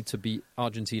 they need to beat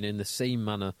Argentina in the same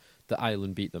manner that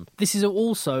Ireland beat them. This is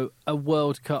also a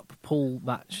World Cup pool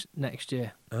match next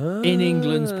year. In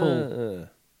England's pool.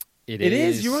 It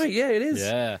is, you're right, yeah, it is.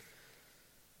 Yeah.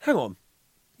 Hang on.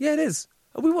 Yeah, it is.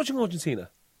 Are we watching Argentina?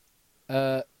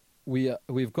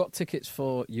 We've got tickets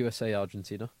for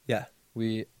USA-Argentina. Yeah.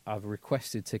 We have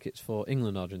requested tickets for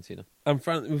England-Argentina. And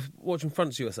we're watching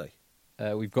France-USA?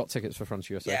 We've got tickets for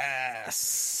France-USA.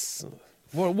 Yes!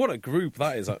 What a group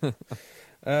that is.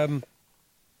 I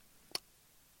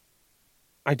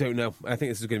don't know. I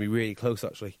think this is going to be really close,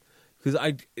 actually. Because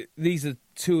these are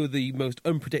two of the most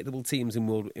unpredictable teams in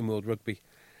world rugby.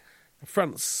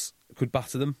 France could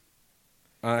batter them,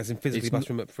 as in physically batter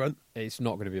them up front. It's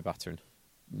not going to be a battering.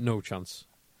 No chance.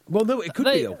 Well, no, it could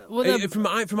be, though. Well,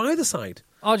 from either side.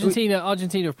 Argentina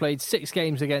have played 6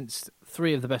 games against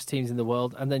 3 of the best teams in the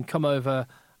world and then come over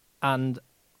and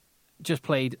just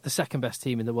played the second best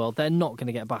team in the world. They're not going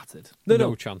to get battered.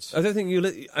 No chance. I don't think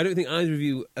either of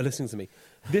you are listening to me.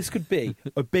 This could be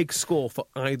a big score for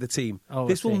either team. Oh,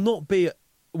 this will not be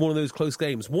one of those close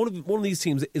games. One of these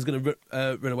teams is going to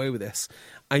run away with this.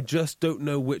 I just don't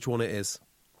know which one it is.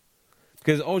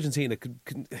 Because Argentina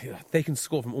they can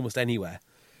score from almost anywhere.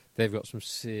 They've got some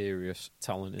serious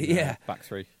talent in their back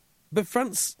three. But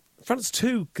France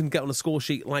too can get on a score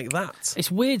sheet like that. It's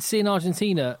weird seeing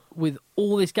Argentina with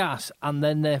all this gas and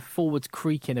then their forwards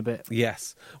creaking a bit.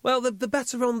 Yes. Well, they're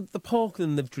better on the park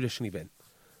than they've traditionally been.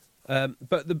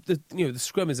 But the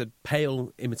scrum is a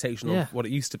pale imitation of what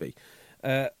it used to be.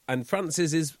 And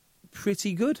France's is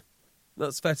pretty good.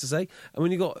 That's fair to say. And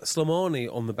when you've got Slimani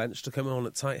on the bench to come on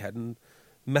at tight head and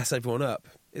mess everyone up,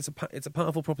 it's a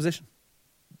powerful proposition.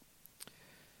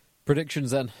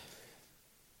 Predictions then.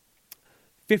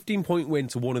 15-point win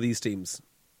to one of these teams.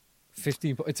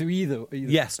 15 to either.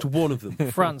 Yes, to one of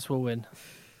them. France will win.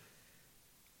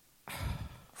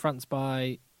 France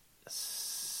by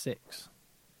 6.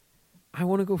 I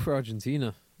want to go for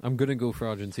Argentina. I'm going to go for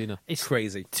Argentina. It's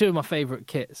crazy. 2 of my favourite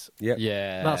kits. Yep.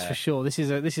 Yeah, that's for sure. This is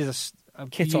a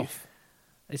kit off.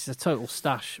 It's a total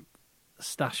stash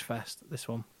fest. This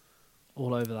one,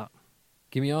 all over that.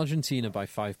 Give me Argentina by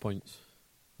 5 points.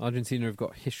 Argentina have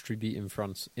got history beating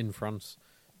France in France,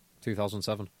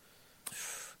 2007.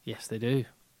 Yes, they do.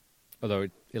 Although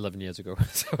 11 years ago,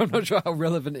 so I'm not sure how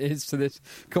relevant it is to this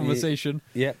conversation.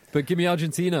 Yeah. But give me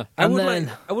Argentina. I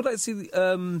would like to see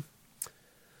the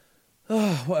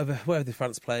where did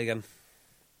France play again?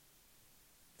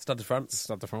 Stade de France.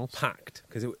 Packed,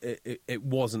 because it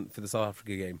wasn't for the South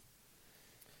Africa game.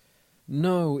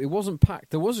 No, it wasn't packed.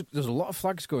 There's a lot of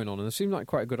flags going on, and there seemed like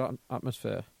quite a good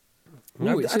atmosphere.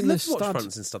 Ooh, I'd love to watch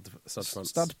France in Stade de France.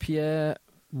 Stade Pierre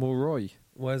Mauroy.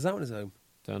 Where's that one his home?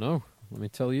 Don't know. Let me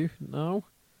tell you now.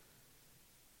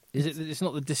 It's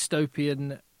not the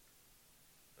dystopian...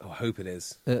 Oh, I hope it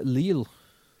is. Lille.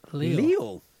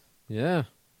 Lille? Yeah.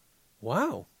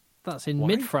 Wow. That's in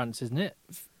mid-France, isn't it?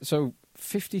 So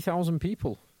 50,000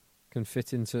 people can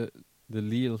fit into the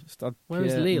Lille Stade Where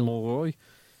is Pierre Lille? Mauroy.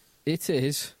 It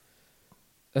is...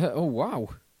 oh, wow.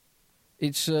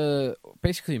 It's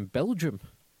basically in Belgium.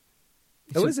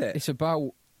 Is it? It's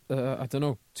about,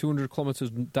 200 kilometres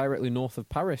directly north of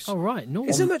Paris. Oh, right. North.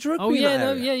 Isn't much rugby Oh, yeah, in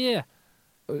that no, area?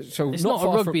 yeah. So it's not a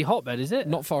rugby hotbed, is it?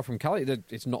 Not far from Cali.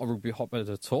 It's not a rugby hotbed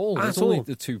at all. At There's all. only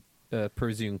the 2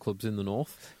 Parisian clubs in the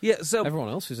north. Yeah, so everyone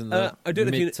else is in the I don't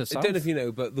know if you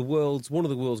know, but one of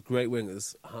the world's great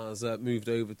wingers has moved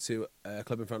over to a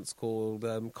club in France called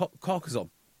Carcassonne.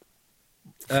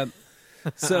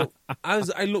 So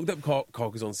as I looked up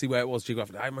Carcassonne, see where it was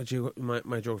geographically, my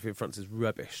geography of France is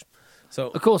rubbish. So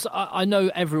of course, I know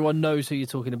everyone knows who you're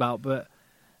talking about, but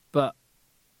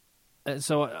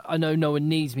so I know no one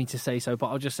needs me to say so, but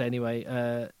I'll just say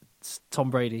anyway. Tom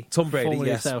Brady, formerly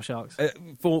yes, of Sale Sharks,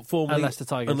 formerly and Leicester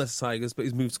Tigers, but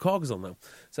he's moved to Carcassonne now.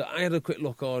 So I had a quick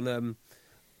look on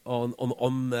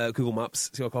Google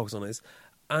Maps, see what Carcassonne is,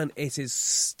 and it is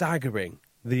staggering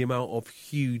the amount of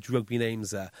huge rugby names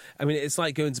there. I mean, it's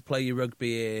like going to play your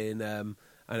rugby in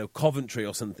I know, Coventry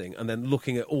or something, and then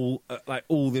looking at all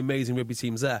the amazing rugby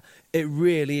teams there, it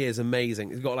really is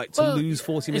amazing. It's got like Toulouse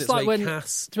 40 minutes like away, when,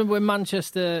 Cass. Do you remember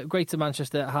when Greater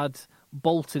Manchester had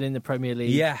Bolton in the Premier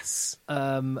League? Yes.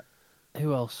 Who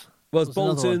else? Well, it's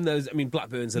Bolton.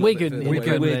 Blackburn's a Wigan little bit in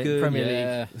further the away.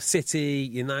 Premier League. City,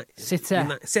 United,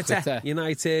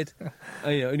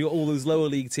 and you've got all those lower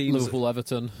league teams. Liverpool,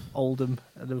 Everton. Oldham,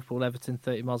 Liverpool, Everton,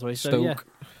 30 miles away. Stoke.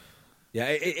 Yeah,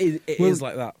 it is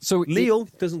like that. So Lille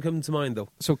doesn't come to mind, though.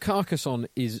 So Carcassonne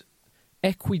is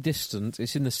equidistant.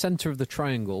 It's in the centre of the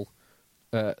triangle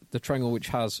which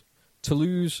has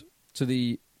Toulouse to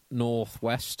the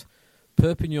northwest,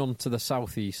 Perpignan to the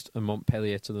southeast, and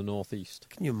Montpellier to the northeast.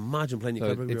 Can you imagine playing your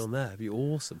club rugby on there? It'd be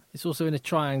awesome. It's also in a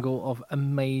triangle of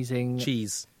amazing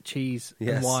cheese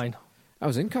and wine. I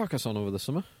was in Carcassonne over the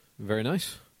summer. Very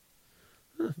nice.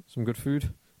 Some good food.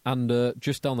 And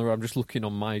just down the road, I'm just looking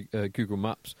on my Google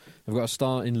Maps, I've got a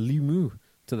start in Limoux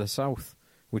to the south,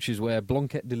 which is where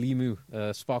Blanquette de Limoux,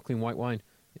 sparkling white wine,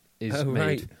 is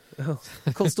made. Right. Oh,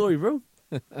 cool story, bro.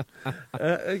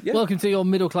 Yeah. Welcome to your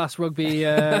middle class rugby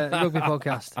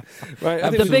podcast.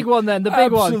 Right, the big one then. The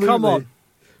big one. Come on.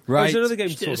 Right. There's another game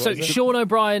to talk about. So Sean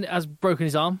O'Brien has broken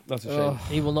his arm. That's a shame.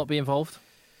 He will not be involved.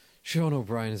 Sean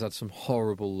O'Brien has had some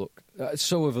horrible luck.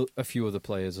 So have a few other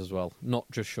players as well. Not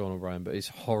just Sean O'Brien, but it's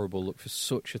horrible luck for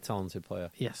such a talented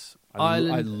player. Yes. I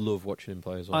love watching him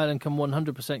play as well. Ireland can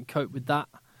 100% cope with that.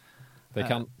 They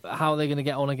can. How are they going to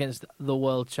get on against the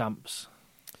world champs?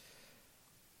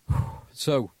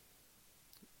 So,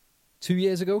 2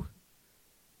 years ago,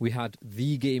 we had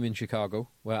the game in Chicago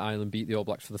where Ireland beat the All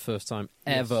Blacks for the first time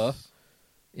ever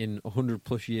in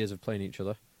 100-plus years of playing each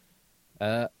other.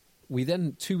 We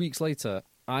then, 2 weeks later,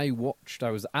 I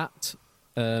was at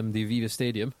the Aviva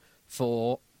Stadium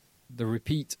for the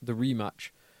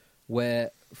rematch,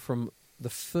 where from the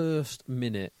first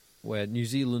minute where New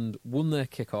Zealand won their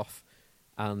kickoff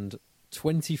and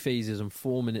 20 phases and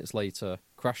 4 minutes later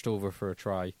crashed over for a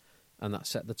try, and that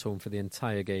set the tone for the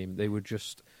entire game.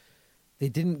 They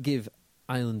didn't give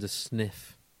Ireland a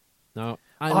sniff. Now,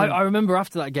 I remember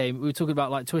after that game, we were talking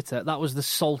about like Twitter. That was the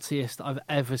saltiest I've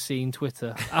ever seen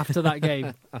Twitter after that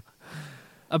game.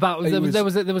 There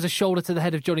was a shoulder to the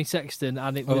head of Johnny Sexton,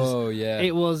 and it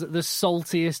was the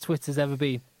saltiest Twitter's ever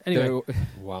been. Anyway,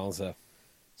 wowza.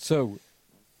 So,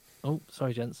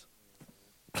 sorry, gents.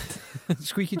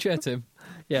 Squeaky chair, Tim.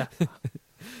 Yeah.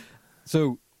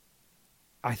 So,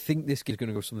 I think this is going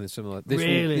to go something similar.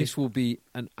 This will be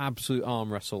an absolute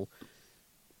arm wrestle.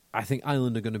 I think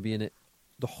Ireland are going to be in it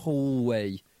the whole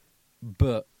way,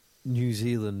 but New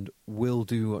Zealand will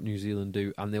do what New Zealand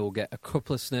do, and they will get a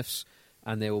couple of sniffs,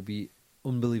 and they will be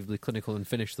unbelievably clinical and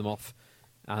finish them off,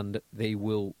 and they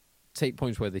will take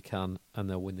points where they can, and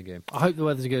they'll win the game. I hope the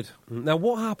weather's good. Now,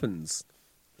 what happens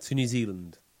to New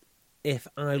Zealand if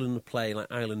Ireland play like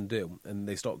Ireland do, and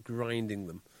they start grinding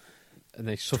them? And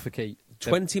they suffocate.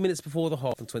 20 minutes before the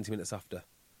half and 20 minutes after.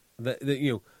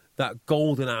 That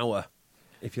golden hour,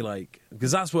 if you like.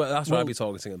 Because that's where I'd be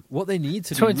targeting them. What they need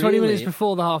to do 20 minutes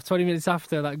before the half, 20 minutes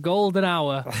after, that golden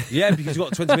hour. Yeah, because you've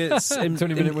got 20 minutes.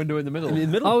 20-minute window in the middle. In the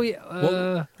middle. Oh,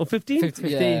 yeah. Or 15?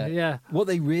 15, yeah. What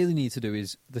they really need to do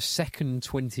is the second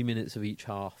 20 minutes of each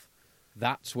half.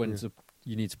 That's when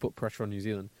you need to put pressure on New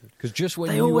Zealand. Because just when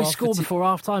they always score before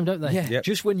half time, don't they? Yeah. Yep.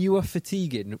 Just when you are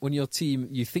fatiguing, when your team,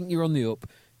 you think you're on the up,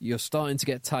 you're starting to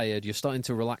get tired, you're starting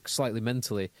to relax slightly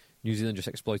mentally, New Zealand just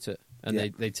exploit it. And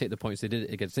they take the points. They did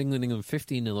it against England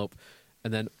 15-0 up,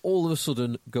 and then all of a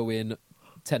sudden go in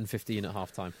 10-15 at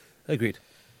half time. Agreed.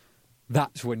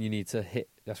 That's when you need to hit.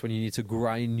 That's when you need to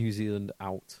grind New Zealand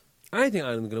out. I think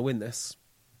Ireland's going to win this.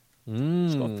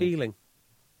 Just got a feeling.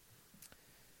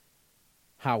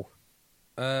 How?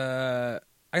 I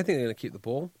think they're going to keep the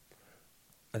ball.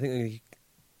 I think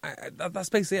that's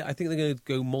basically it. I think they're going to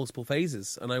go multiple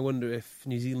phases, and I wonder if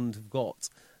New Zealand have got.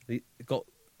 I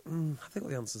think what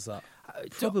the answer's that.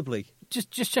 Probably.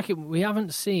 Just checking. We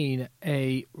haven't seen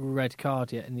a red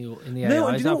card yet in the No,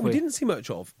 AIs, and we didn't see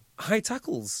much of high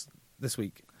tackles this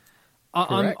week.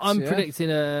 I'm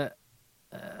predicting a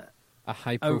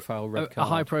high-profile red card. A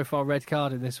high-profile red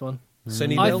card in this one.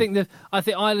 I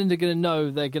think Ireland are going to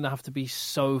know they're going to have to be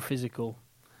so physical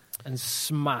and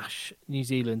smash New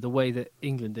Zealand the way that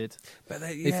England did. But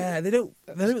they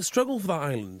don't struggle for that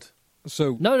Ireland.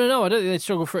 So no, I don't think they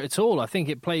struggle for it at all. I think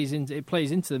it plays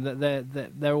into them that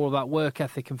they're all about work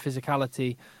ethic and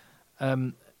physicality,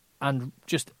 and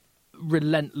just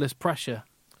relentless pressure.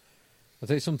 I'll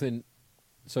tell you something.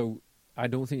 So I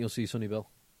don't think you'll see Sonny Bill.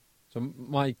 So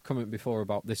my comment before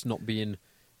about this not being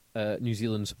New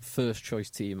Zealand's first choice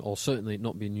team, or certainly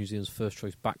not being New Zealand's first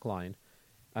choice backline,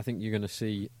 I think you're going to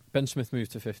see Ben Smith move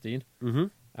to 15. Mm-hmm.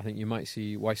 I think you might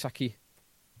see Waisaki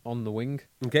on the wing.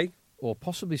 Okay. Or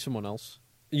possibly someone else.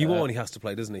 Ioane has to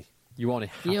play, doesn't he? Ioane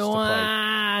has to play.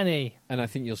 Ioane. And I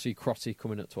think you'll see Crotty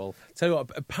coming at 12. Tell you what,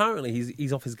 apparently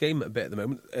he's off his game a bit at the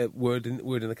moment. Word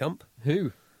in the camp.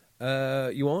 Who?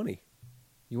 Ioane.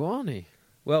 Ioane.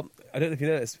 Well, I don't know if you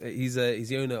noticed, he's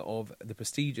the owner of the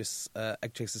prestigious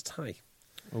Egg Chasers tie.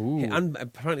 Ooh. And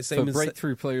apparently For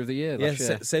breakthrough player of the year.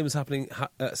 Same as happened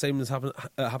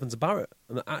to Barrett,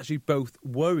 and they're actually both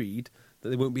worried that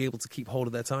they won't be able to keep hold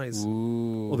of their ties.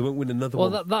 Ooh. Or they won't win another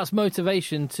one. Well, that's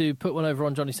motivation to put one over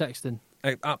on Johnny Sexton.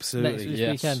 Absolutely.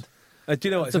 This weekend. Do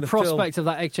you know what? The prospect of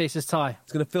that Egg Chasers tie.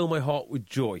 It's going to fill my heart with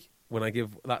joy when I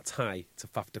give that tie to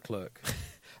Faf de Klerk.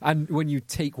 And when you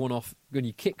take one off, when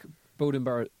you kick Bowden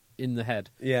Barrett in the head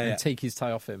and take his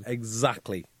tie off him.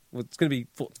 Exactly. Well, it's going to be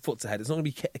foot to head. It's not going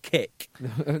to be a kick.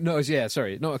 Not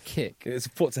a kick. It's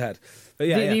foot to head. But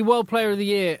the World Player of the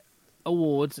Year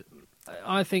award,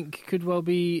 I think, could well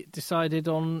be decided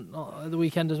on the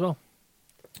weekend as well.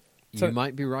 You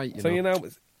might be right.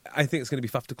 I think it's going to be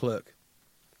Faf de Klerk.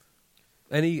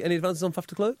 Any advances on Faf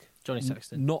de Klerk? Johnny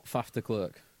Sexton. Not Faf de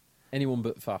Klerk. Anyone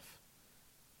but Faf.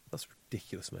 That's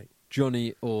ridiculous, mate.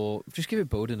 Johnny, or just give it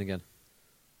Bowden again.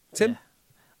 Tim?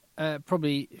 Yeah.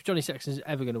 Probably, if Johnny Sexton's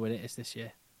ever going to win it, it's this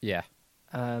year. Yeah.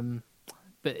 But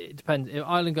it depends. If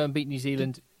Ireland go and beat New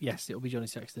Zealand, yes, it'll be Johnny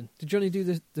Sexton. Did Johnny do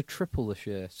the triple this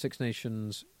year? Six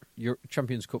Nations,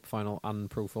 Champions Cup final and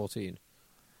Pro 14?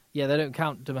 Yeah, they don't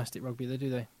count domestic rugby, do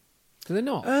they? Do they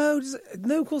not? Oh,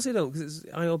 no, of course they don't, because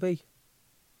it's IRB.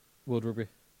 World Rugby.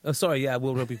 Oh, sorry, yeah,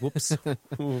 World Rugby. Whoops.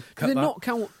 Do they not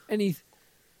count any...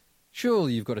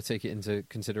 Surely you've got to take it into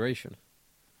consideration.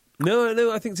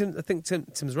 No, I think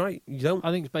Tim's right. You don't.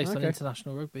 I think it's based on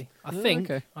international rugby. I think.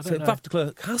 Okay. I don't know. Faf de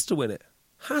Klerk has to win it.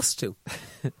 Has to.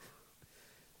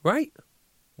 Right?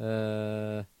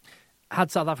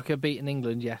 Had South Africa beaten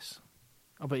England, yes.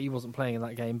 I bet he wasn't playing in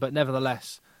that game. But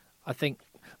nevertheless, I think...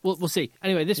 We'll see.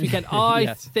 Anyway, this weekend,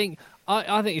 I think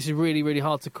this is really, really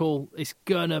hard to call. It's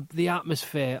gonna... The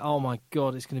atmosphere, oh my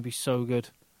God, it's going to be so good.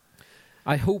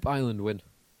 I hope Ireland win.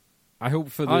 I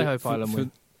hope Ireland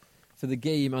win. For the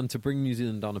game and to bring New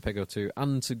Zealand down a peg or two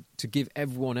and to give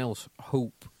everyone else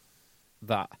hope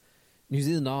that New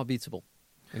Zealand are beatable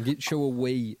and show a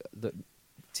way that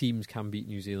teams can beat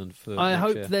New Zealand. I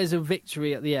hope there's a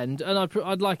victory at the end, and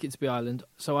I'd like it to be Ireland.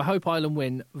 So I hope Ireland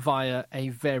win via a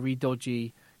very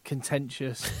dodgy,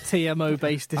 contentious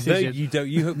TMO-based decision. No, you don't.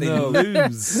 You hope they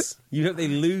lose. You hope they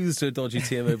lose to a dodgy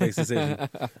TMO-based decision.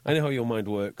 I know how your mind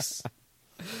works.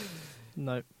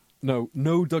 No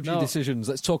dodgy decisions.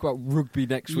 Let's talk about rugby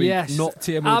next week. Yes, not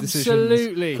TMO decisions.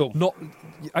 Absolutely. Cool.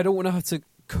 I don't want to have to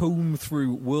comb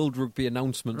through World Rugby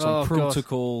announcements and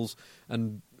protocols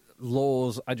and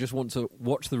laws. I just want to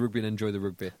watch the rugby and enjoy the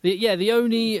rugby. The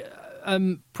only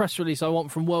press release I want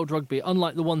from World Rugby,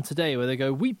 unlike the one today where they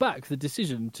go, we back the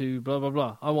decision to blah, blah,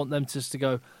 blah. I want them just to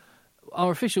go,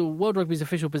 World Rugby's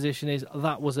official position is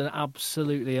that was an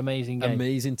absolutely amazing game.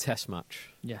 Amazing test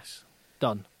match. Yes.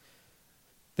 Done.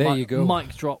 There you go.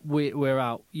 Mic drop. We're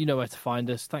out. You know where to find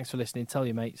us. Thanks for listening. Tell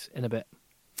your mates in a bit.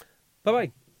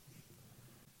 Bye-bye.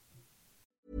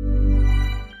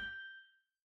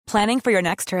 Planning for your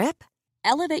next trip?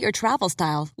 Elevate your travel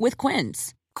style with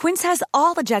Quince. Quince has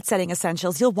all the jet-setting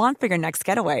essentials you'll want for your next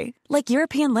getaway, like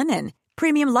European linen,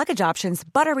 premium luggage options,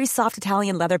 buttery soft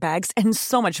Italian leather bags, and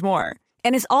so much more.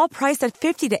 And is all priced at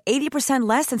 50 to 80%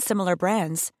 less than similar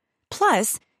brands.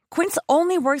 Plus, Quince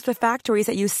only works with factories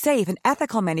that use safe and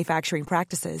ethical manufacturing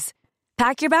practices.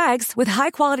 Pack your bags with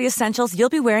high-quality essentials you'll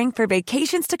be wearing for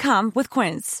vacations to come with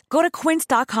Quince. Go to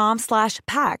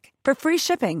quince.com/pack for free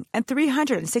shipping and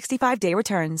 365-day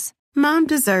returns. Mom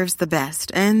deserves the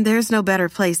best, and there's no better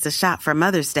place to shop for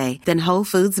Mother's Day than Whole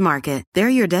Foods Market. They're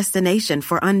your destination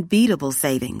for unbeatable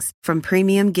savings, from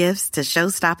premium gifts to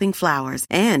show-stopping flowers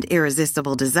and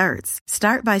irresistible desserts.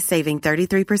 Start by saving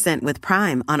 33% with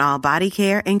Prime on all body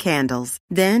care and candles.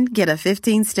 Then get a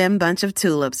 15-stem bunch of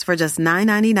tulips for just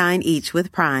 $9.99 each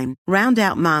with Prime. Round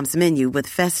out Mom's menu with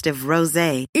festive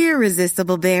rosé,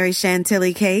 irresistible berry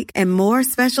chantilly cake, and more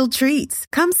special treats.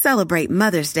 Come celebrate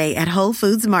Mother's Day at Whole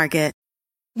Foods Market.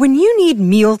 When you need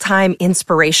mealtime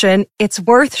inspiration, it's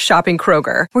worth shopping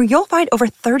Kroger, where you'll find over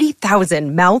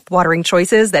 30,000 mouth-watering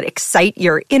choices that excite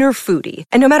your inner foodie.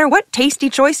 And no matter what tasty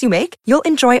choice you make, you'll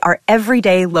enjoy our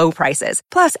everyday low prices,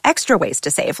 plus extra ways to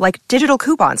save, like digital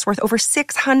coupons worth over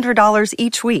 $600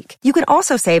 each week. You can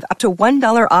also save up to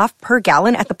 $1 off per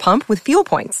gallon at the pump with fuel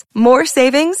points. More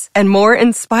savings and more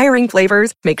inspiring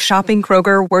flavors make shopping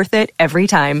Kroger worth it every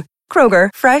time. Kroger,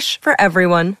 fresh for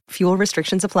everyone. Fuel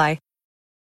restrictions apply.